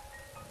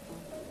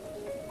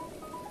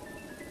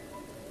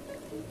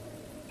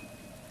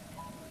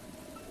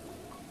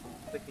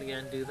 Quickly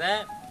undo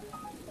that.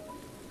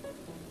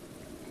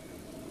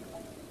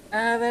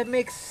 That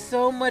makes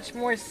so much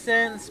more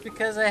sense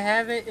because I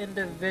have it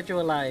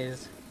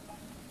individualized.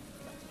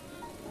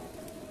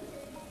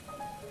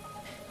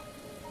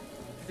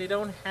 They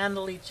don't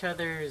handle each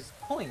other's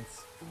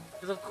points.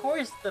 Because of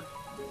course the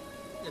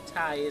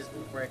tie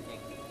isn't working.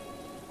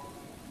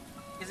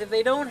 Because if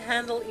they don't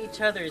handle each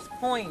other's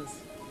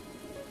points,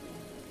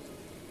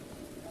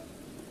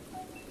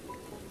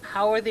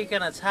 how are they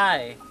gonna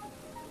tie?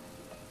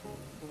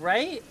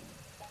 Right?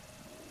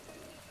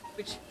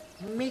 Which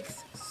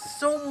makes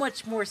so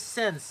much more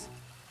sense,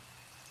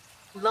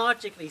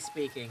 logically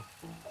speaking.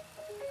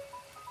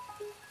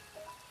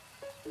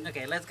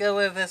 Okay, let's go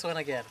with this one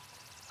again.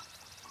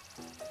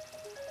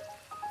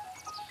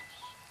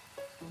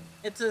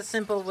 It's a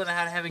simple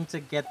without having to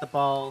get the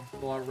ball,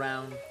 go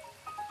around,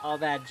 all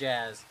that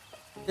jazz.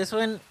 This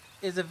one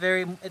is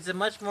it's a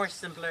much more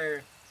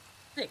simpler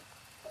thing.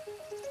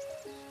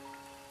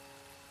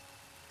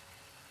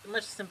 It's a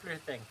much simpler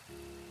thing.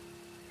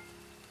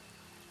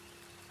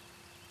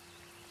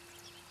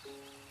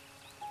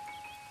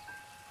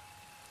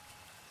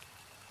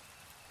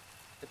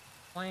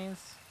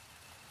 points.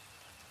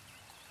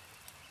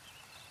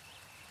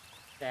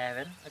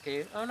 7.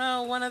 Okay. Oh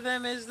no, one of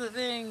them is the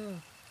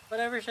thing.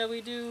 Whatever shall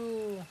we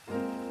do?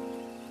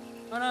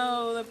 Oh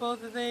no, they're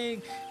both the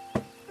thing.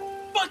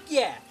 Fuck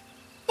yeah!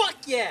 Fuck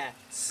yeah!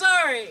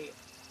 Sorry!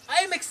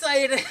 I'm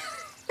excited!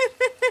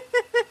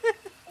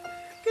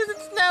 Because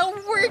it's now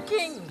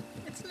working!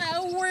 It's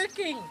now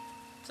working!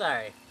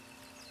 Sorry.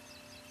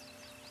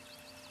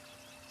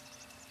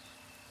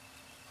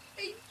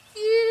 I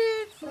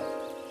did it!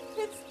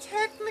 It's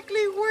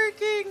technically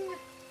working!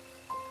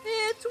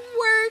 It's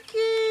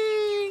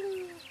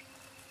working!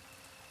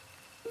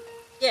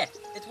 Yeah,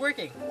 it's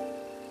working.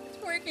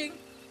 It's working.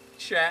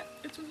 Chat,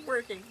 it's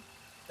working.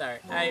 Sorry,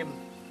 I am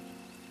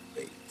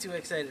way too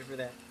excited for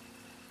that.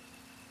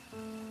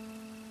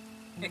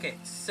 Okay,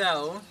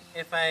 so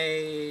if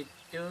I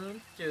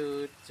do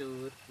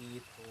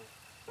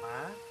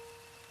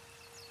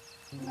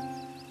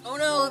oh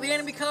no, the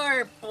enemy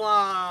car!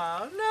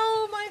 Blah!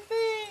 No, my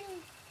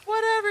thing!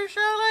 Whatever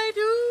shall I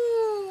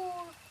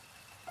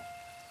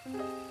do?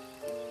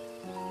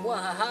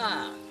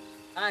 Wahaha!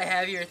 I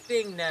have your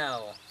thing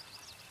now.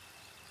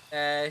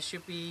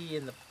 Should be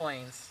in the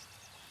points.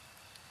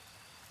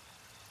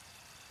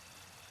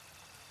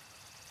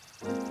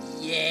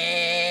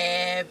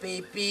 Yeah,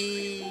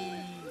 baby!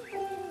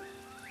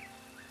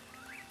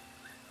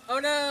 Oh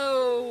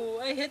no!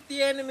 I hit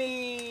the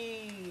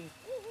enemy!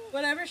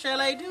 Whatever shall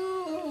I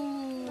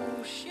do?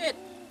 Shit!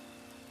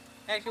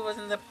 Actually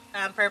wasn't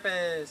on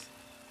purpose.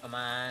 Come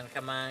on,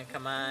 come on,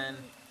 come on.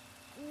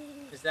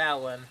 There's that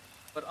one.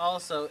 But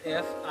also,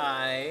 if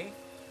I...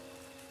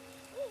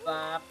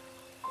 Bop.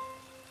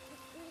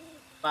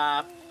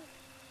 Bop.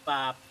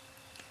 Bop.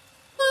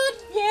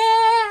 But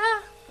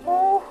yeah!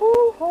 Ho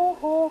ho ho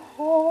ho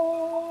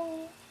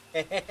ho!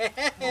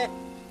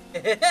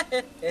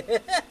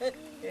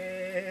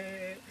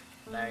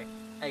 Sorry,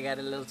 I got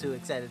a little too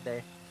excited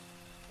there.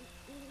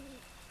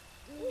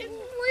 It's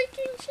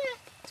working, chat.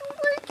 It's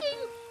working.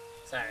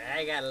 Sorry,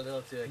 I got a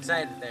little too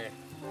excited there.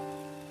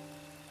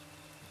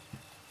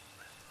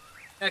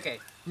 Okay,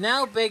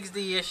 now begs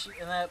the issue.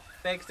 That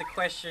begs the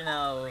question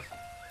of,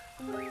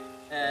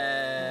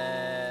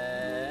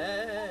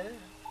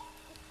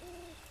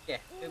 yeah,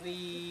 could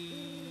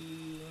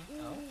we?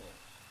 Oh.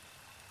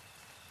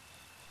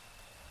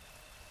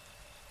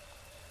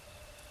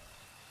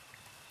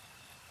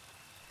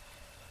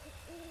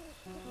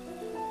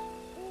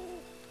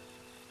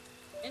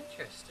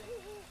 Interesting.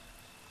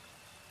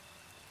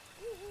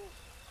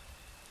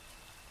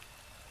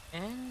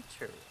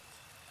 Interesting.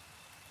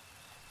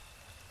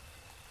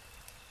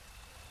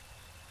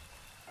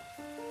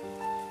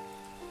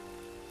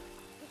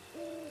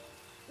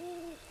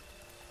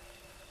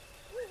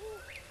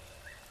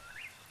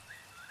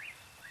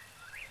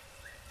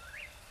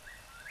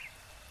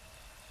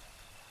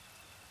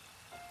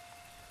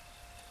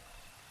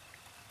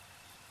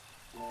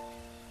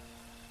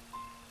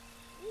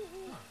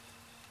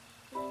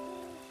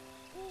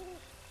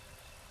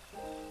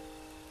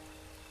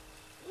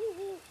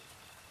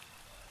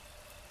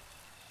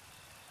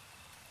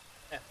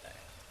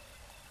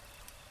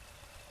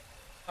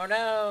 Oh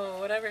no,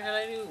 whatever should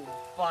I do?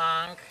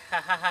 Bonk.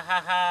 Ha ha ha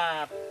ha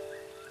ha.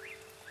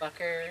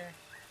 Fucker.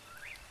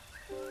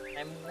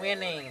 I'm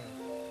winning.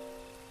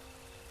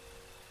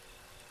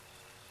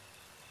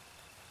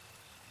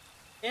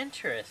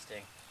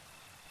 Interesting.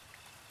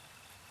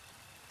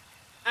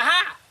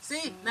 Aha!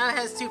 See? Now it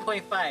has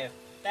 2.5.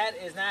 That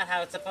is not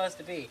how it's supposed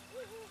to be.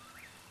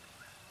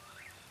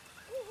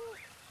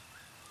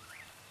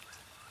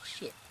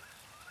 Shit.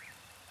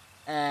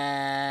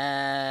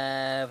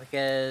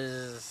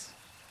 Because...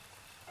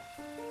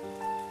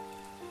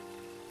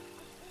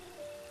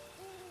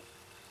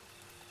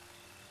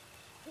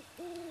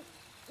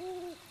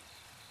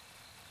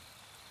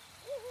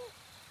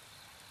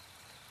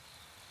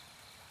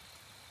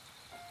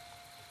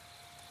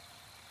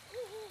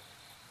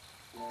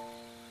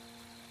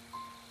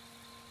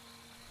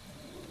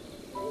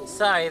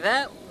 Sorry,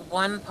 that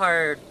one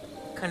part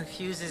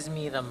confuses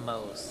me the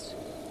most.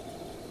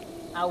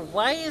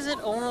 Why is it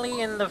only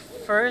in the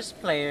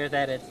first player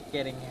that it's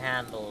getting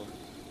handled?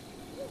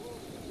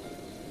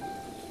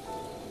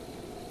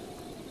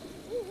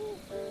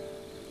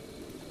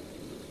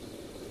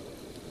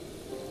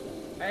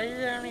 Why is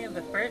it only in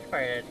the first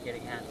player that's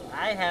getting handled?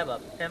 I have a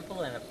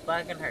pimple and it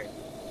fucking hurts.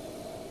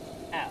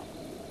 Ow.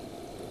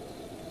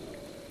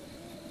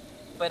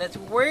 But it's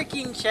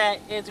working,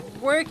 chat. It's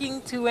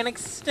working to an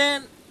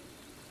extent.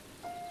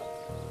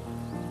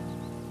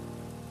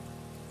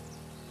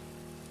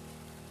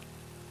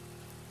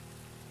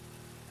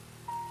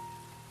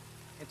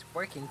 It's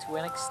working to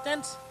an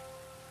extent.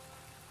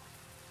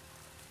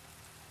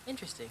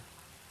 Interesting.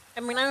 I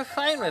mean, I'm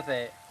fine with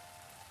it.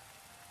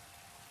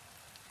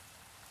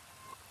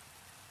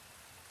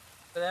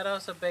 But that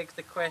also begs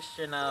the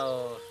question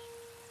of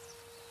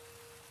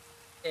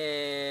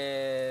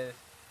if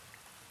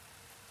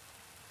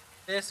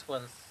this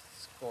one's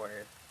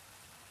scored.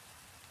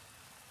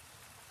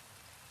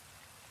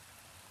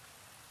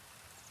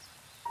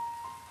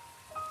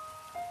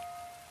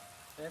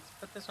 Let's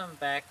put this one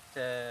back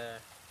to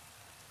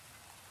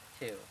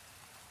 2.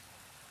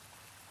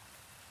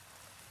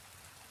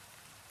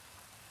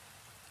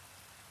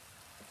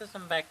 Put this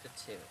one back to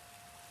 2.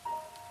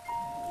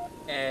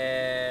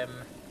 And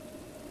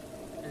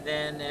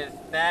then if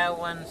that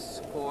one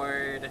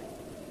scored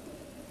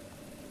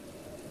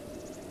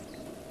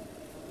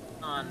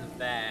on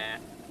that,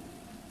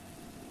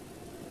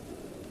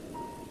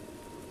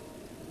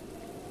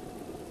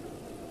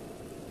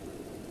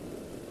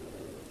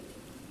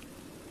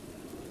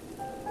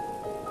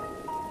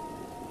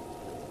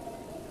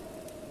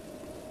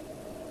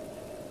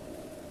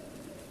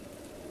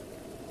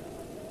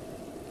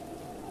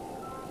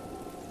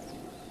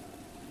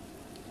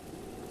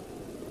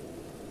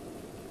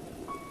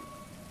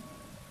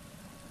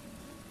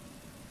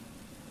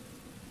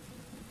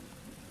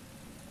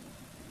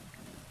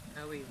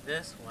 how we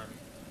this one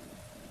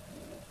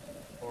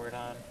scored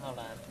on? Hold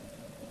on.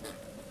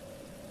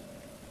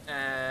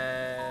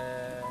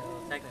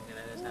 Well, technically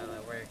that is how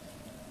that works.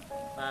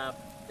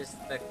 Just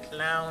the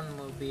clown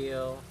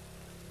mobile.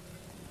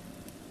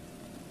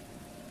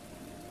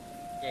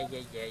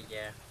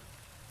 Yeah.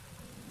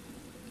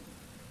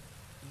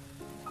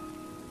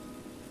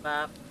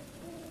 Bop.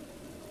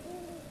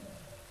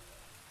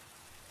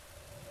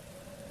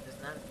 Does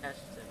not attach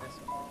to this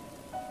one.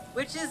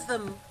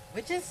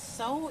 Which is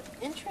so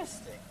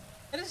interesting.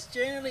 It is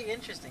generally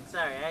interesting.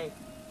 Sorry,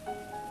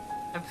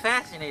 I'm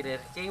fascinated.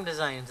 Game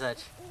design and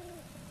such.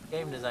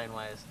 Game design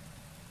wise.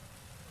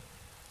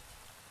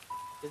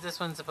 Is this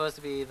one supposed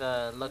to be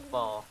the look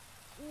ball?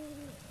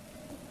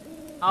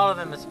 All of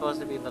them is supposed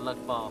to be the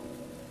look ball.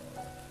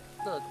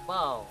 Look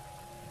ball.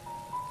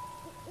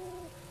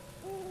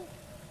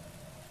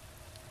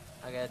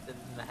 I got the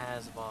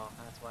has ball,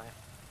 that's why.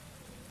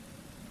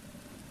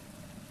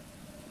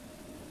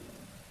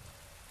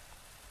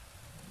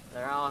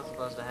 They're all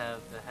supposed to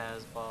have the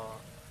has ball.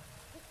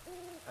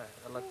 Alright,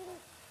 the look ball.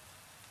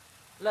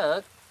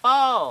 Look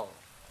ball!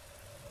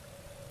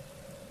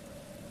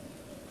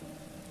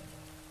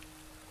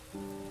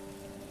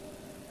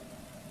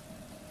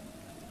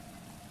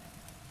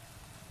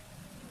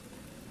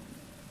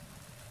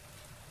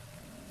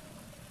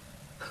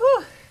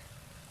 Whew.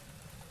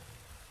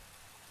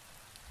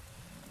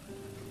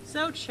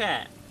 So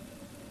chat,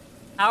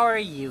 how are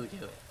you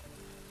doing?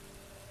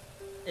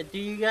 Do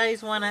you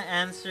guys want to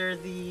answer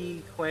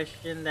the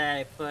question that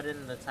I put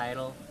in the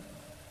title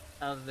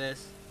of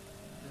this?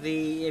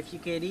 If you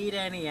could eat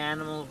any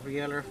animal,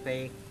 real or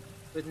fake,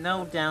 with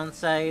no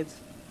downsides,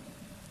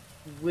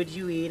 would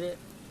you eat it?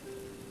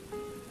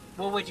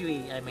 What would you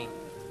eat, I mean,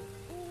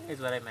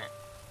 is what I meant.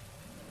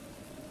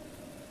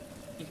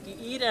 If you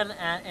could eat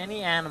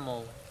any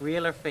animal,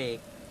 real or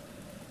fake,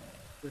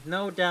 with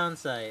no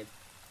downsides,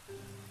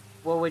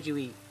 what would you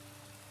eat?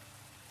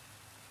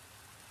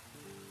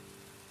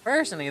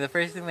 Personally, the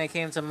first thing that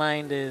came to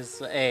mind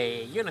is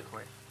a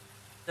unicorn.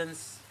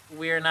 Since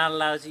we're not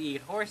allowed to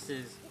eat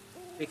horses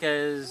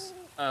because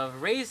of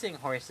raising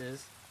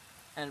horses,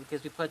 and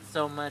because we put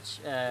so much,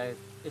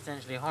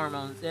 essentially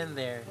hormones in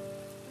there,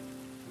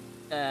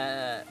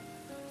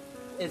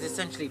 it's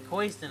essentially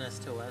poisonous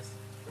to us.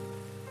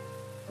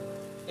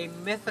 A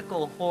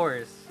mythical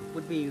horse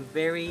would be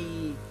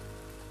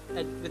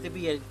would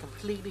be a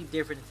completely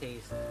different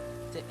taste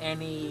to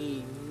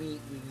any meat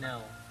we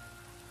know.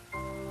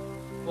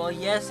 Well,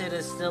 yes, it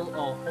is still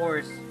a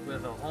horse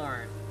with a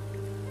horn,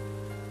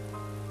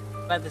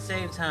 but at the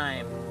same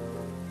time,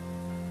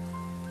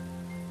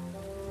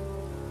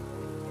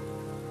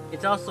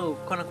 it's also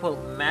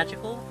quote-unquote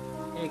magical,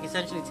 and you can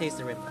essentially taste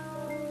the rainbow.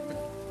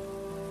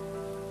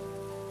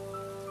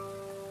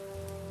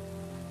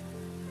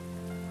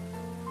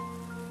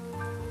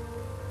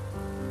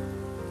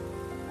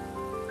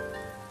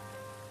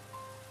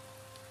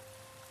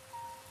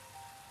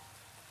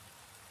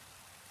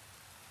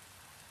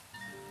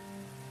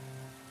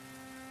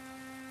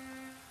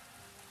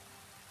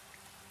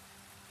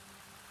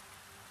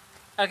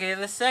 Okay,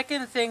 the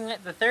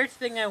third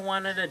thing I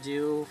wanted to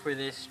do for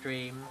this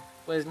stream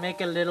was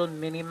make a little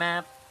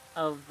mini-map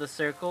of the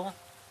circle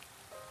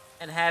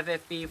and have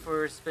it be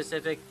for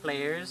specific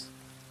players,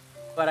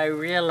 but I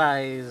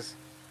realize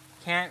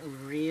can't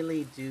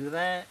really do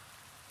that.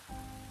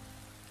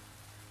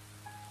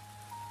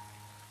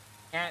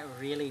 Can't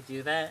really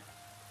do that.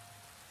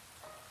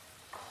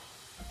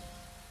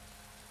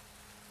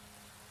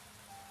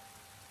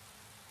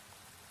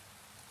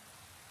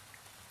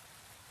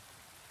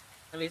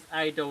 At least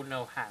I don't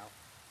know how.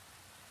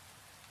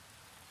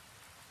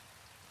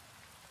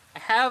 I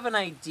have an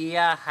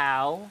idea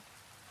how,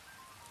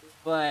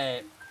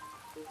 but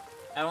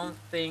I don't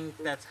think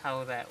that's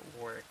how that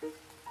works.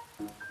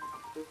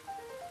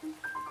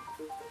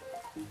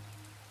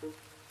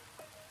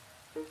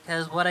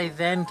 Because what I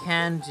then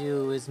can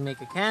do is make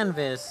a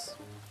canvas,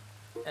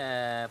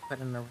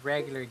 put in a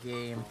regular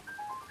game,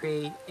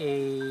 create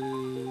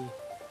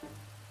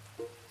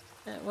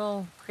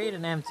create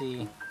an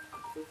empty.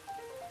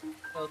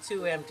 Well,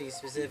 2 empties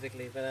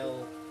specifically, but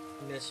I'll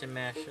mish and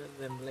mash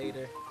them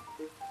later.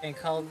 And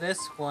call this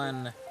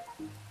one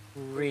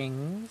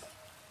rings.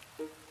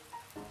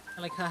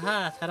 Like,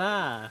 haha,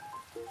 ta-da!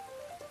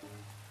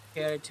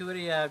 Okay,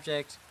 2D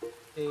object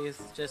is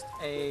just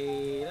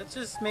a... Let's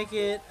just make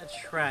it a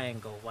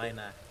triangle, why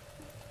not?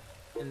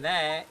 And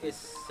that is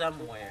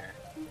somewhere.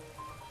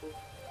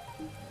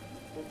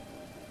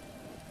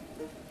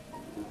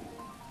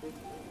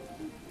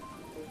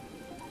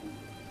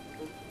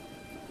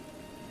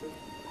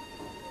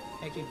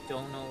 I actually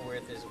don't know where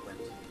this went.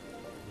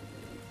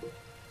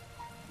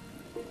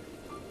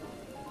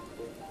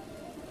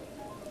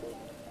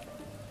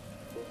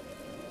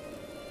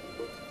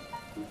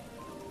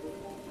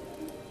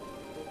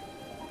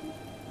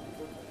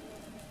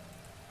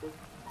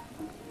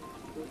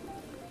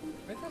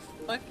 Where the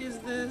fuck is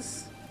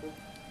this?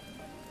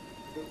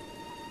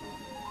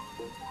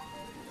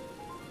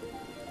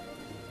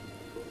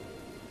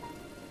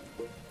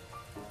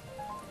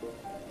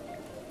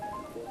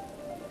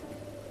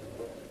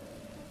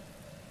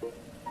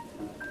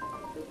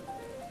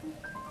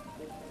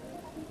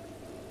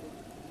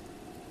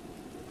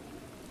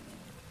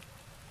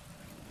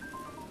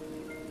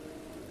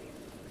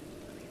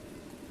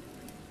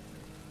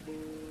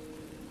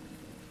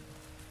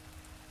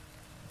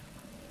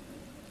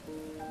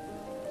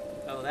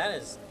 Oh, that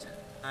is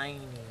tiny.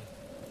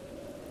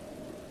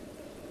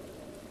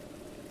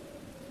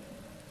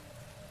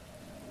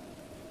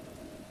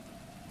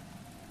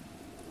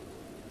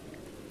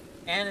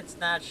 And it's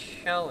not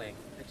showing,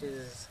 which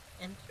is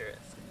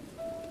interesting.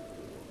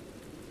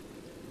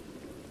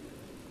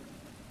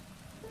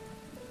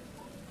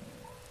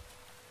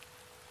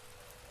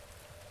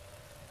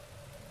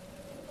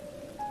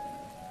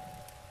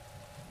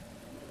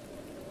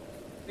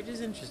 Which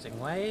is interesting.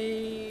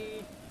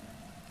 Why?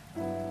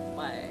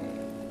 Why?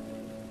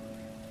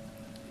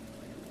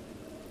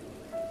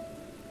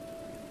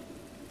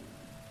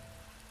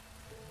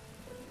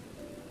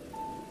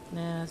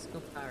 Nah, let's go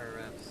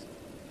power-ups.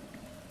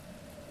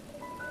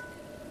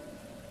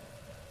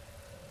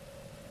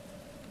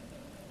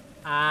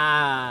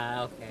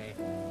 Ah, okay.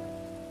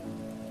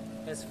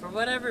 Because for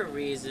whatever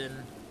reason,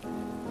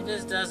 it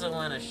just doesn't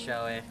want to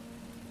show it.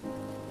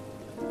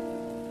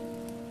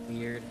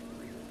 Weird.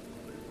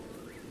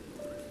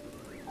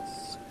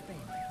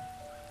 Strange.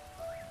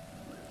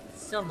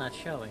 It's still not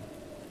showing.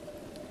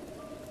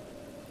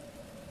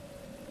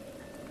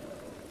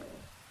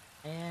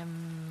 I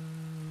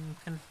am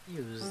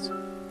confused.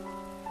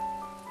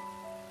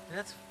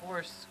 That's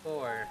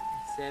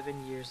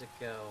 7 years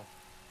ago.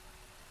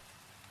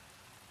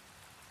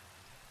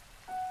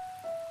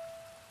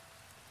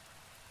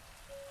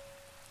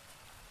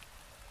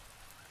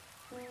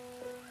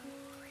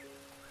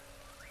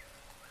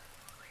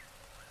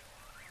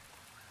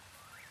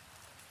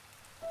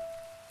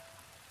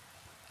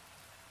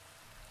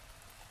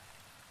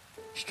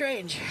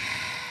 Strange.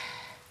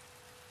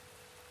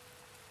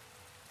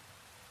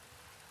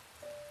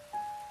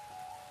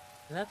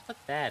 That's what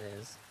that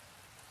is.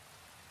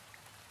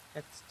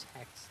 That's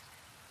text.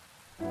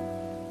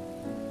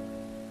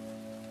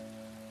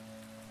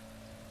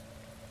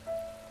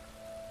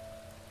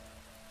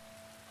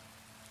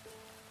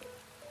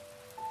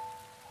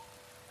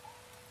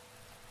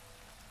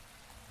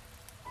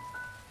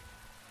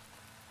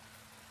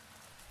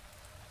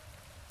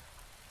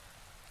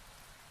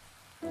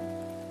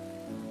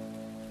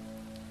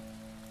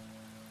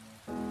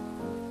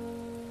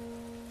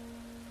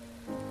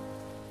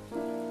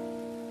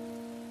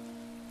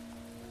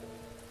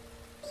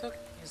 So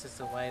confused as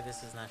to why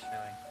this is not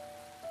showing.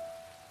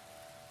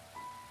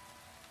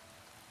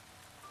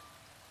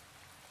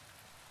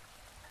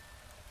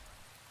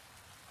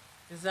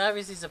 This is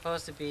obviously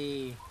supposed to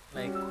be,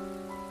 like,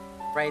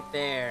 right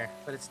there,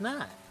 but it's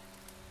not.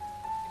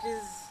 It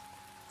is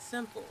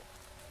simple.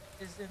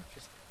 It is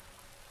interesting.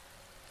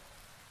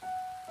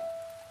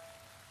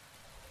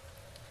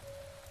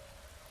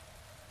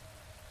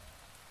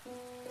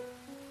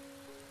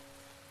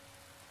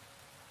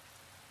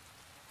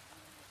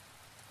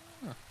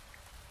 Huh.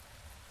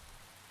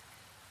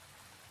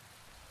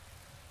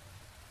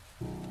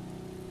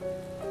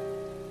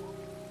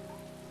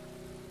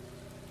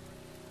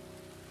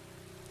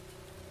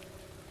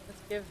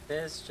 Let's give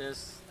this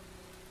just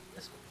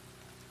this one.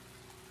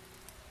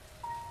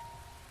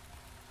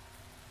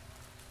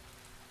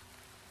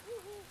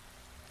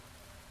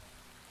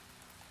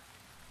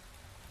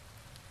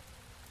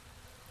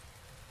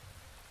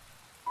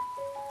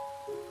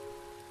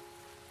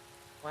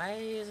 Why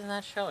isn't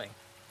that showing?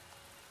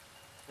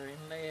 Certain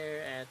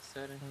layer, add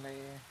certain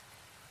layer.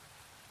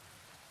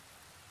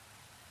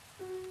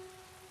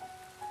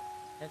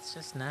 That's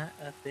just not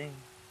a thing.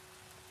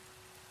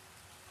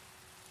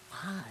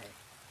 Why?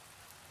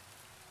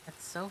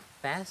 That's so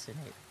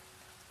fascinating.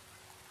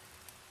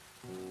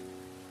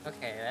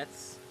 Okay,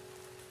 that's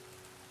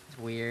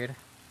weird.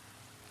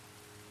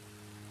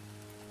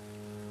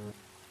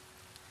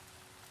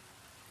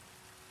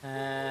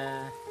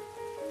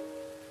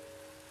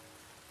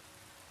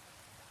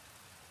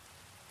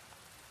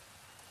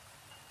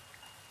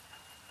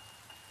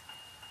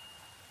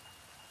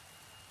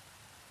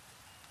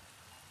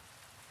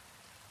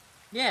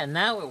 Yeah,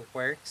 now it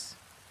works.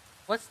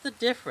 What's the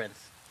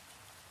difference?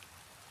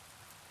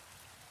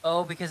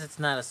 Oh, because it's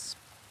not a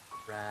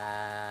sprite.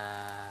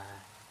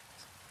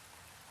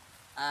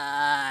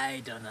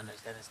 I don't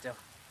understand it still.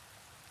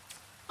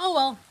 Oh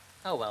well.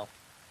 Oh well.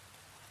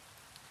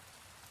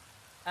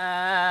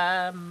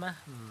 Manama.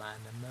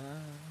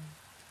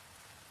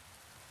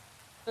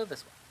 So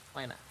this one.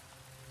 Why not?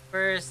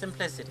 For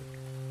simplicity.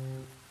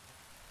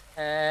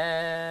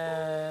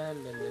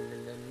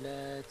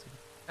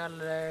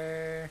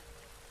 Color.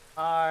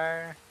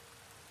 R.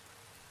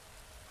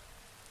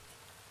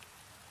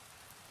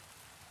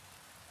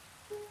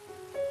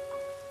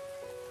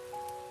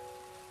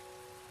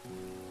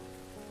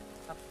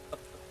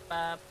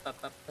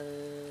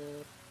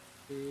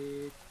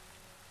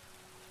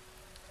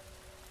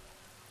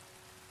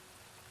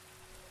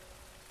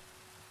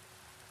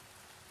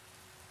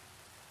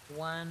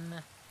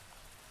 One.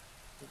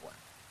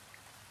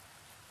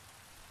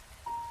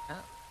 Oh.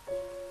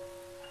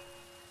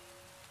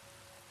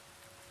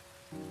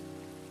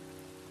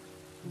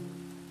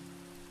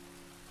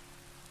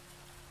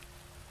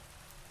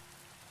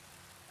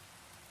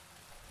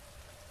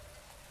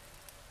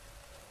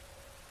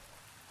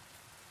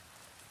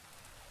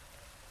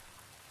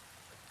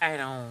 I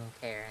don't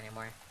care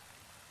anymore.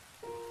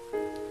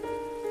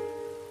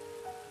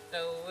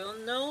 So we'll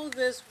know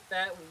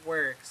that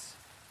works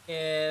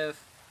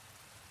if...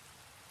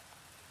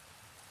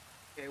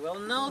 Okay, we'll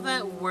know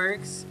that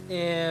works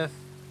if...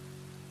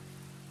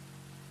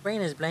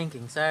 Brain is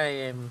blanking.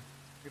 Sorry, I'm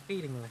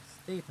repeating the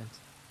statement.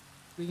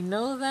 We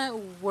know that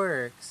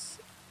works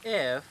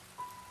if...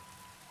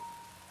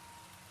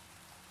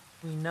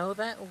 We know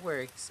that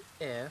works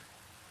if...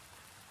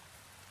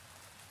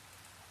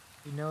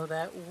 We know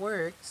that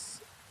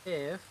works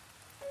if...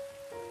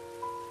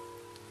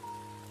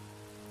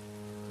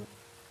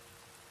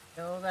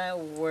 We know that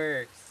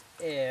works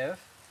if...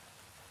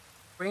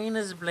 Brain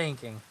is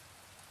blanking.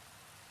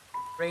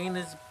 Brain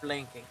is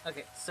blanking.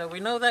 Okay, so we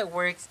know that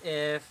works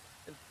if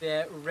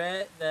the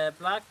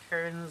block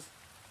turns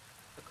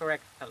the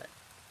correct color.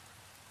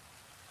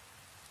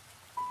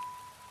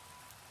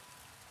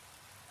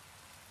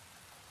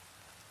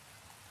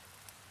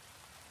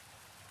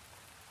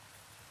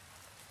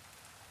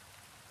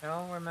 I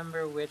don't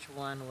remember which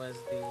one was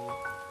the...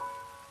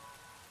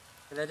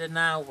 That did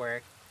not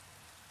work.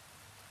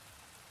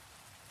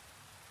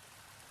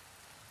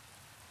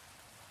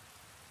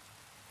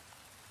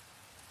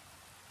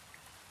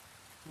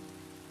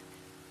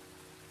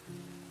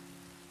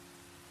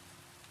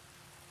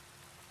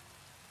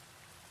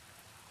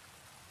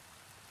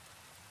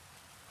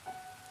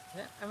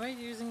 Yeah, am I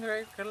using the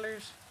right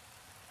colors?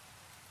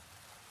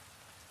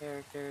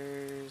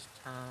 Characters,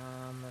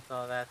 Tom, with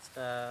all that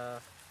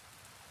stuff.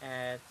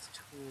 Adds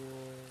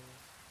tools.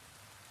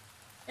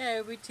 Yeah, it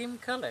would be team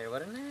color,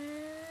 wouldn't it?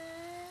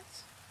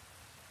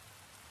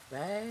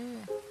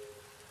 Right?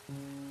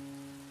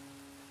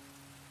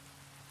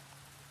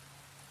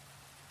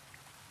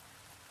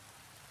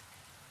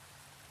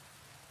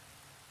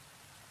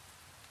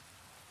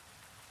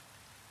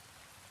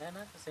 Is that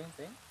not the same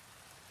thing?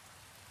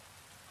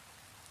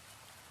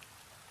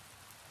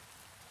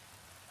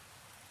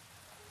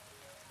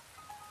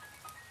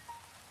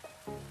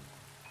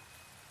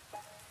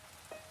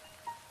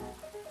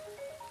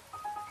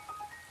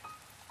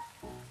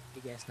 I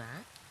guess not.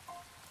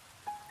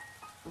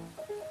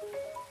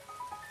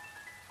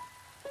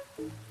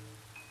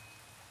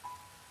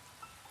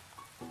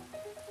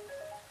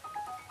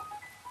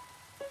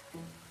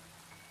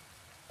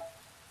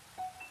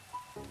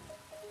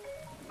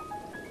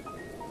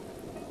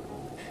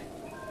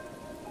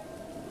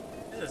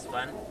 This is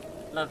fun.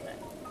 Love that.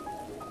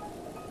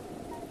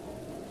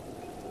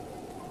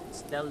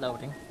 Still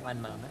loading.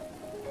 One moment.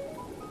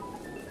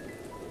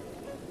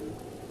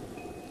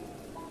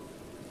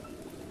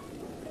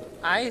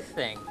 I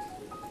think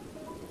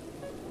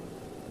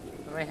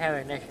I might have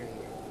an issue here.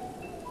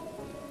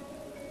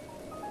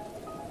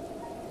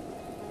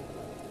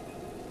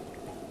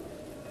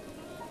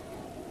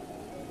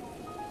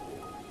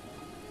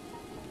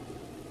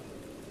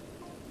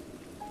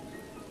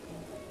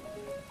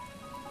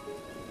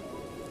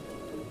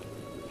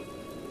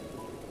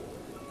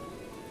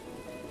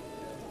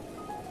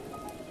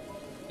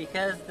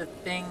 Because the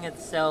thing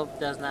itself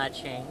does not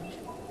change,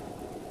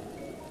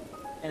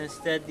 and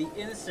instead the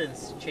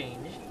instance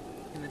change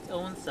in its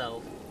own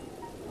self,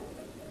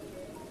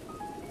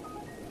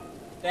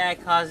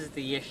 that causes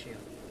the issue.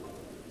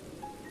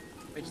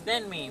 Which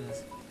then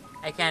means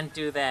I can't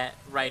do that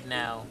right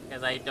now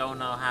because I don't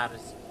know how to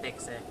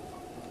fix it.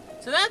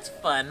 So that's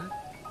fun.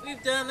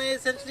 We've done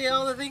essentially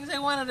all the things I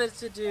wanted us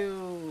to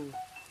do.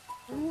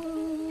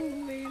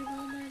 Woo, wait a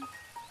moment.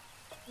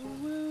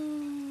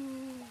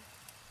 Woo.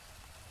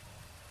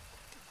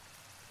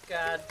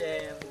 God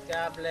damn.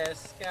 God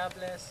bless. God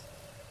bless.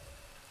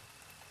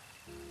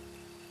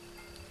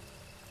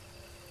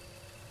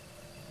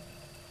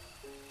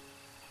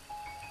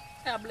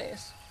 God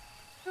bless.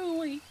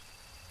 Ooh-wee.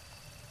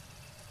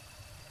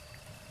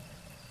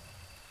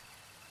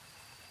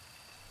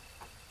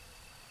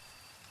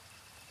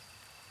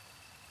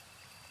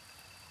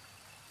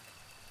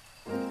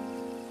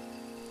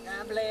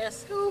 God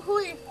bless.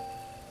 Ooh-wee.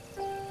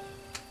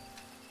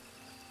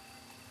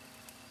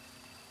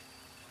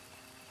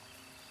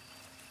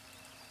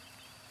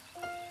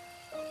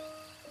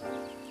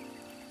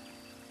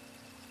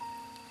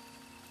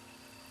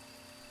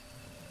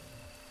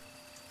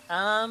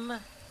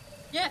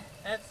 Yeah,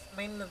 that's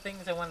mainly the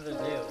things I wanted to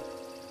do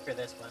for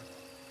this one.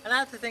 I'll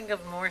have to think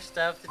of more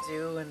stuff to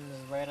do and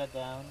write it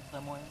down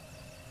somewhere.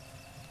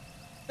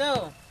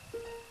 So,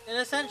 and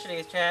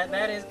essentially, chat,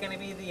 that is going to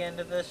be the end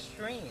of the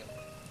stream.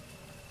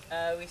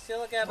 We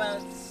still got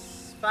about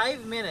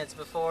 5 minutes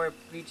before it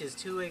reaches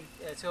 2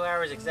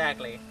 hours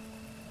exactly.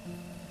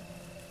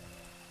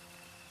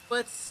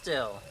 But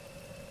still,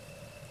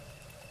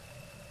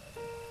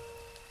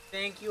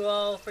 thank you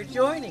all for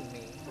joining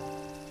me.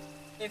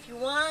 If you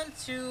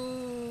want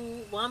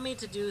me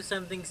to do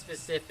something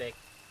specific,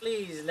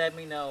 please let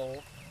me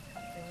know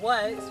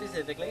what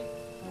specifically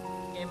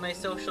in my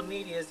social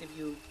medias. If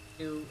you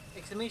do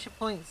exclamation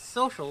point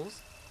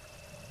socials,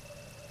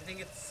 I think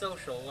it's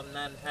social, I'm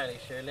not entirely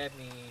sure. Let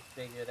me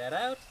figure that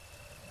out.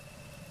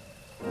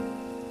 I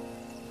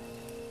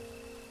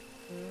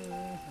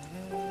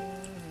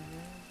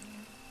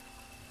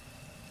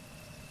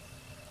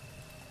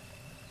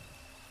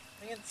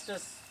think it's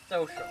just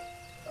social.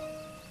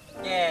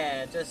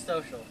 Yeah, just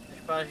social. I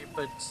should probably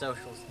put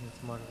socials since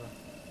it's more of a...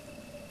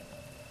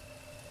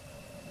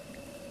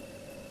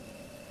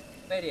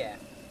 But yeah.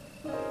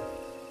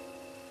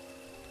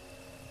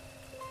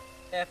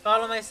 Yeah,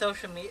 follow my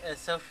social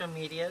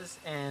medias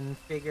and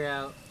figure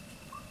out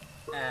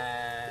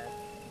and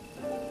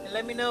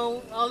let me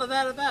know all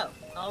about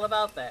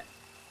that.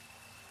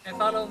 I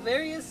follow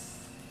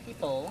various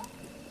people.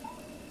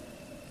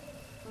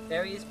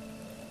 The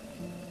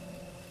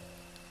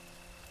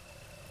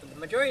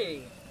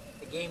majority,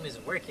 the game is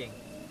working.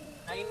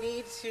 I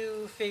need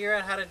to figure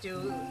out how to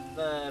do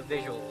the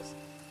visuals,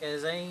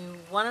 because I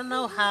want to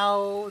know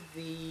how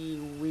the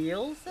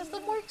wheel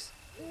system works.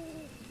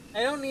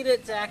 I don't need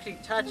it to actually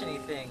touch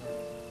anything.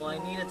 Well, I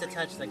need it to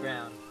touch the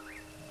ground.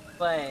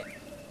 But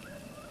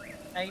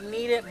I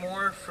need it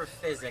more for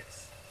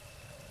physics.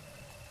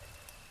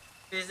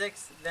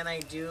 Than I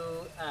do,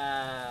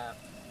 I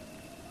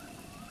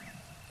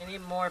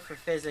need more for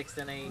physics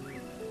than I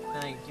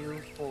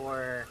do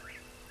for...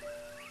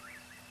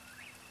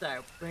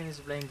 Sorry, brain is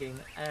blanking.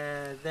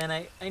 Then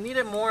I need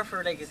it more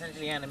for, like,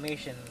 essentially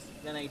animations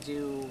than I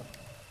do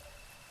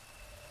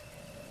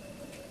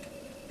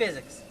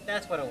physics.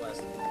 That's what it was.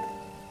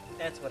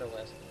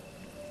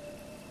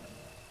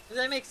 Does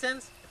that make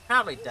sense? It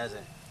probably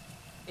doesn't.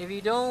 If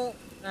you don't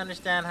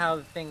understand how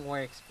the thing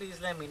works,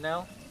 please let me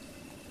know.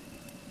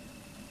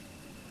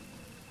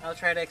 I'll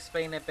try to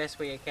explain it best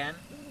way I can.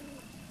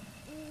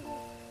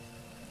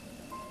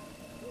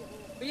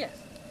 But yes.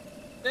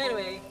 So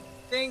anyway,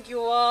 thank you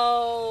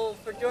all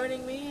for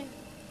joining me.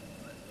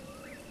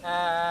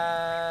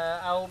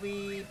 I will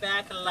be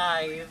back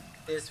live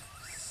this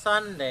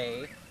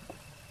Sunday.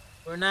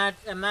 I'm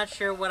not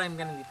sure what I'm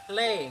gonna be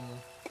playing.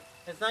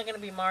 It's not gonna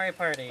be Mario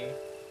Party.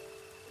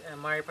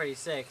 Mario Party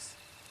 6.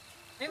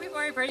 Maybe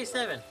Mario Party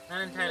 7.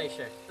 Not entirely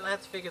sure. I'll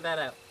have to figure that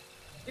out.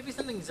 Maybe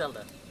something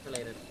Zelda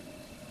related.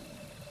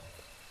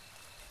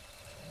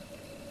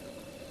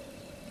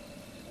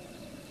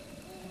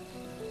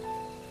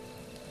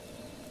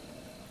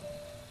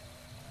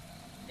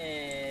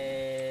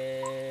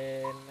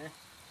 And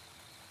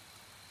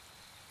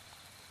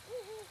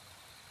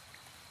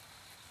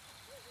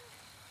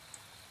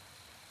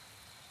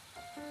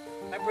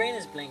my brain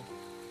is blinking.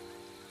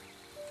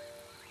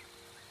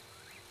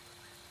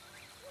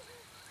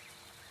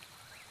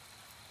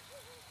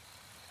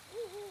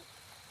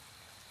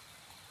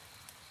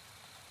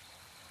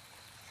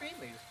 Stream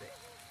music.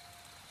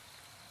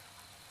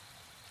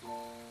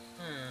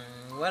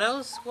 What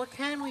else? What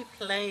can we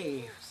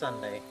play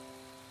Sunday?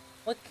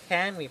 What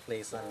can we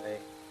play Sunday?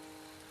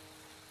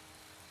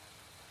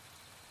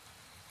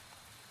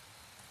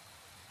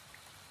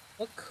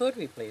 What could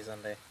we play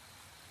Sunday?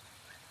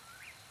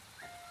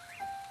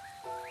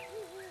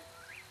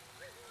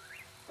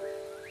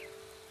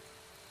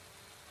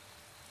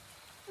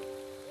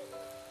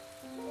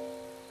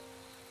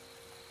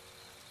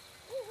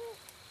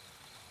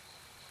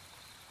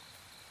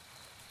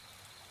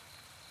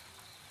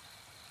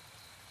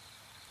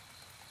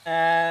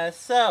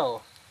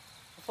 So,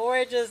 before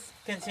I just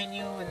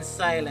continue in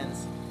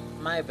silence,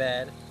 my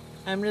bad,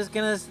 I'm just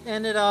gonna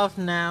end it off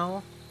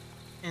now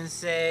and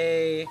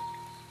say...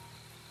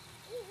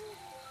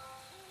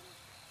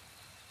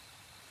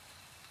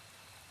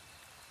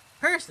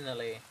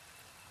 Personally,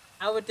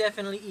 I would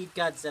definitely eat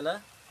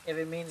Godzilla if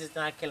it means it's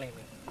not killing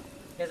me.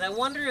 Because I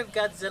wonder if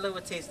Godzilla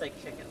would taste like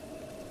chicken.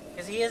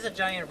 Because he is a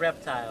giant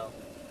reptile.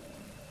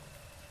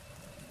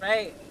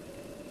 Right?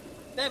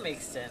 That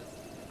makes sense.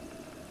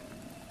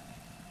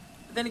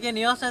 But then again,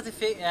 you also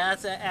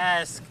have to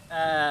ask,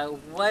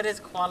 what is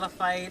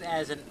qualified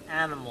as an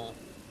animal?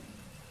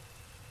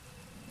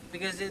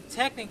 Because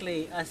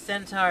technically, a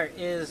centaur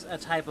is a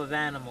type of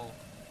animal.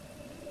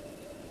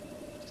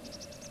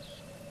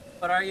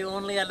 But are you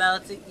only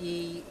allowed to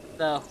eat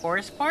the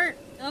horse part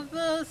of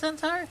the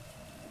centaur?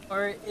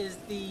 Or is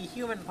the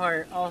human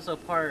part also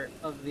part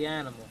of the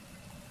animal?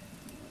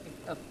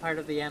 A part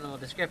of the animal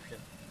description?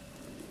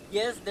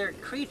 Yes, they're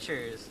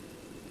creatures,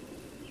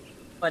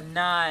 but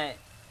not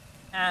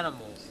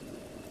animals.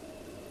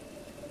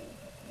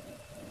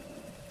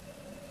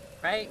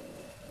 right?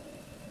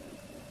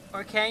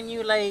 Or can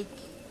you, like,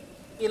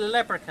 eat a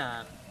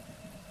leprechaun?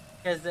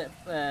 Because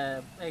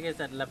I guess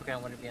that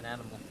leprechaun wouldn't be an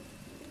animal.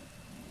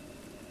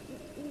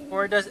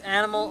 Or does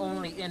animal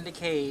only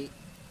indicate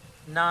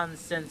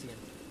non-sentient?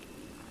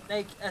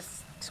 Like, a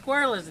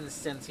squirrel isn't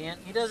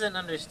sentient. He doesn't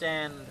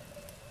understand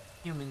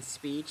human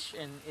speech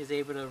and is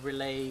able to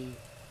relay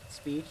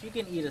speech. You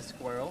can eat a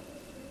squirrel.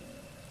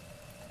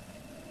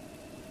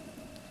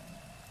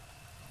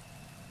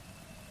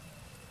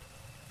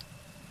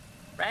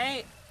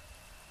 Right?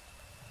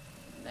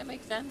 That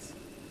makes sense.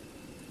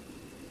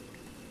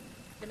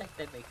 I feel like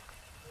that makes sense.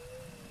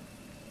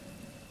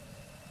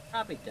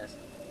 Probably doesn't.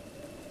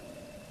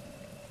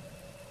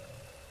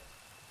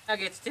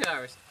 Okay, it's 2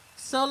 hours.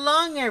 So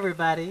long,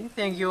 everybody.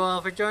 Thank you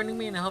all for joining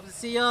me, and I hope to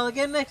see you all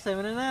again next time.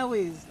 And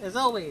as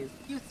always,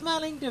 keep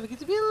smiling, don't forget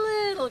to be a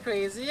little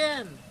crazy,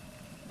 and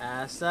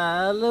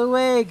hasta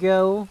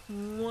luego.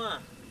 Mwah.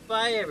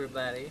 Bye,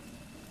 everybody.